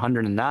Amazon for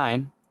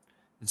 $109.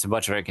 It's in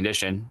much better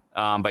condition.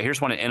 But here's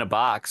one in a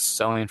box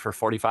selling for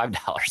 $45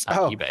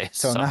 on eBay.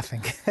 So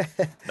nothing.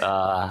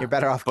 You're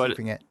better off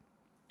keeping it.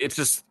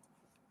 It's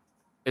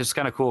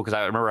kind of cool because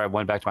I remember I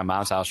went back to my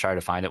mom's house, tried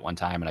to find it one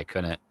time, and I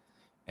couldn't.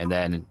 And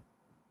then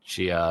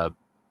she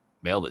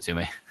mailed it to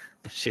me.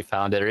 She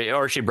found it,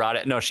 or she brought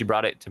it. No, she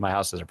brought it to my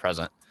house as a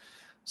present.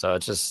 So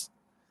it's just,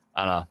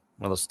 I don't know,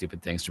 one of those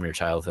stupid things from your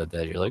childhood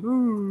that you're like,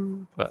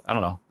 ooh. But I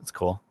don't know. It's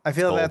cool. I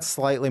feel that's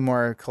slightly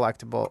more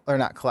collectible, or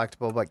not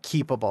collectible, but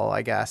keepable,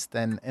 I guess,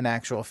 than an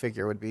actual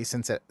figure would be,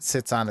 since it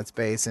sits on its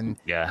base and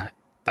I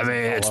mean,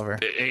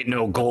 it ain't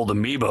no gold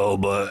amiibo,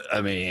 but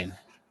I mean,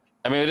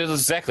 it is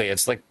exactly.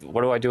 It's like,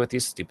 what do I do with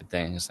these stupid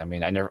things? I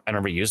mean, I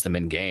never use them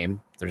in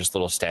game. They're just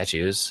little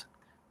statues.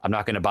 I'm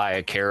not going to buy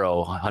a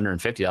Caro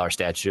 $150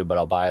 statue, but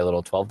I'll buy a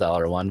little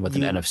 $12 one with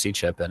an NFC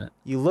chip in it.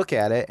 You look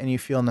at it and you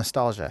feel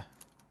nostalgia.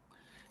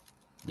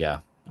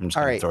 Yeah. I'm just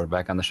going to throw it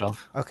back on the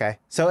shelf. Okay.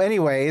 So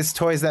anyways,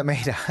 Toys That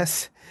Made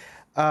Us.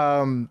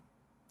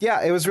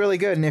 Yeah, it was really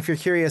good. And if you're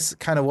curious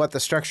kind of what the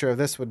structure of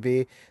this would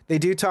be, they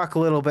do talk a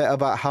little bit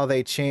about how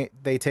they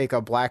take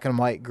a black and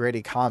white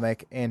gritty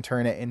comic and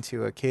turn it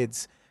into a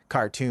kid's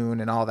cartoon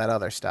and all that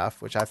other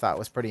stuff, which I thought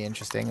was pretty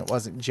interesting. It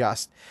wasn't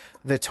just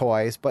the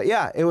toys, but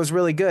yeah, it was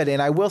really good.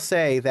 And I will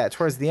say that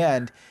towards the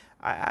end,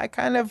 I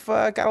kind of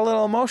got a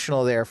little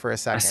emotional there for a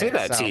second. I see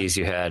that tease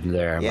you had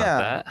there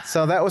about that.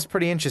 So that was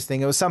pretty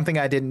interesting. It was something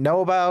I didn't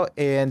know about,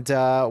 and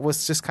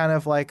was just kind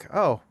of like,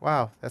 oh,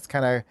 wow, that's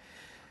kind of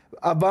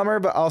a bummer,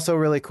 but also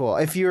really cool.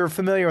 If you're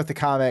familiar with the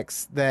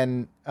comics,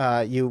 then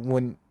you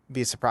wouldn't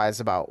be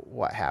surprised about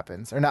what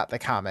happens, or not the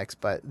comics,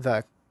 but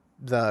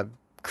the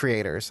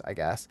creators, I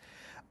guess.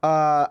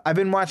 I've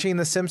been watching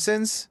The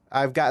Simpsons.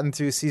 I've gotten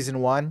through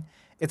season 1.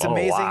 It's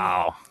amazing.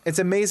 Wow. It's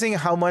amazing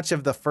how much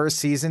of the first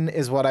season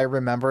is what I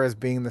remember as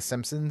being The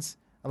Simpsons,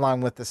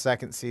 along with the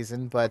second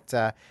season. But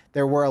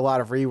there were a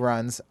lot of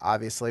reruns,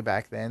 obviously,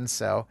 back then.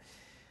 So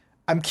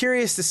I'm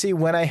curious to see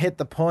when I hit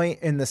the point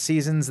in the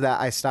seasons that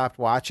I stopped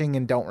watching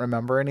and don't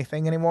remember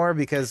anything anymore,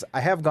 because I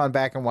have gone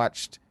back and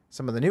watched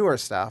some of the newer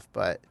stuff.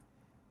 But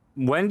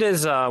When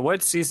does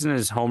what season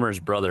is Homer's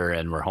brother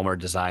in, where Homer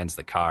designs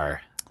the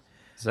car?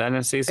 Is that in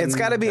a season? It's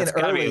got to be an That's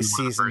gotta early be in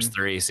season. one of the first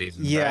 3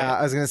 seasons. yeah, right?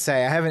 I was gonna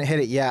say I haven't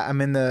hit it yet.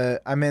 I'm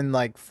in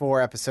like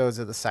 4 episodes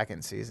of the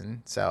second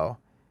season, so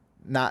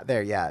not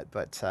there yet.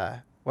 But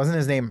wasn't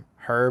his name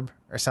Herb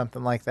or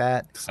something like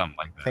that? Something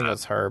like that. I think it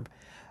was Herb.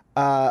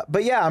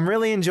 But yeah, I'm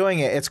really enjoying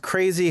it. It's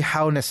crazy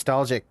how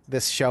nostalgic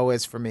this show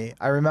is for me.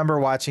 I remember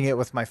watching it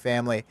with my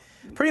family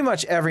pretty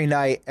much every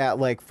night at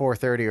like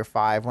 4:30 or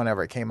 5,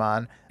 whenever it came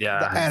on. Yeah,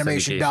 The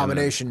animation syndication.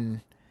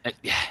 domination.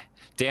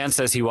 Dan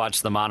says he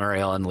watched the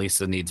Monorail and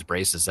Lisa Needs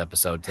Braces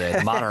episode today.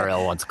 The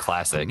Monorail one's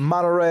classic.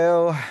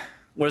 Monorail.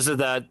 Wasn't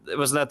that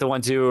the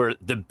one too, or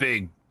the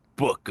Big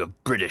Book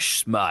of British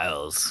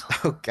Smiles?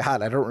 Oh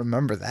God, I don't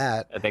remember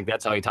that. I think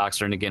that's how he talks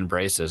her into getting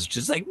braces.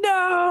 She's like,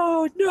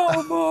 no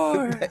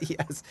more.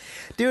 Yes,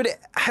 dude.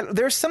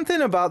 There's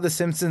something about The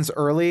Simpsons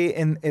early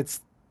in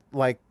its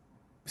like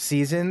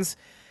seasons.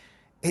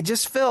 It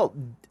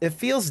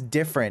feels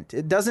different.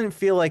 It doesn't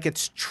feel like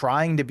it's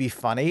trying to be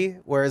funny.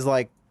 Whereas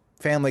like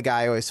Family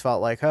Guy always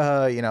felt like,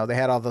 they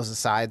had all those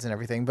asides and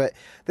everything. But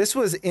this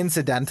was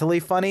incidentally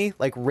funny,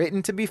 like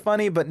written to be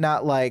funny, but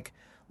not like,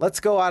 let's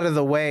go out of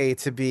the way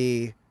to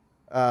be,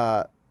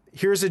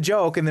 here's a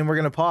joke, and then we're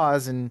going to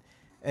pause and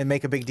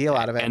make a big deal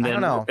out of it. And then I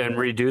don't know. and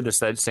redo the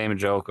same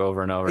joke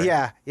over and over.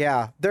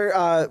 Yeah.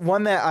 There,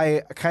 one that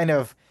I kind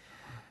of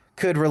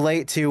could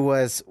relate to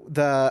was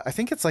I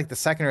think it's like the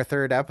second or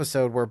third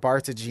episode where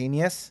Bart's a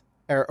genius,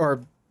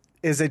 or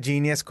is a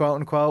genius,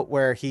 quote unquote,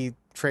 where he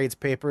trades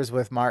papers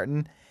with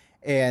Martin,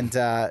 and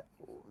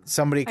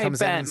somebody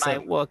comes in and says,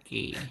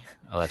 Wookiee.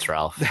 Oh, that's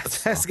Ralph.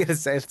 I was gonna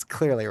say it's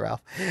clearly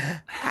Ralph.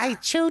 I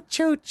choose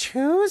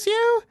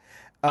you.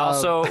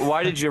 Also,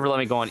 why did you ever let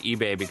me go on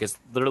eBay? Because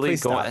literally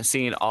Please stop.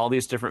 seeing all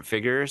these different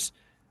figures,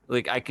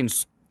 like I can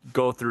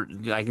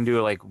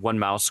do like one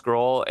mouse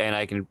scroll and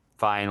I can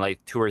find like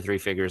 2 or 3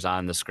 figures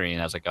on the screen.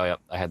 I was like, oh, yep,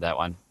 I had that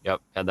one.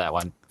 Yep, had that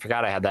one.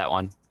 Forgot I had that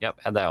one.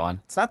 Yep, had that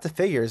one. It's not the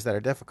figures that are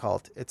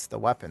difficult. It's the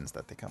weapons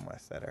that they come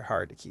with that are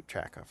hard to keep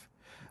track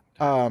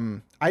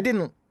of. I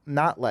didn't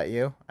not let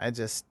you.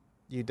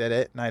 You did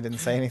it, and I didn't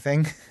say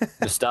anything.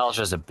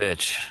 Nostalgia's a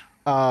bitch.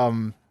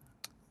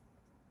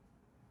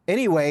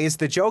 Anyways,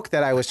 the joke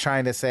that I was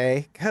trying to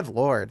say, good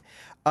Lord.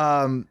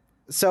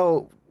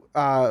 So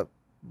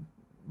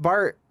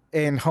Bart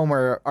and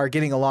Homer are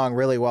getting along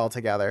really well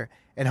together.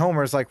 And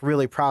Homer's like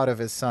really proud of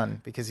his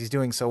son because he's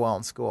doing so well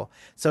in school.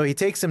 So he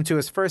takes him to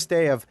his first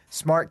day of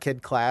Smart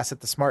Kid class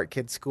at the Smart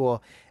Kid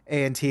school.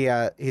 And he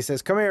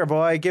says, "Come here,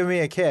 boy, give me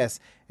a kiss."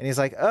 And he's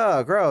like,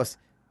 "Oh, gross."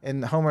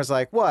 And Homer's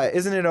like, "What?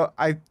 Isn't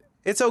it?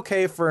 It's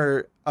okay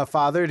for a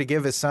father to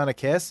give his son a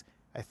kiss,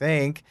 I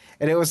think."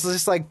 And it was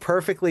just like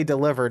perfectly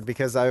delivered,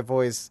 because I've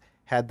always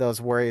had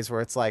those worries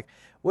where it's like,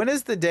 when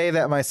is the day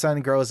that my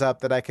son grows up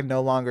that I can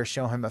no longer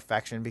show him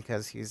affection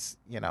because he's,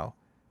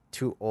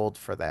 too old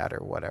for that or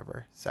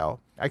whatever. So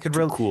I could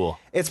really cool.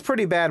 It's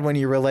pretty bad when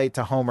you relate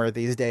to Homer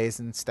these days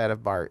instead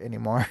of Bart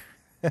anymore.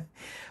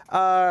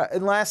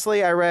 And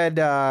lastly, I read,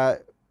 let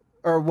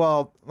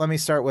me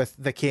start with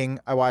The King.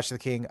 I watched The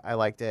King. I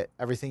liked it.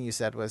 Everything you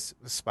said was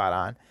spot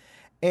on.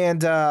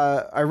 And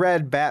I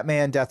read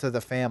Batman: Death of the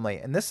Family,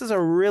 and this is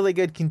a really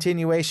good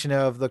continuation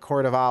of The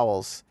Court of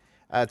Owls.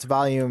 It's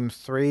volume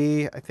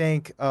 3, I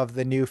think, of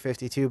the New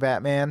 52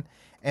 Batman.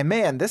 And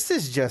man, this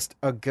is just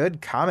a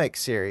good comic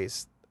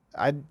series.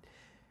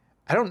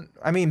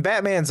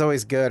 Batman's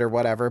always good or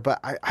whatever, but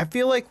I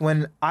feel like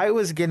when I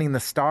was getting the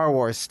Star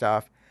Wars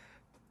stuff,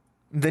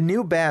 the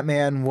new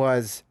Batman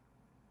was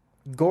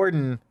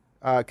Gordon,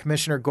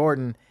 Commissioner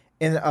Gordon,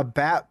 in a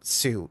bat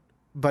suit,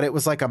 but it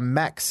was like a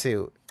mech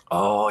suit.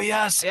 Oh,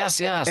 yes.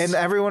 And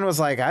everyone was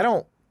like, I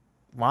don't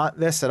want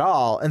this at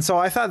all. And so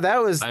I thought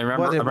that was I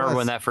remember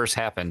when that first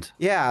happened.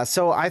 Yeah,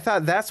 so I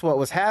thought that's what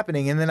was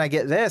happening, and then I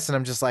get this, and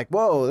I'm just like,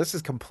 whoa, this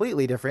is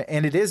completely different,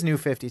 and it is New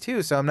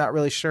 52, so I'm not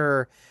really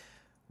sure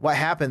what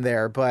happened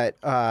there, but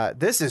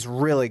this is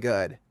really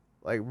good,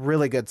 like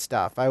really good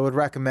stuff. I would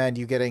recommend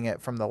you getting it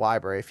from the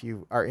library if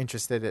you are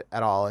interested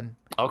at all in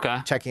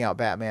checking out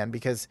Batman,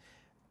 because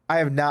I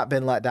have not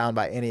been let down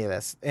by any of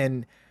this.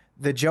 And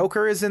the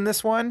Joker is in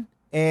this one,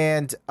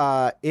 and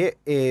it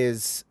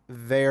is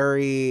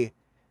very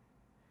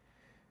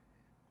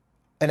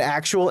an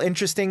actual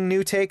interesting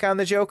new take on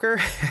the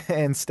Joker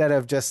instead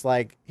of just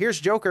like,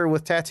 here's Joker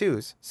with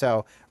tattoos.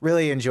 So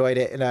really enjoyed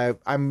it. And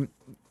I'm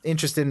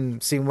interested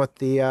in seeing what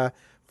the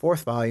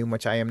 4th volume,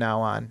 which I am now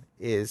on,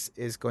 is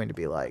going to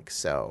be like.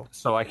 So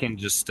I can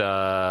just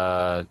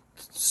start.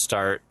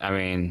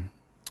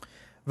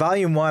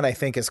 Volume 1, I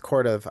think, is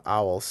Court of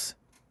Owls.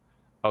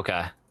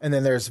 Okay. And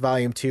then there's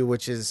Volume 2,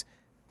 which is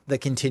the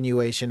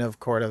continuation of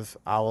Court of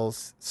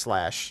Owls /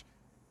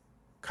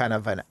 kind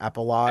of an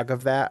epilogue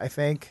of that, I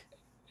think.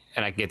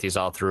 And I can get these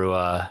all through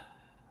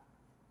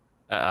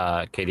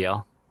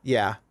KDL.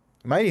 Yeah.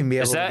 You might even be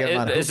able to get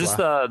them on Hoopla. Is this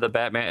the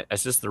Batman?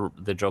 Is this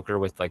the Joker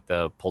with like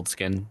the pulled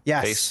skin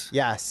face?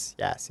 Yes.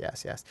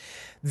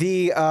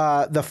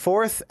 The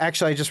fourth,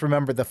 actually, I just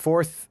remembered the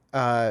fourth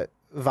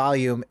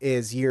volume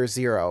is Year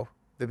Zero,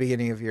 the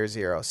beginning of Year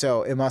Zero.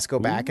 So it must go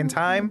back in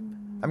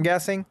time, I'm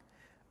guessing,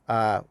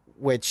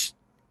 which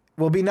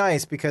will be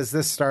nice because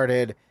this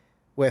started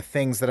with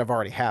things that have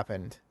already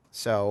happened.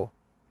 So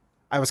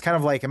I was kind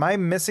of like, am I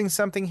missing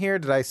something here?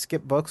 Did I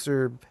skip books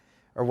or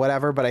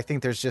whatever? But I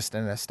think there's just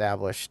an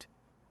established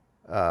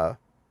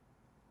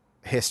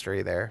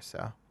history there.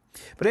 So,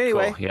 but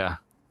anyway, cool,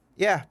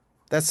 yeah,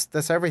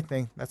 that's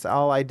everything. That's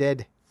all I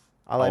did.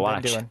 All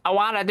I've been doing. I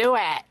want to do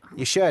it.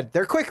 You should.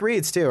 They're quick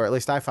reads too, or at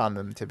least I found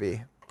them to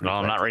be. No,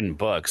 I'm not reading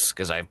books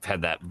because I've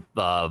had that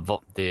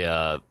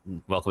the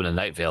Welcome to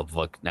Night Vale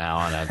book now,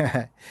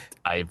 and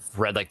I've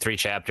read like 3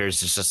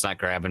 chapters. It's just not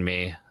grabbing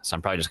me, so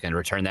I'm probably just going to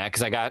return that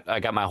because I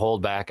got my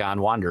hold back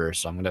on Wanderer,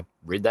 so I'm going to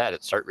read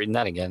that. Start reading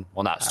that again.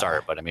 Well, not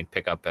start, but I mean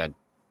pick up at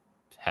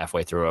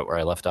halfway through it where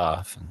I left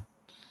off.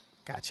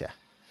 Gotcha.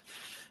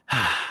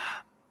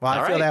 Well,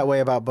 I feel that way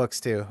about books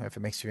too. If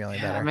it makes you feel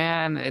any better,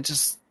 man,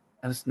 it's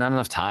not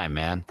enough time,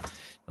 man.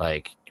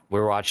 Like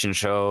we're watching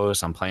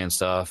shows, I'm playing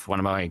stuff. When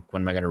am I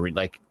going to read?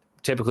 Like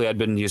typically, I'd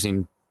been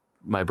using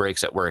my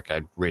breaks at work.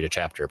 I'd read a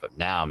chapter, but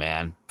now,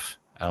 man,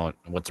 I don't.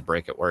 What's a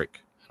break at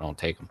work? I don't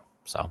take them.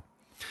 So,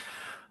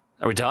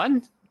 are we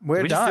done?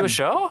 We're done. Just do a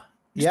show?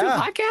 Do a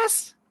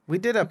podcast? We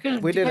did a.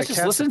 We did a.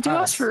 Just listen to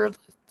us for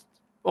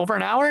over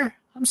an hour.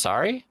 I'm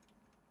sorry.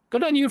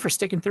 Good on you for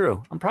sticking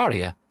through. I'm proud of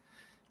you.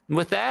 And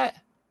with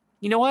that,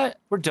 you know what?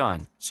 We're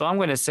done. So I'm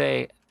going to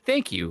say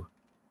thank you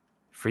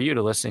for you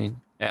to listening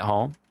at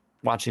home,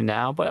 watching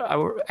now, but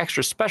our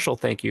extra special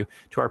thank you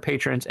to our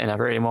patrons and a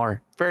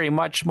very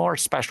much more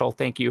special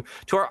thank you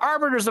to our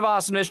arbiters of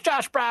awesomeness,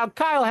 Josh Brown,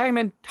 Kyle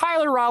Hangman,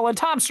 Tyler Rowland,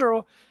 Tom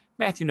Searle,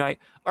 Matthew Knight,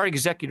 our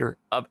executor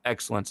of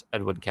excellence,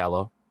 Edwin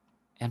Callow.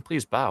 And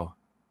please bow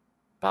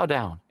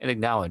down and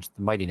acknowledge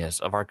the mightiness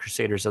of our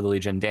Crusaders of the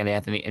Legion, Dan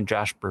Anthony and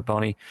Josh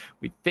Berboni.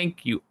 We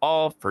thank you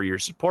all for your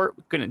support.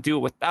 We couldn't do it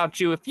without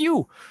you. If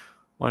you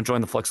want to join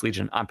the Flux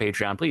Legion on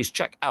Patreon, please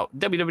check out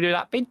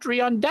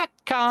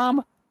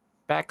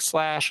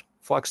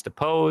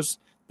www.patreon.com/FluxDepose.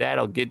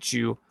 That'll get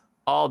you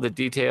all the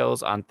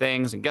details on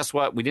things. And guess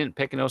what? We didn't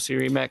pick an OC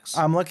remix.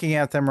 I'm looking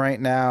at them right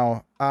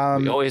now.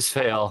 We always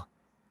fail.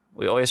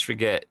 We always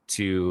forget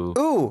to...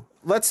 Ooh,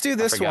 let's do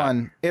this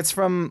one. It's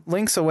from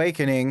Link's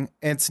Awakening.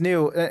 It's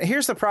new.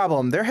 Here's the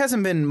problem. There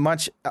hasn't been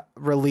much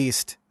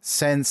released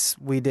since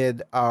we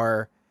did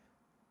our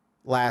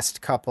last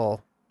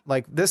couple.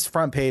 Like, this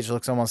front page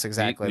looks almost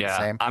exactly the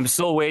same. I'm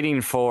still waiting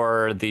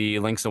for the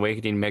Link's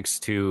Awakening mix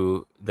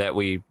that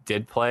we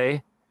did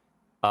play.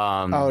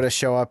 To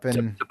show up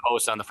and to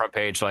post on the front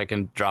page so I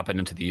can drop it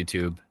into the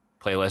YouTube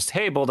playlist.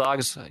 Hey,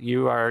 Bulldogs,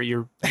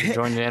 you're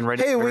joining in right.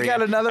 Hey, we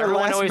got another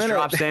Everyone last always minute.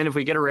 Drops in. If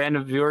we get a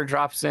random viewer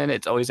drops in,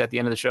 it's always at the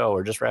end of the show.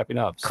 We're just wrapping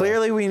up. So.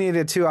 Clearly, we need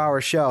a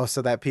 2-hour show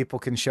so that people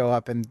can show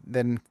up and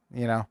then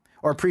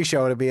or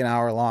pre-show to be an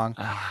hour long.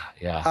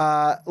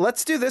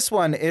 Let's do this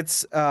one.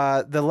 It's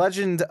The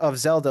Legend of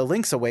Zelda: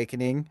 Link's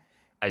Awakening.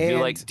 I do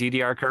like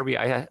DDR Kirby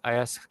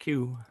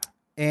ISQ.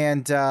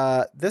 And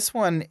this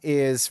one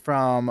is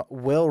from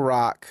Will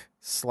Rock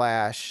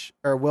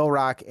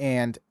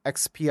and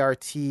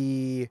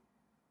XPRT.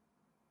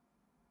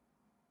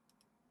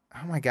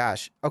 Oh my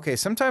gosh. Okay,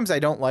 sometimes I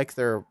don't like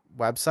their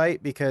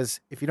website because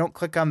if you don't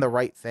click on the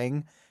right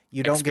thing,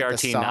 you don't get the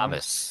song.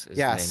 Novice.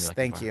 Yes,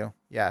 thank you.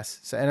 Yes.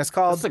 So, and it's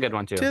called That's a good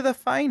one too. To the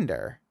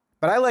Finder.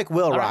 But I like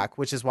Will Rock,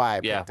 which is why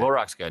I picked Will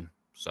Rock's good.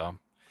 So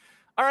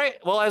all right.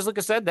 Well, as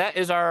Lucas said, that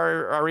is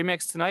our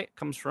remix tonight.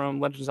 Comes from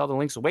Legend of Zelda: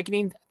 Link's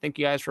Awakening. Thank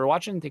you guys for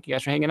watching. Thank you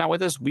guys for hanging out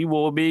with us. We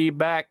will be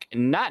back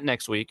not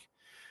next week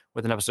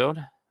with an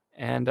episode,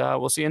 and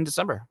we'll see you in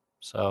December.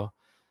 So,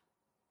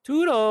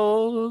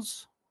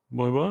 toodles.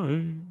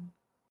 Bye-bye.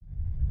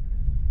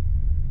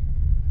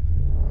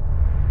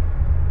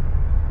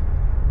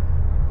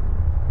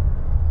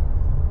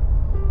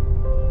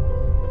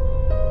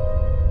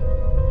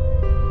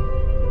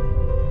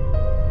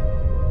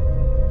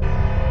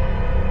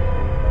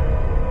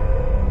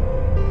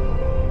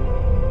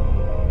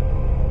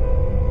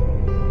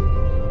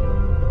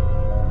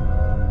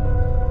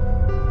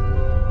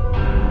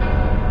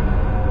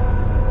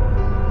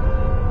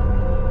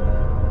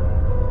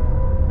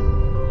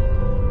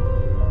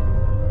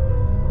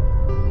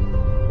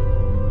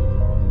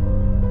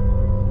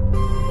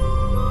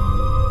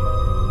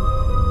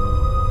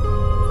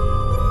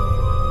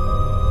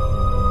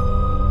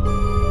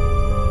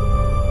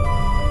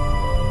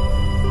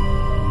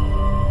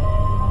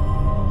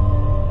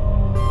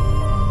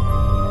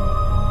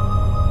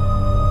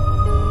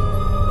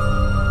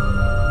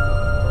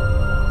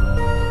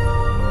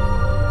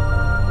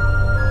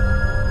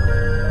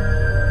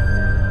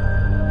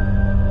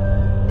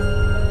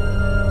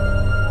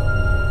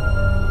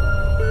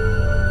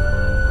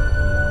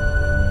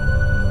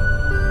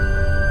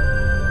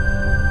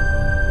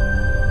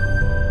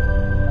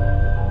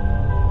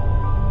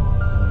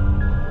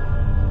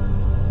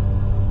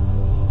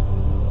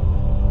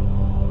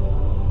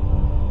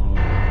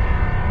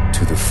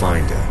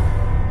 Finder.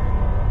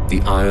 The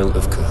Isle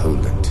of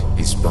Koholint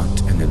is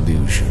but an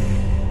illusion.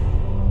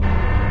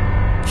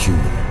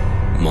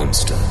 Human,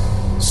 monster,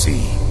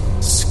 sea,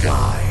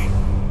 sky.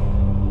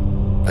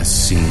 A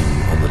seam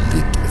on the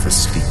lid of a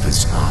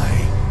sleeper's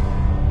eye.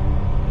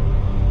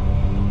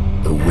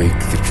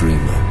 Awake the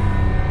dreamer,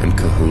 and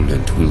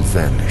Koholint will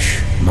vanish,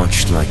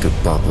 much like a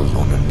bubble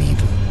on a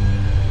needle.